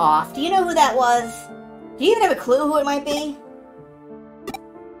 Knock it off. Do you know who that was? Do you even have a clue who it might be?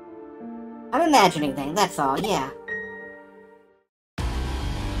 I'm imagining things, that's all, yeah.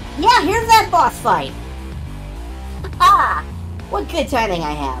 Yeah, here's that boss fight! Ha! What good timing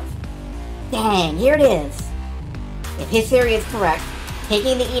I have. Dang, here it is. If his theory is correct,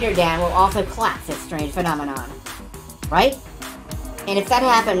 taking the Eater down will also collapse this strange phenomenon. Right? And if that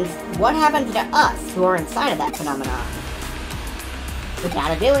happens, what happens to us who are inside of that phenomenon? We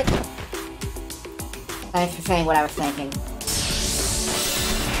gotta do it. Thanks for saying what I was thinking.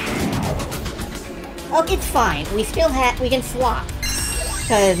 Oh, it's fine. We can swap.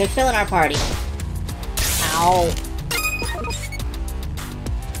 Because they're still in our party. Ow.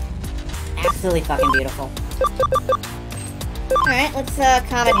 Absolutely fucking beautiful. Alright, let's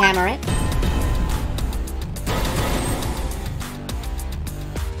Comet Hammer it.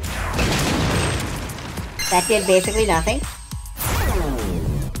 That did basically nothing.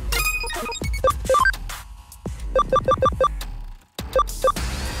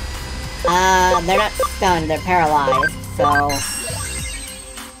 They're not stunned, they're paralyzed, so...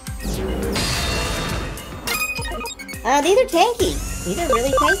 these are tanky. These are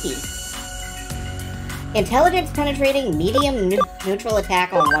really tanky. Intelligence penetrating medium neutral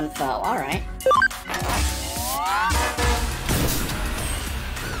attack on one foe. Alright.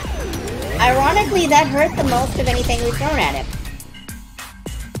 Ironically, that hurt the most of anything we've thrown at him.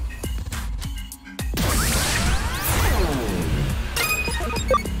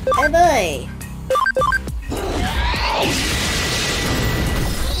 Oh boy!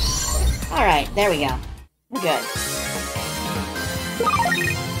 Alright, there we go. We're good.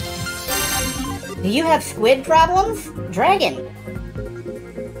 Do you have squid problems? Dragon.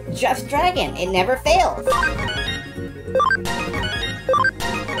 Just dragon. It never fails.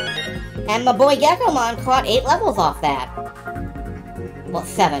 And my boy Geckomon caught 8 levels off that. Well,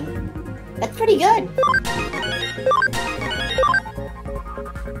 7. That's pretty good.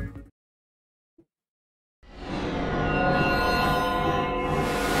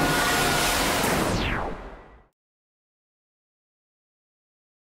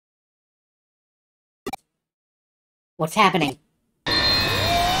 What's happening?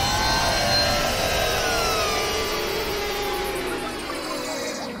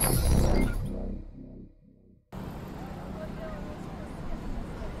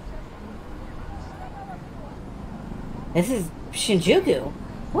 This is Shinjuku.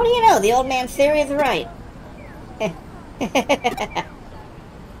 What do you know? The old man's theory is right. The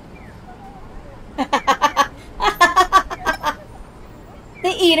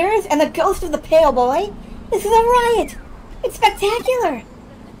Eaters and the ghost of the Pale Boy? This is a riot! It's spectacular!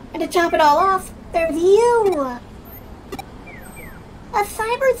 And to top it all off, there's you! A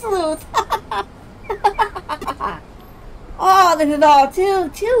cyber sleuth! Oh, this is all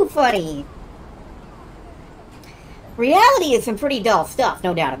too funny! Reality is some pretty dull stuff,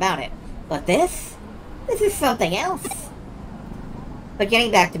 no doubt about it. But this is something else. But getting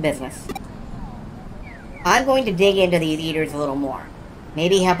back to business. I'm going to dig into these Eaters a little more.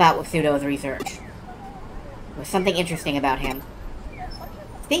 Maybe help out with Pseudo's research. There's something interesting about him.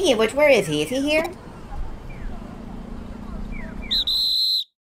 Speaking of which, where is he? Is he here?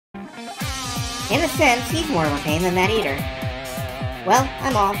 In a sense, he's more of a pain than that Eater. Well,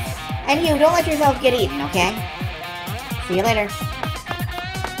 I'm off. And you, don't let yourself get eaten, okay? See you later.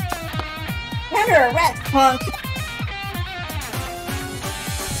 Under arrest, punk!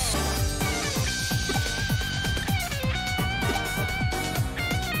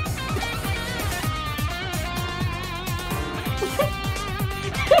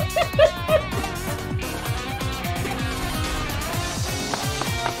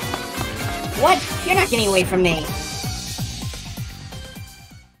 What? You're not getting away from me.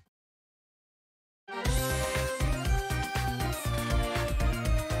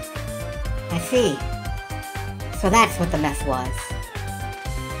 I see. So that's what the mess was.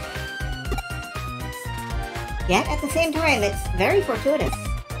 Yet, at the same time, it's very fortuitous.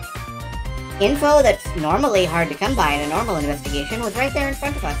 Info that's normally hard to come by in a normal investigation was right there in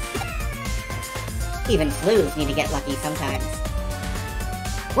front of us. Even sleuths need to get lucky sometimes.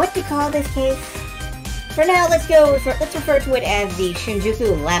 What to call this case? For now, let's refer to it as the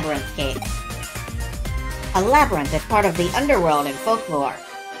Shinjuku Labyrinth case. A labyrinth is part of the underworld in folklore,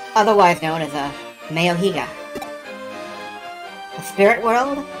 otherwise known as a Mayohiga. The spirit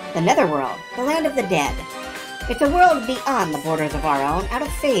world, the netherworld, the land of the dead. It's a world beyond the borders of our own, out of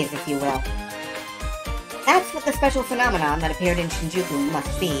phase, if you will. That's what the special phenomenon that appeared in Shinjuku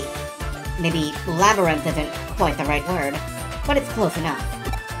must be. Maybe labyrinth isn't quite the right word. but it's close enough.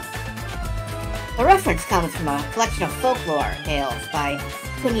 The reference comes from a collection of folklore tales by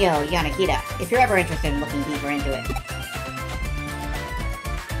Kunio Yanagita, if you're ever interested in looking deeper into it.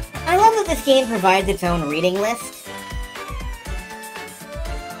 I love that this game provides its own reading list.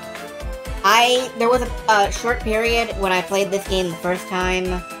 There was a short period when I played this game the first time,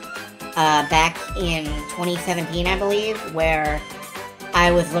 back in 2017, I believe, where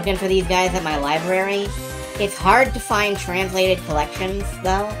I was looking for these guys at my library. It's hard to find translated collections,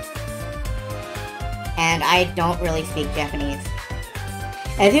 though, and I don't really speak Japanese,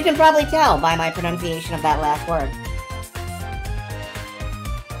 as you can probably tell by my pronunciation of that last word.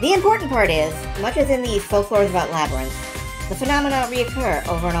 The important part is, much as in these folklores about labyrinths, the phenomena reoccur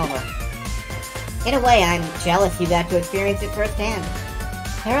over and over. In a way, I'm jealous you got to experience it firsthand.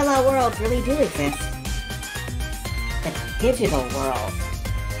 Parallel worlds really do exist. The digital world.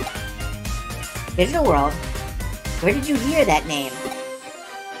 Digital world? Where did you hear that name?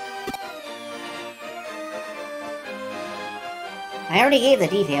 I already gave the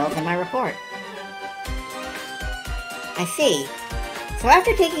details in my report. I see. So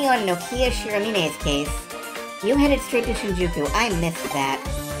after taking on Nokia Shiramine's case, you headed straight to Shinjuku. I missed that.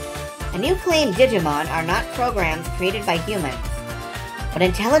 And you claim Digimon are not programs created by humans, but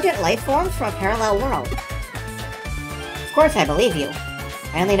intelligent life forms from a parallel world. Of course I believe you.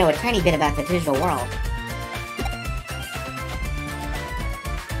 I only know a tiny bit about the digital world.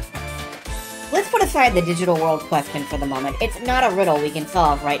 Let's put aside the digital world question for the moment. It's not a riddle we can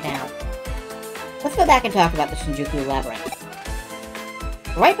solve right now. Let's go back and talk about the Shinjuku Labyrinth.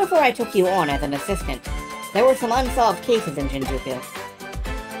 Right before I took you on as an assistant, there were some unsolved cases in Shinjuku.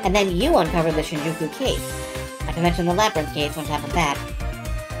 And then you uncovered the Shinjuku case. Not to mention the Labyrinth case on top of that.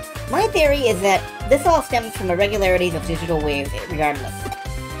 My theory is that this all stems from irregularities of digital waves regardless.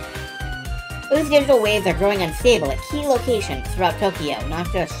 Those digital waves are growing unstable at key locations throughout Tokyo,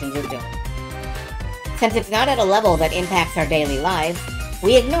 not just Shinjuku. Since it's not at a level that impacts our daily lives,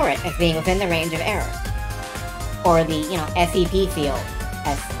 we ignore it as being within the range of error. Or the, SEP field,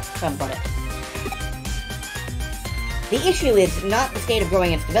 as some put it. The issue is not the state of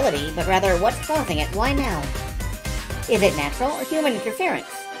growing instability, but rather what's causing it, why now? Is it natural or human interference?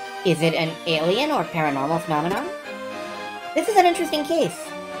 Is it an alien or paranormal phenomenon? This is an interesting case.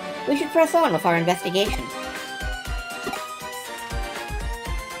 We should press on with our investigation.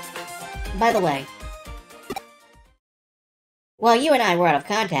 By the way, while you and I were out of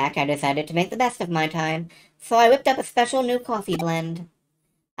contact, I decided to make the best of my time, so I whipped up a special new coffee blend.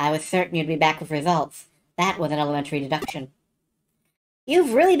 I was certain you'd be back with results. That was an elementary deduction.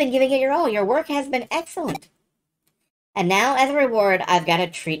 You've really been giving it your all. Your work has been excellent. And now, as a reward, I've got a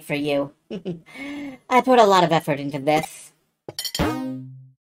treat for you. I put a lot of effort into this.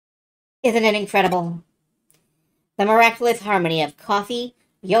 Isn't it incredible? The miraculous harmony of coffee,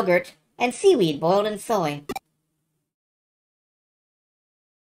 yogurt, and seaweed boiled in soy.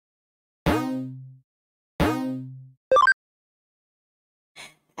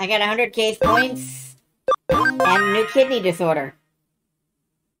 I got 100 case points. And new kidney disorder.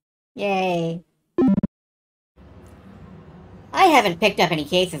 Yay. I haven't picked up any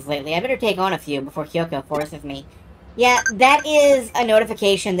cases lately. I better take on a few before Kyoko forces me. Yeah, that is a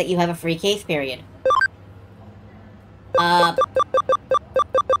notification that you have a free case period. And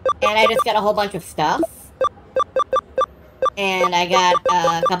I just got a whole bunch of stuff. And I got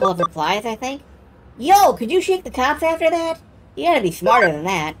a couple of replies, I think. Yo, could you shake the cops after that? You gotta be smarter than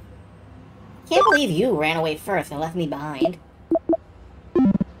that. Can't believe you ran away first and left me behind.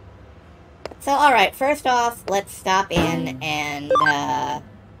 So, alright, first off, let's stop in and,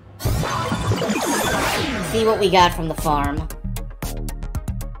 see what we got from the farm.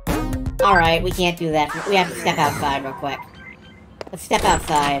 Alright, we can't do that. We have to step outside real quick. Let's step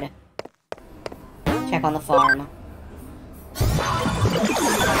outside. Check on the farm.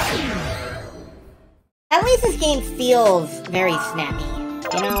 At least this game feels very snappy,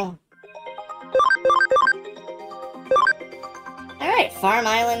 you know? Alright, Farm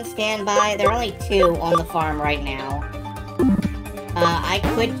Island, stand by. There are only 2 on the farm right now.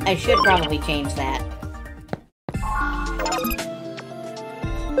 I should probably change that.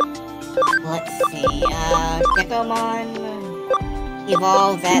 Let's see, Gekomon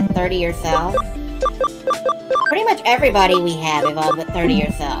evolves at 30 or so. Pretty much everybody we have evolved at 30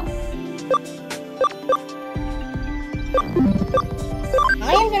 or so.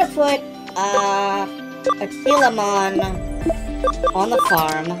 I am gonna put, a Kilamon on the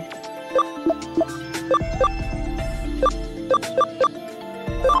farm.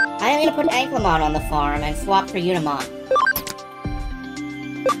 I am gonna put Anklamon on the farm and swap for Unimon.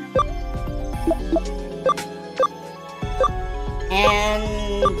 And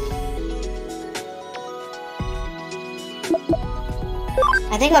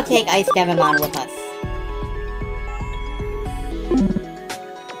I think I'll take Ice Digimon with us.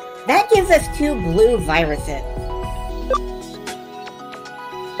 That gives us 2 blue viruses.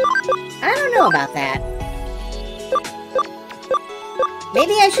 I don't know about that.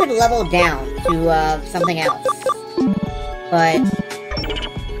 Maybe I should level down to something else. But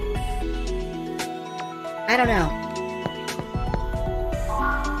I don't know.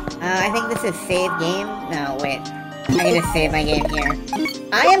 I think this is save game. No, wait. I can just save my game here.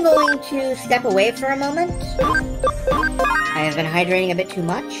 I am going to step away for a moment. I have been hydrating a bit too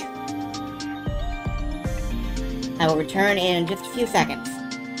much. I will return in just a few seconds.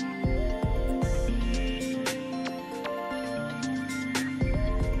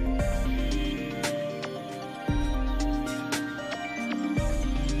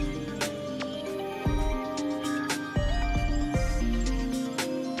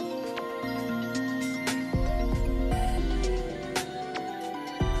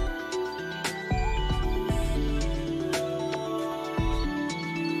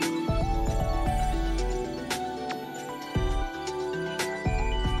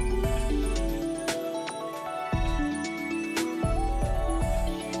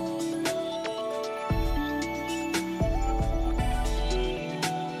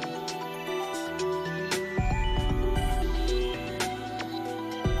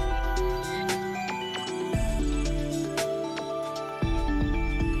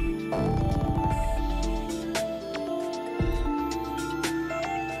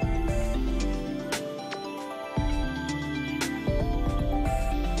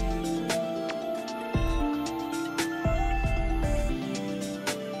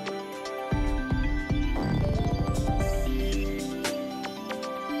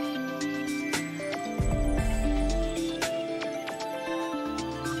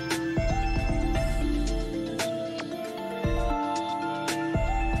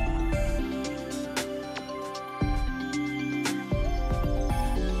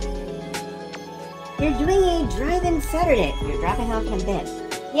 You're doing a drive-in Saturday. You're dropping off in a bit.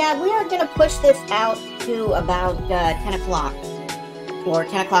 Yeah, we are going to push this out to about 10 o'clock. Or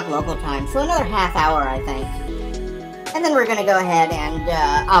 10 o'clock local time. So another half hour, I think. And then we're going to go ahead and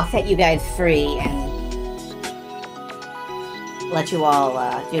I'll set you guys free and let you all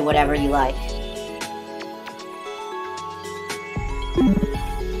do whatever you like.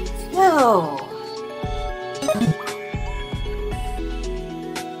 So...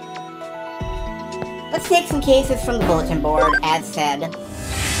 let's take some cases from the bulletin board, as said.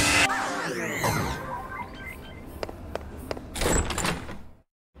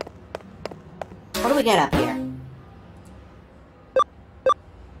 What do we got up here?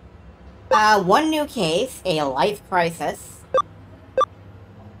 One new case, a life crisis.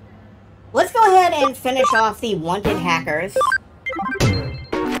 Let's go ahead and finish off the wanted hackers.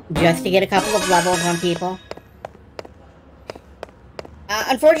 Just to get a couple of levels on people.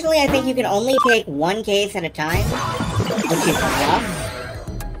 Unfortunately, I think you can only take one case at a time, which is rough.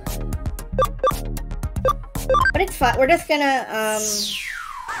 But it's fun. We're just gonna,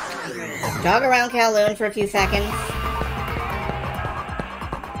 jog around Kowloon for a few seconds.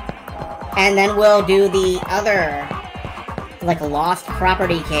 And then we'll do the other, like, lost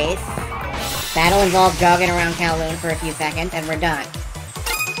property case. That'll involve jogging around Kowloon for a few seconds, and we're done.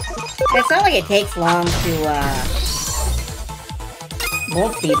 And it's not like it takes long to,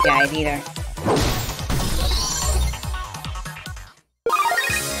 wolf these guys, either.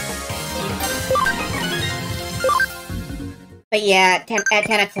 But yeah, at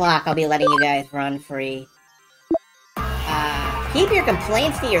 10 o'clock, I'll be letting you guys run free. Keep your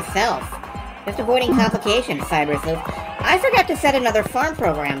complaints to yourself. Just avoiding complications, Sleuth. I forgot to set another farm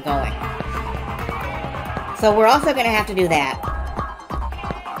program going. So we're also gonna have to do that.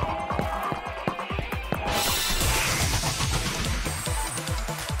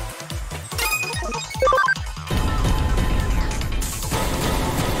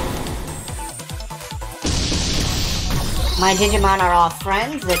 My Digimon are all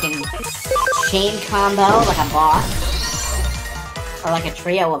friends. They can chain combo like a boss. Or like a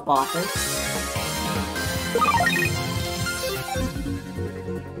trio of bosses.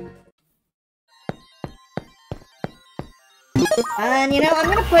 And you know, I'm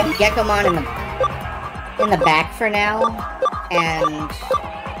gonna put Gekomon in the back for now. And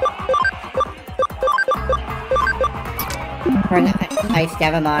bring Ice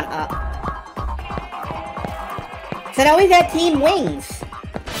Digimon up. So now we've got Team Wings.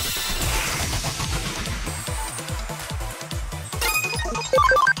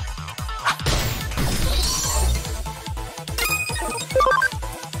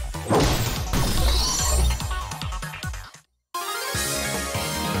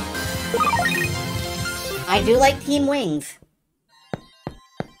 I do like Team Wings.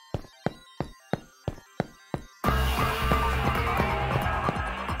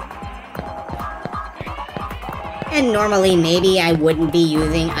 And normally, maybe I wouldn't be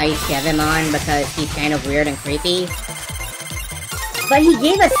using Ice Digimon because he's kind of weird and creepy. But he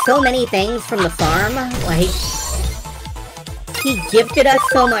gave us so many things from the farm, like... He gifted us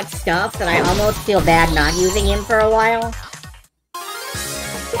so much stuff that I almost feel bad not using him for a while.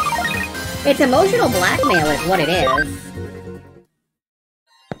 It's emotional blackmail is what it is.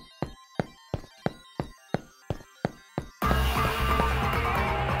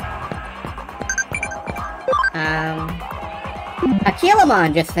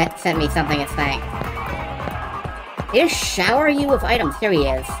 Akilamon just sent me something as thanks. He'll shower you with items. Here he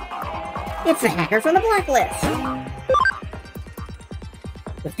is. It's the hacker from the blacklist.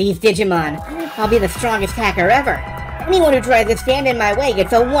 With these Digimon, I'll be the strongest hacker ever. Anyone who tries to stand in my way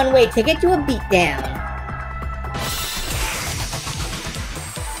gets a one-way ticket to a beatdown.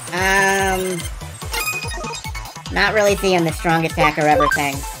 Not really seeing the strongest hacker ever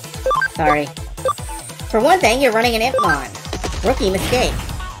thing. Sorry. For one thing, you're running an Impmon. Rookie mistake.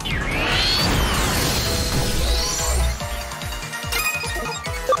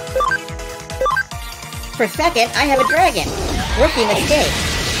 For second, I have a dragon. Rookie mistake.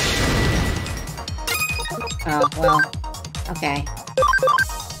 Oh, well. Okay.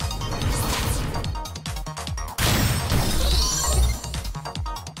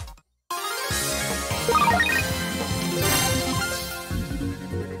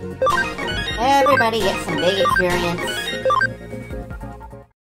 Everybody gets some big experience.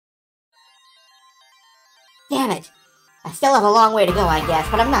 Damn it! I still have a long way to go, I guess,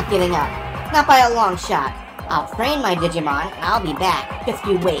 but I'm not giving up. Not by a long shot. I'll train my Digimon, and I'll be back. Just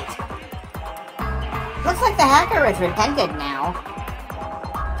you wait. Looks like the hacker has repented now.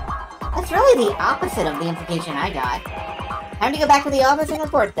 That's really the opposite of the implication I got. Time to go back to the office and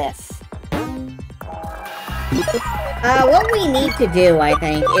report this. What we need to do, I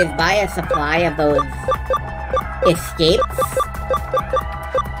think, is buy a supply of those escapes.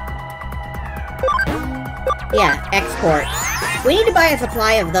 Yeah, export. We need to buy a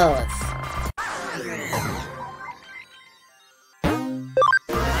supply of those.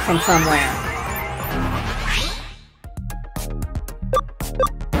 From somewhere.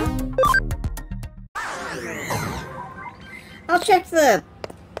 I'll check the...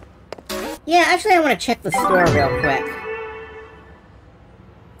 Yeah, actually I want to check the store real quick.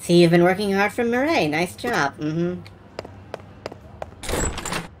 See, you've been working hard for Mireille. Nice job.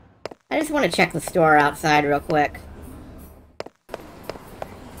 I just want to check the store outside real quick.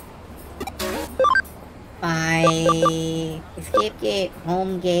 By... Escape gate,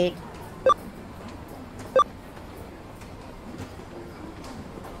 home gate.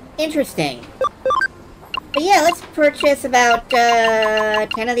 Interesting. But yeah, let's purchase about,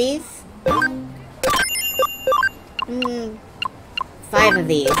 10 of these. 5 of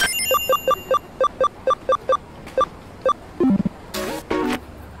these.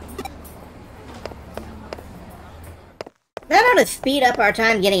 That ought to speed up our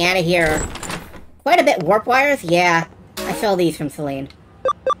time getting out of here. Quite a bit. Warp wires? Yeah. I stole these from Celine.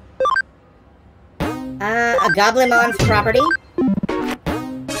 A Goblimon's property.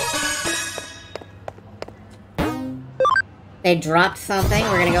 They dropped something.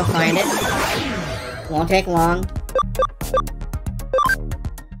 We're gonna go find it. Won't take long.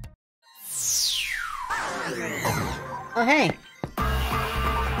 Oh, hey.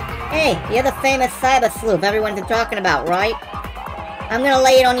 Hey, you're the famous cyber sleuth everyone's been talking about, right? I'm gonna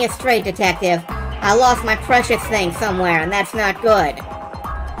lay it on you straight, detective. I lost my precious thing somewhere, and that's not good.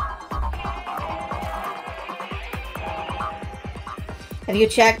 Have you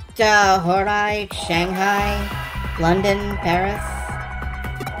checked, Horai, Shanghai, London, Paris?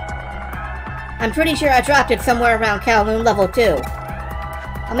 I'm pretty sure I dropped it somewhere around Kowloon Level 2.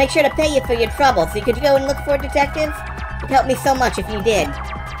 I'll make sure to pay you for your trouble, so could you go and look for it, detective? It'd help me so much if you did.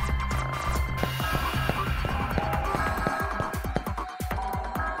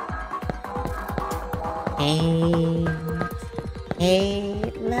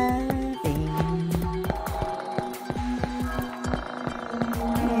 Hate loving.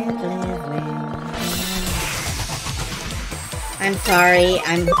 I'm sorry,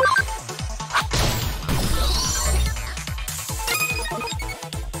 I'm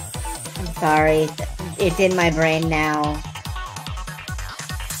sorry. It's in my brain now.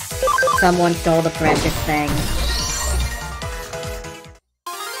 Someone stole the precious thing.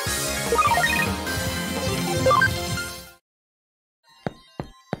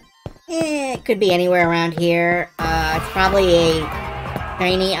 It could be anywhere around here. It's probably a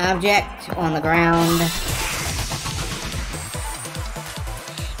tiny object on the ground.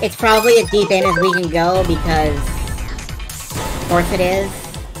 It's probably as deep in as we can go because, of course it is.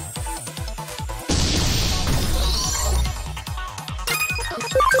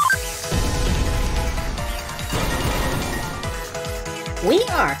 We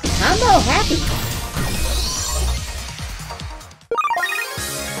are combo happy.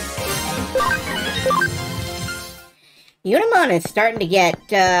 Unimon is starting to get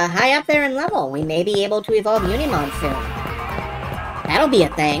high up there in level. We may be able to evolve Unimon soon. That'll be a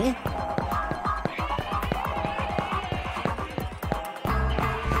thing.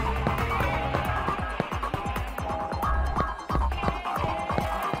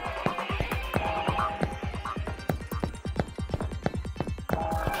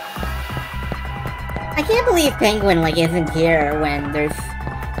 I can't believe Penguin, like, isn't here when there's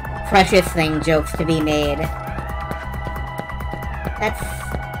Precious Thing jokes to be made. That's...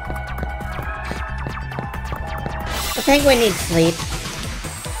 The Penguin needs sleep.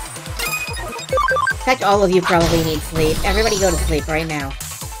 In fact, all of you probably need sleep. Everybody go to sleep right now.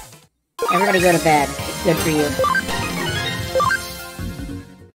 Everybody go to bed. It's good for you.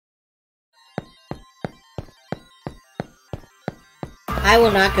 I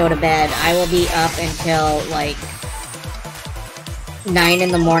will not go to bed. I will be up until, like, 9 in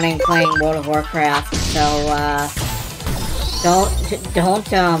the morning playing World of Warcraft, so,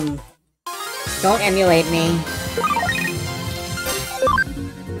 don't emulate me.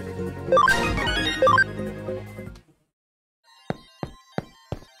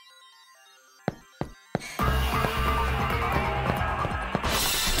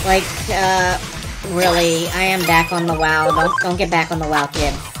 Like, really, I am back on the WoW. Don't get back on the WoW,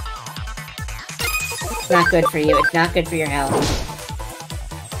 kids. It's not good for you. It's not good for your health.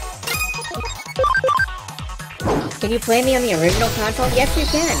 Can you play me on the original console? Yes, you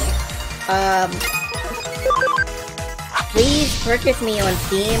can. Please purchase me on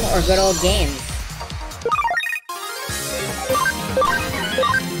Steam or Good Old Games.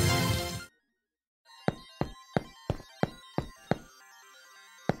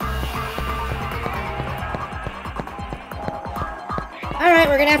 Alright,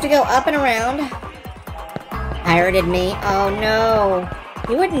 we're gonna have to go up and around. Pirated me. Oh no.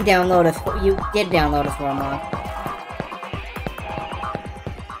 You wouldn't download us. You did download us for a month.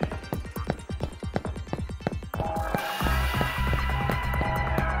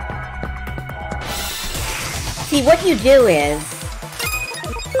 See, what you do is,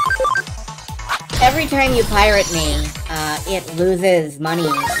 every time you pirate me, it loses money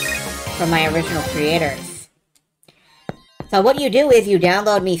from my original creators. So what you do is you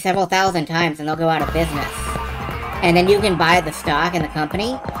download me several thousand times and they'll go out of business. And then you can buy the stock in the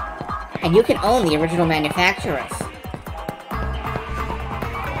company, and you can own the original manufacturers.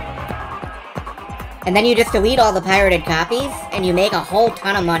 And then you just delete all the pirated copies, and you make a whole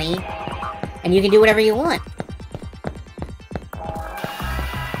ton of money, and you can do whatever you want.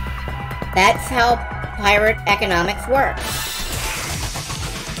 That's how pirate economics works.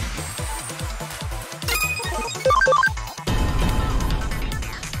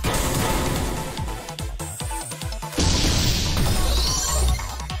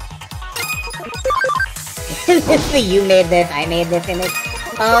 You made this, I made this image.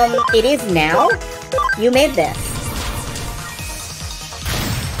 It is now? You made this.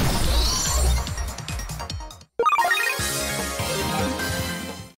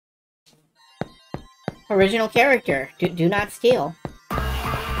 Original character. Do not steal.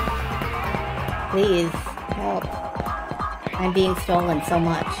 Please, help. I'm being stolen so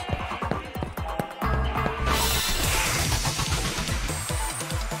much.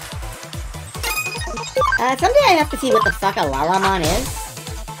 Someday I have to see what the fuck a Lalamon is.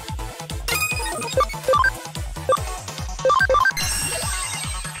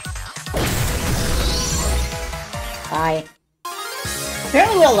 Bye.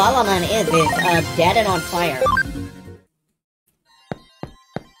 Apparently what a Lalamon is dead and on fire.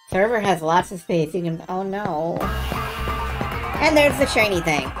 Server has lots of space, you can... Oh no. And there's the shiny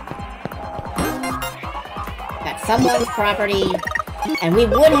thing. Got someone's property, and we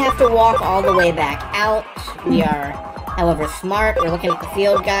would have to walk all the way back out. We are, however, smart. We're looking at the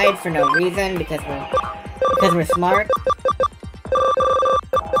field guide for no reason, because we're smart.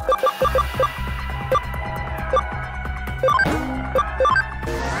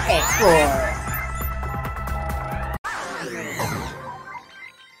 Explore.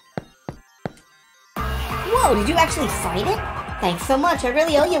 Whoa, did you actually fight it? Thanks so much, I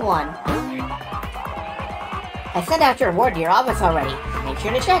really owe you one. I sent out your reward to your office already. Make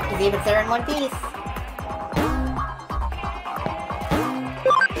sure to check to see if it's there in one piece.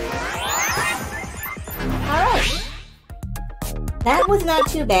 Alright. That was not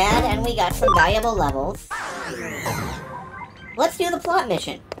too bad, and we got some valuable levels. Let's do the plot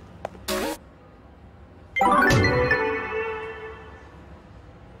mission.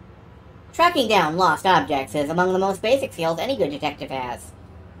 Tracking down lost objects is among the most basic skills any good detective has.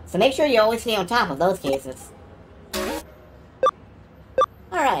 So make sure you always stay on top of those cases.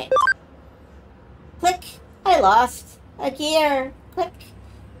 Alright. Click. I lost a gear. Click.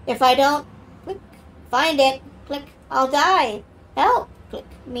 If I don't, click. Find it. Click. I'll die. Help. Click.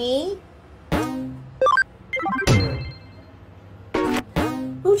 Me.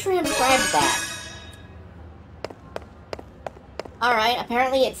 Who transcribed that? Alright,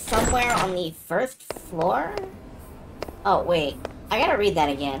 apparently it's somewhere on the first floor? Oh, wait. I gotta read that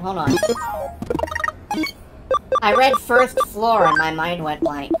again. Hold on. I read first floor and my mind went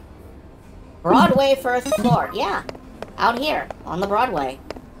blank. Broadway first floor. Yeah. Out here. On the Broadway.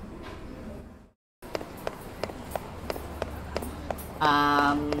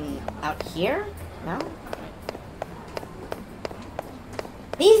 Out here? No?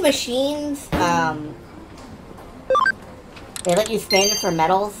 These machines, they let you spin for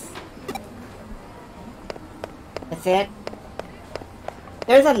medals. That's it.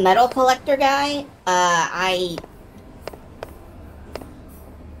 There's a medal collector guy. I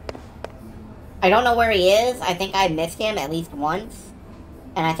don't know where he is. I think I missed him at least once.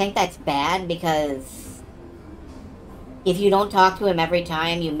 And I think that's bad because if you don't talk to him every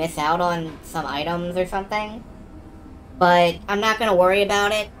time, you miss out on some items or something. But I'm not gonna worry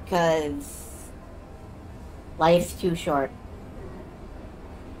about it because life's too short.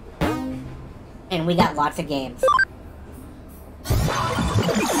 And we got lots of games.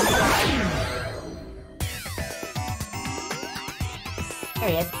 There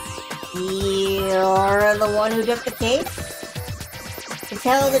he is. You're the one who took the case? To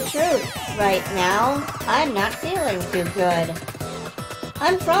tell the truth, right now, I'm not feeling too good.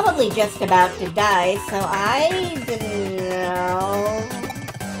 I'm probably just about to die, so I didn't know.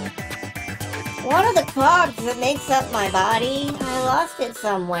 One of the cogs that makes up my body, I lost it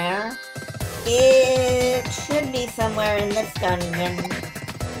somewhere. It should be somewhere in this dungeon.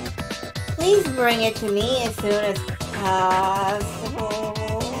 Please bring it to me as soon as possible.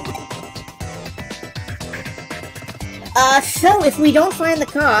 So if we don't find the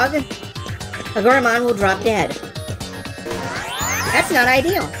cog, Agurumon will drop dead. That's not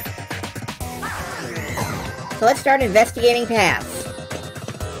ideal. So let's start investigating paths.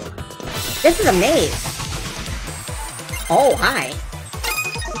 This is a maze. Oh, hi.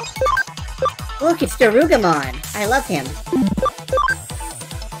 Look, it's Digimon. I love him.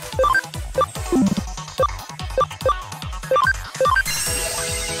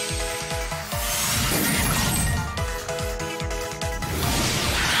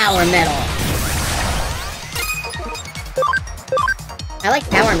 Power Metal. I like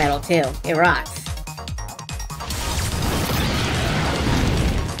Power Metal too. It rocks.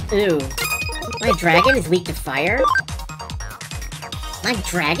 Ooh. My dragon is weak to fire? My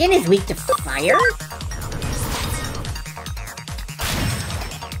dragon is weak to fire?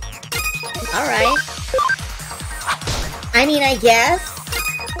 Alright. I mean, I guess.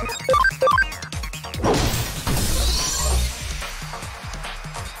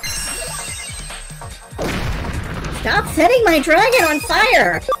 Stop setting my dragon on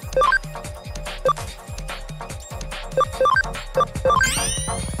fire!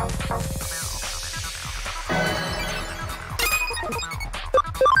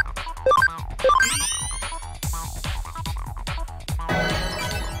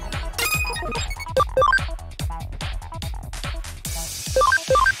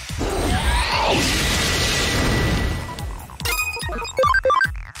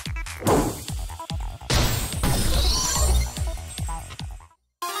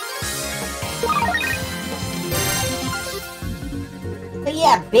 But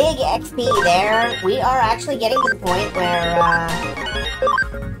yeah, big XP there. We are actually getting to the point where,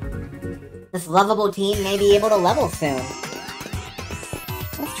 this lovable team may be able to level soon.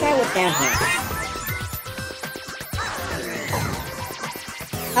 Let's try what's down here.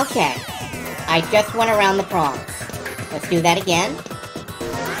 Okay. I just went around the prongs. Let's do that again.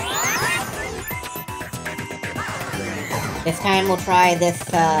 This time we'll try this,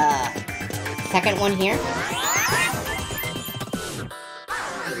 second one here.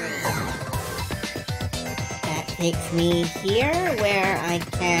 That takes me here, where I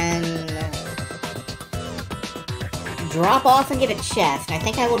can drop off and get a chest. I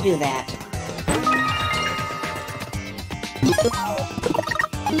think I will do that.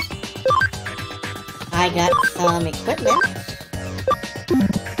 I got some equipment.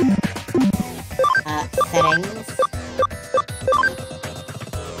 Settings.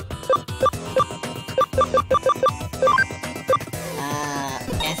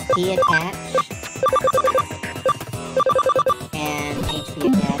 HP attach. And HP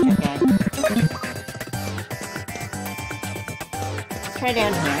attach, okay. Let's try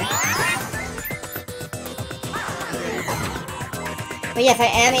down here. But yes, I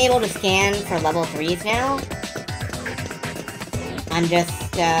am able to scan for level 3s now. I'm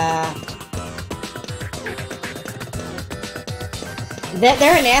just,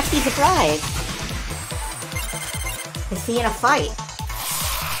 they're a nasty surprise to see in a fight.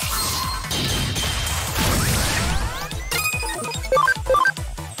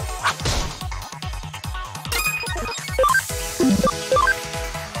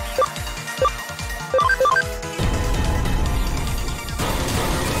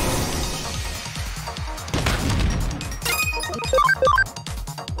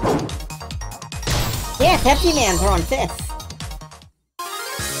 Yeah, Pepsi Man throwing fists.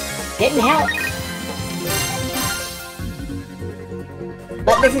 Didn't help.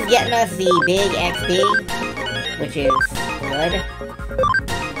 But this is getting us the big XP, which is good.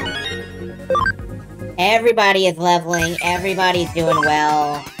 Everybody is leveling, everybody's doing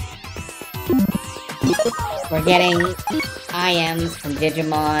well. We're getting IMs from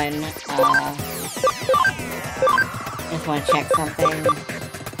Digimon. Just want to check something.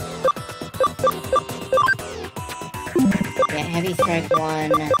 Yeah, Heavy Strike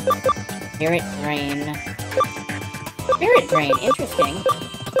 1. Spirit Drain. Spirit Drain, interesting.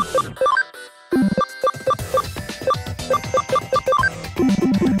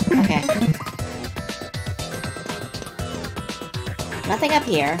 Okay. Nothing up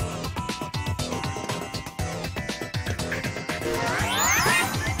here.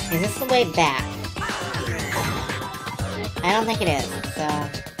 Is this the way back? I don't think it is.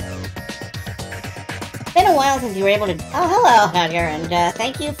 It's been a while since you were able to... Oh, hello, Hugger, and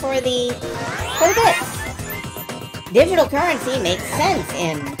thank you for the bits. Digital currency makes sense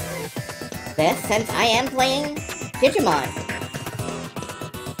in this, since I am playing Digimon.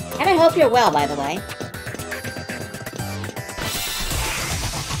 And I hope you're well, by the way.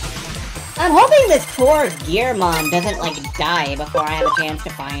 I'm hoping this poor Gearmon doesn't, like, die before I have a chance to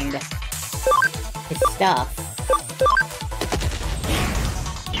find his stuff.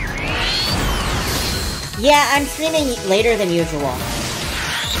 Yeah, I'm streaming later than usual.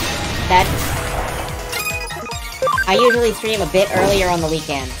 I usually stream a bit earlier on the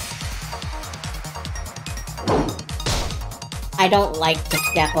weekends. I don't like to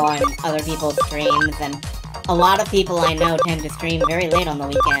step on other people's streams, and a lot of people I know tend to stream very late on the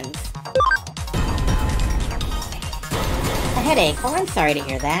weekends. A headache? Oh, I'm sorry to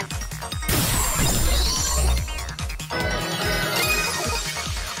hear that.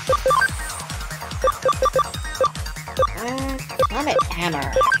 Comet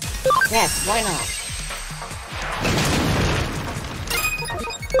Hammer. Yes, why not?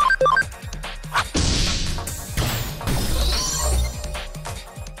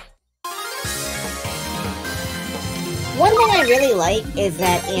 One thing I really like is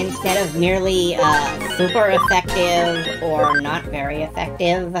that instead of merely super effective or not very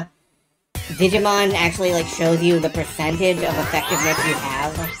effective, Digimon actually like shows you the percentage of effectiveness you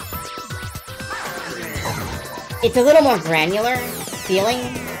have. It's a little more granular feeling.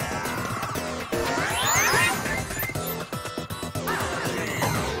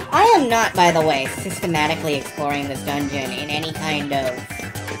 I am not, by the way, systematically exploring this dungeon in any kind of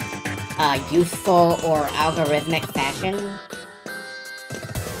useful or algorithmic fashion.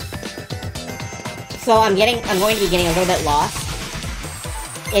 So I'm going to be getting a little bit lost.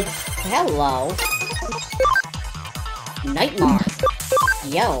 It's... hello. Nightmare.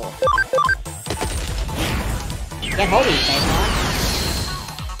 Yo. Get hold of you, Digimon.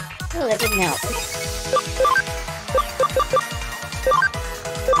 Oh, that didn't help.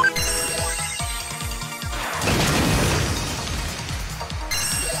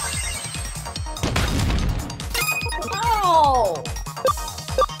 Oh!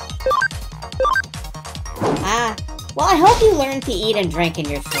 Well, I hope you learn to eat and drink in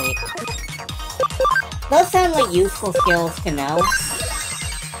your sleep. Those sound like useful skills to know.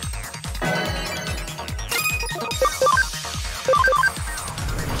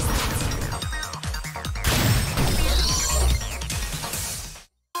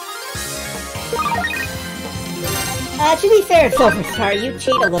 To be fair, Silverstar, you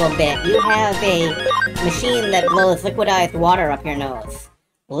cheat a little bit. You have a machine that blows liquidized water up your nose.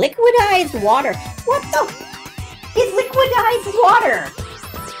 Liquidized water? What the... It's liquidized water!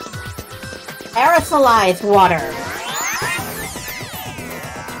 Aerosolized water.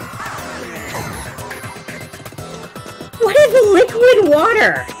 What is a liquid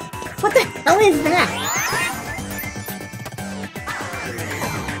water? What the hell is that?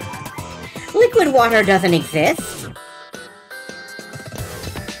 Liquid water doesn't exist.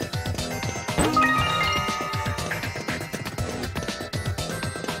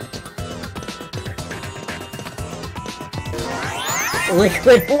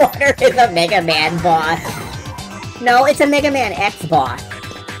 Liquid water is a Mega Man boss. No, it's a Mega Man X boss.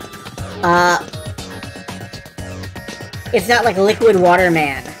 It's not like Liquid Water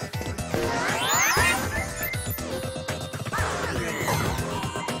Man.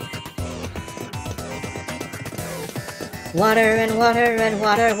 Water and water and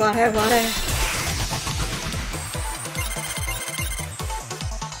water, water, water.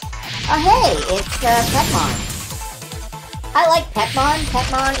 Oh hey, it's Petmon. I like Petmon.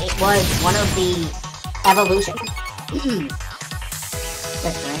 Petmon, it was one of the evolutions.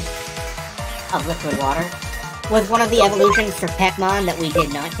 That's right. Of Liquid Water. Was one of the evolutions for Petmon that we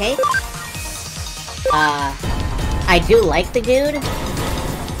did not take. I do like the dude.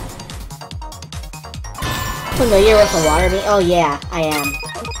 Familiar with the water beam? Oh yeah, I am.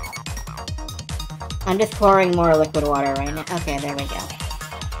 I'm just pouring more liquid water right now. Okay, there we go.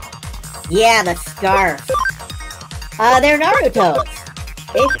 Yeah, the scarf. They're Naruto's.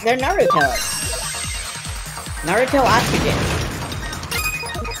 They're Naruto's. Naruto Ostriches.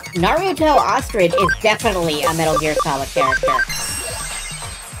 Naruto Ostrich is definitely a Metal Gear Solid character.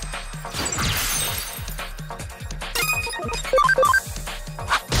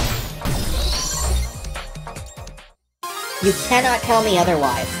 You cannot tell me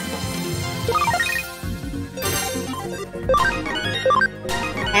otherwise.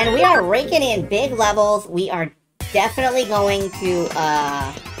 And we are raking in big levels. We are definitely going to,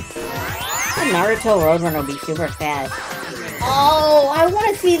 Naruto Roadrunner will be super fast. Oh, I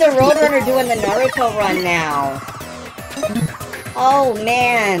want to see the Roadrunner doing the Naruto run now. Oh,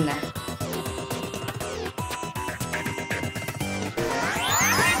 man.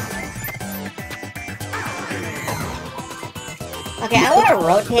 Okay, I want to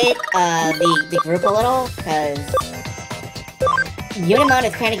rotate, the group a little, because Unimon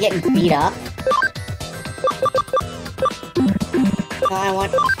is kind of getting beat up. So I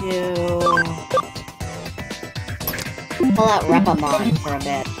want to pull out Repamon for a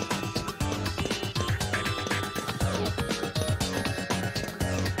bit.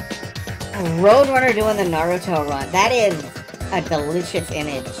 Roadrunner doing the Naruto run. That is a delicious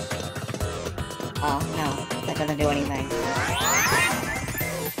image. Oh, no. That doesn't do anything.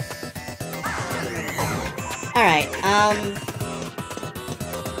 Alright,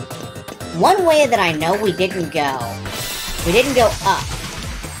 one way that I know we didn't go up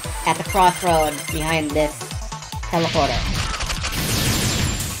at the crossroads behind this teleporter.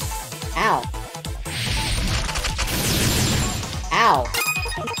 Ow. Ow.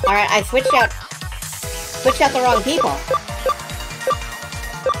 Alright, I switched out the wrong people.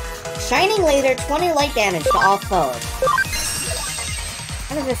 Shining laser, 20 light damage to all foes.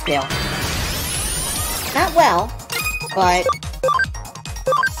 How does this feel? Not well, but...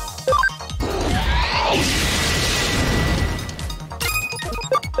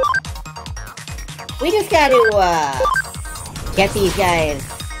 we just gotta, get these guys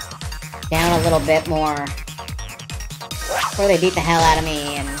down a little bit more before they beat the hell out of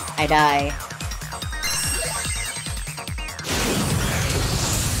me and I die.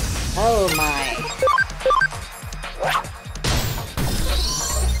 Oh my.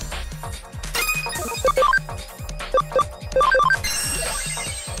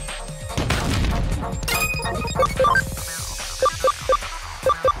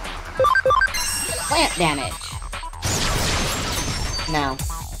 Plant damage. No.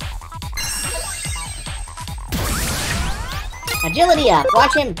 Agility up.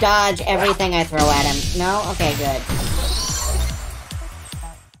 Watch him dodge everything I throw at him. No? Okay, good.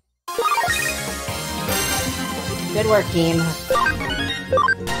 Good work, team.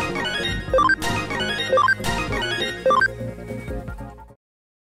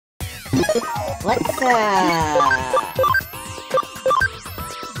 Let's,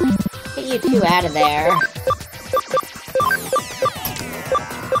 get you two out of there.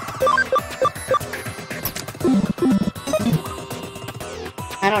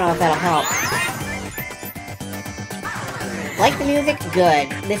 I don't know if that'll help. Like the music? Good.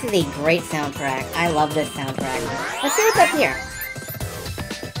 This is a great soundtrack. I love this soundtrack. Let's see what's up here.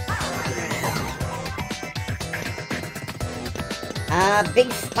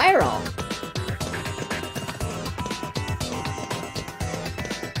 Big spiral.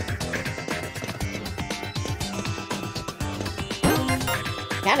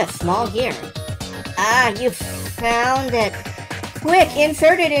 Got a small gear. Ah, you found it. Quick,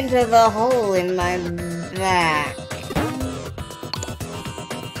 insert it into the hole in my back.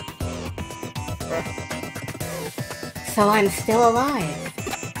 So I'm still alive.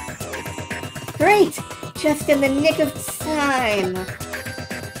 Great! Just in the nick of time.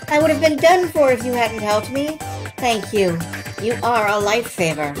 I would have been done for if you hadn't helped me. Thank you. You are a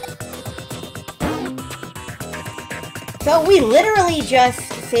lifesaver. So we literally just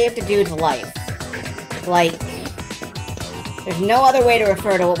saved a dude's life. Like, there's no other way to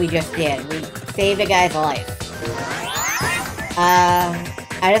refer to what we just did. We saved a guy's life.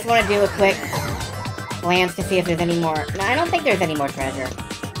 I just want to do a quick glance to see if there's any more. No, I don't think there's any more treasure.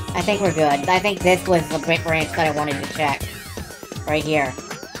 I think we're good. I think this was the branch that I wanted to check. Right here.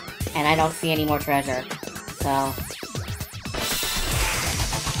 And I don't see any more treasure. So...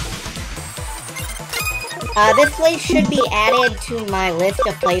 this place should be added to my list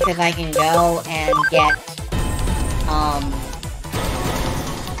of places I can go and get,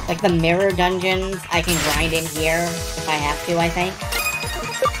 like the mirror dungeons I can grind in here if I have to, I think.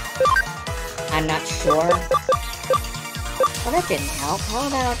 I'm not sure. Well, that didn't help. How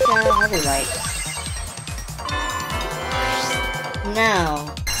about, heavy light? No.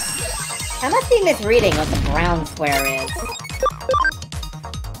 I must be misreading what the brown square is.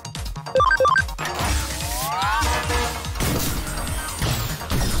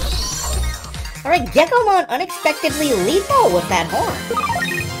 Alright, Gekomon unexpectedly lethal with that horn.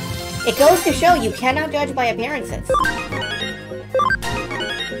 It goes to show you cannot judge by appearances.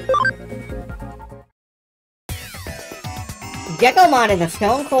 Gekomon is a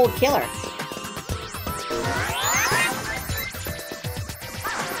stone-cold killer.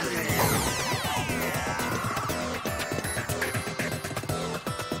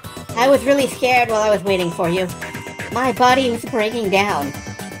 I was really scared while I was waiting for you. My body was breaking down.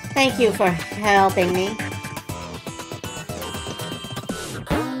 Thank you for helping me.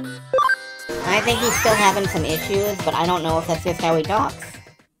 I think he's still having some issues, but I don't know if that's just how he talks.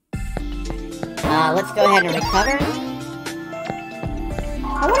 Let's go ahead and recover.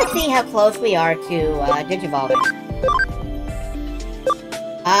 I want to see how close we are to, Digivolving.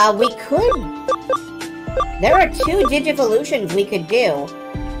 We could... There are 2 Digivolutions we could do,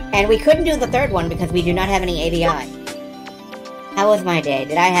 and we couldn't do the 3rd one because we do not have any ABI. How was my day?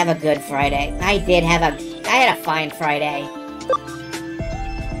 Did I have a good Friday? I had a fine Friday.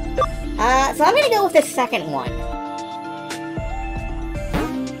 So I'm gonna go with the 2nd one.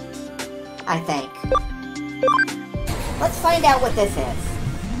 I think. Let's find out what this is.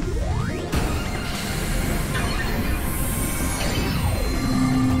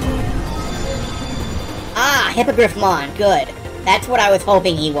 Ah, Hippogriffmon, good. That's what I was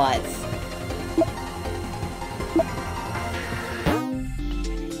hoping he was.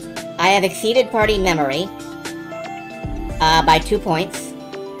 I have exceeded party memory by 2 points.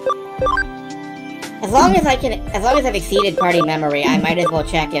 As long as I've exceeded party memory, I might as well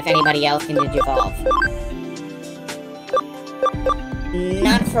check if anybody else can digivolve.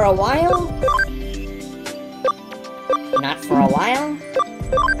 Not for a while. Not for a while.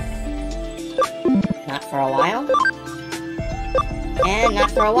 Not for a while. And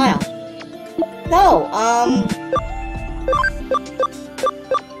not for a while. So,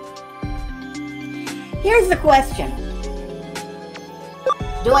 here's the question.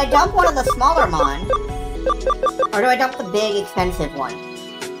 Do I dump one of the smaller Mon? Or do I dump the big, expensive one?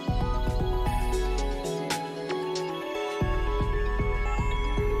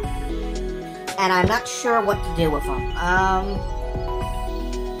 And I'm not sure what to do with them.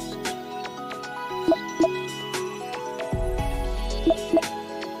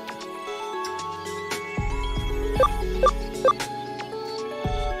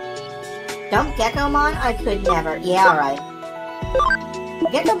 Dump Gekomon? I could never. Yeah, alright.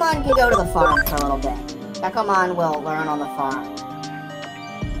 Gekomon can go to the farm for a little bit. Gekomon will learn on the farm.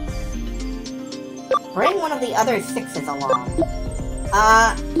 Bring one of the other 6s along.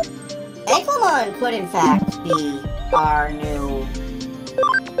 Egglamon could in fact be our new...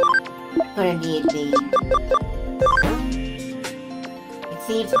 Could indeed be.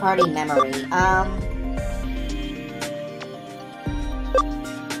 Exceeds party memory.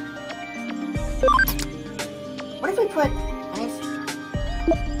 What if we put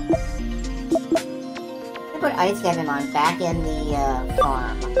Ice Devimon back in the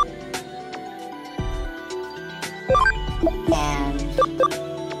farm? And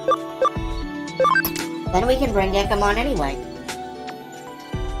then we can bring Gekomon anyway.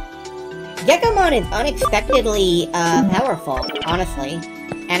 Gekomon is unexpectedly powerful, honestly,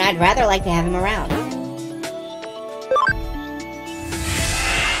 and I'd rather like to have him around.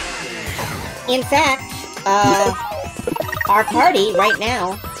 In fact, our party right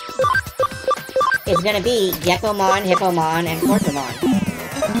now is gonna be Gekomon, Hippomon, and Cortamon.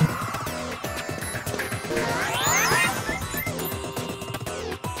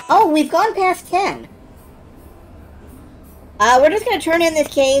 Oh, we've gone past 10. We're just gonna turn in this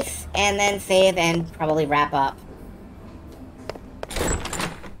case, and then save, and probably wrap up.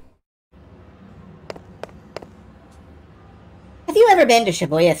 Have you ever been to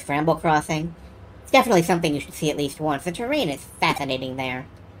Shibuya Scramble Crossing? It's definitely something you should see at least once. The terrain is fascinating there.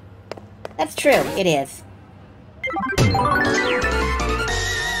 That's true, it is.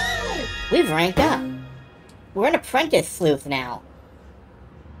 We've ranked up. We're an apprentice sleuth now.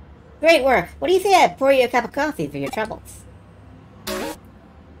 Great work. What do you say I pour you a cup of coffee for your troubles?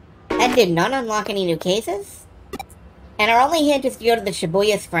 And did none unlock any new cases? And our only hint is to go to the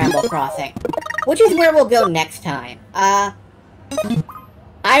Shibuya Scramble Crossing, which is where we'll go next time. I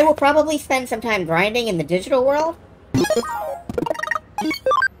will probably spend some time grinding in the digital world.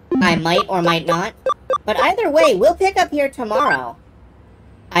 I might or might not. But either way, we'll pick up here tomorrow.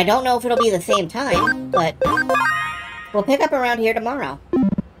 I don't know if it'll be the same time, but we'll pick up around here tomorrow.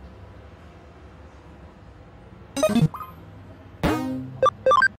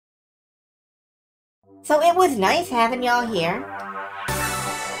 So it was nice having y'all here.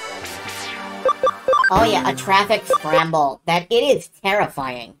 Oh yeah, a traffic scramble. That it is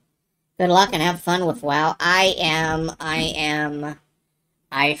terrifying. Good luck and have fun with WoW. I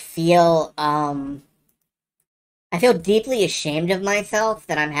feel deeply ashamed of myself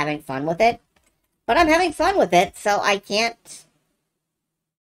that I'm having fun with it. But I'm having fun with it, so I can't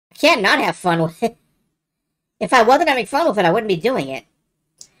not have fun with it. If I wasn't having fun with it, I wouldn't be doing it.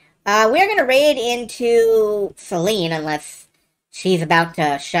 We're gonna raid into Celine, unless she's about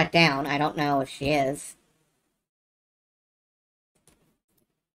to shut down. I don't know if she is.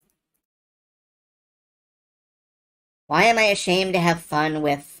 Why am I ashamed to have fun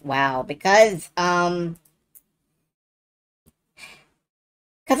with WoW? Because I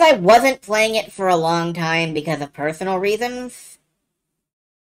wasn't playing it for a long time because of personal reasons.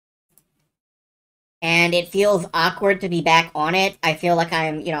 And it feels awkward to be back on it. I feel like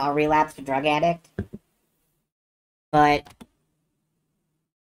I'm, a relapsed drug addict. But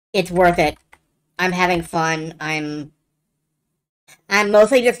it's worth it. I'm having fun. I'm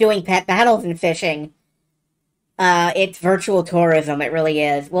mostly just doing pet battles and fishing. It's virtual tourism, it really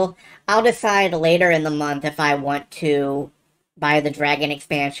is. Well, I'll decide later in the month if I want to buy the dragon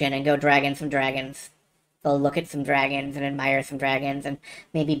expansion and go dragon some dragons. Go look at some dragons and admire some dragons and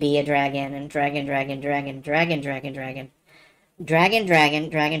maybe be a dragon and dragon.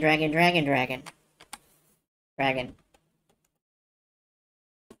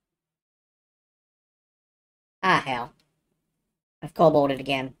 Ah, hell. I've kobolded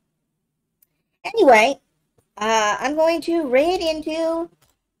again. Anyway, I'm going to raid into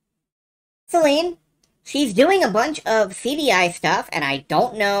Celine. She's doing a bunch of CDI stuff, and I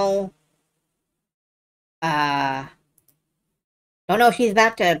don't know... don't know if she's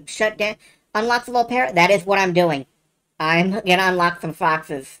about to shut down... Unlock some more parrot. That is what I'm doing. I'm gonna unlock some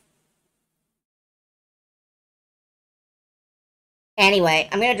foxes. Anyway,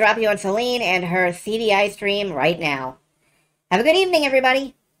 I'm gonna drop you on Celine and her CDI stream right now. Have a good evening,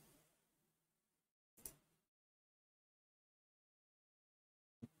 everybody.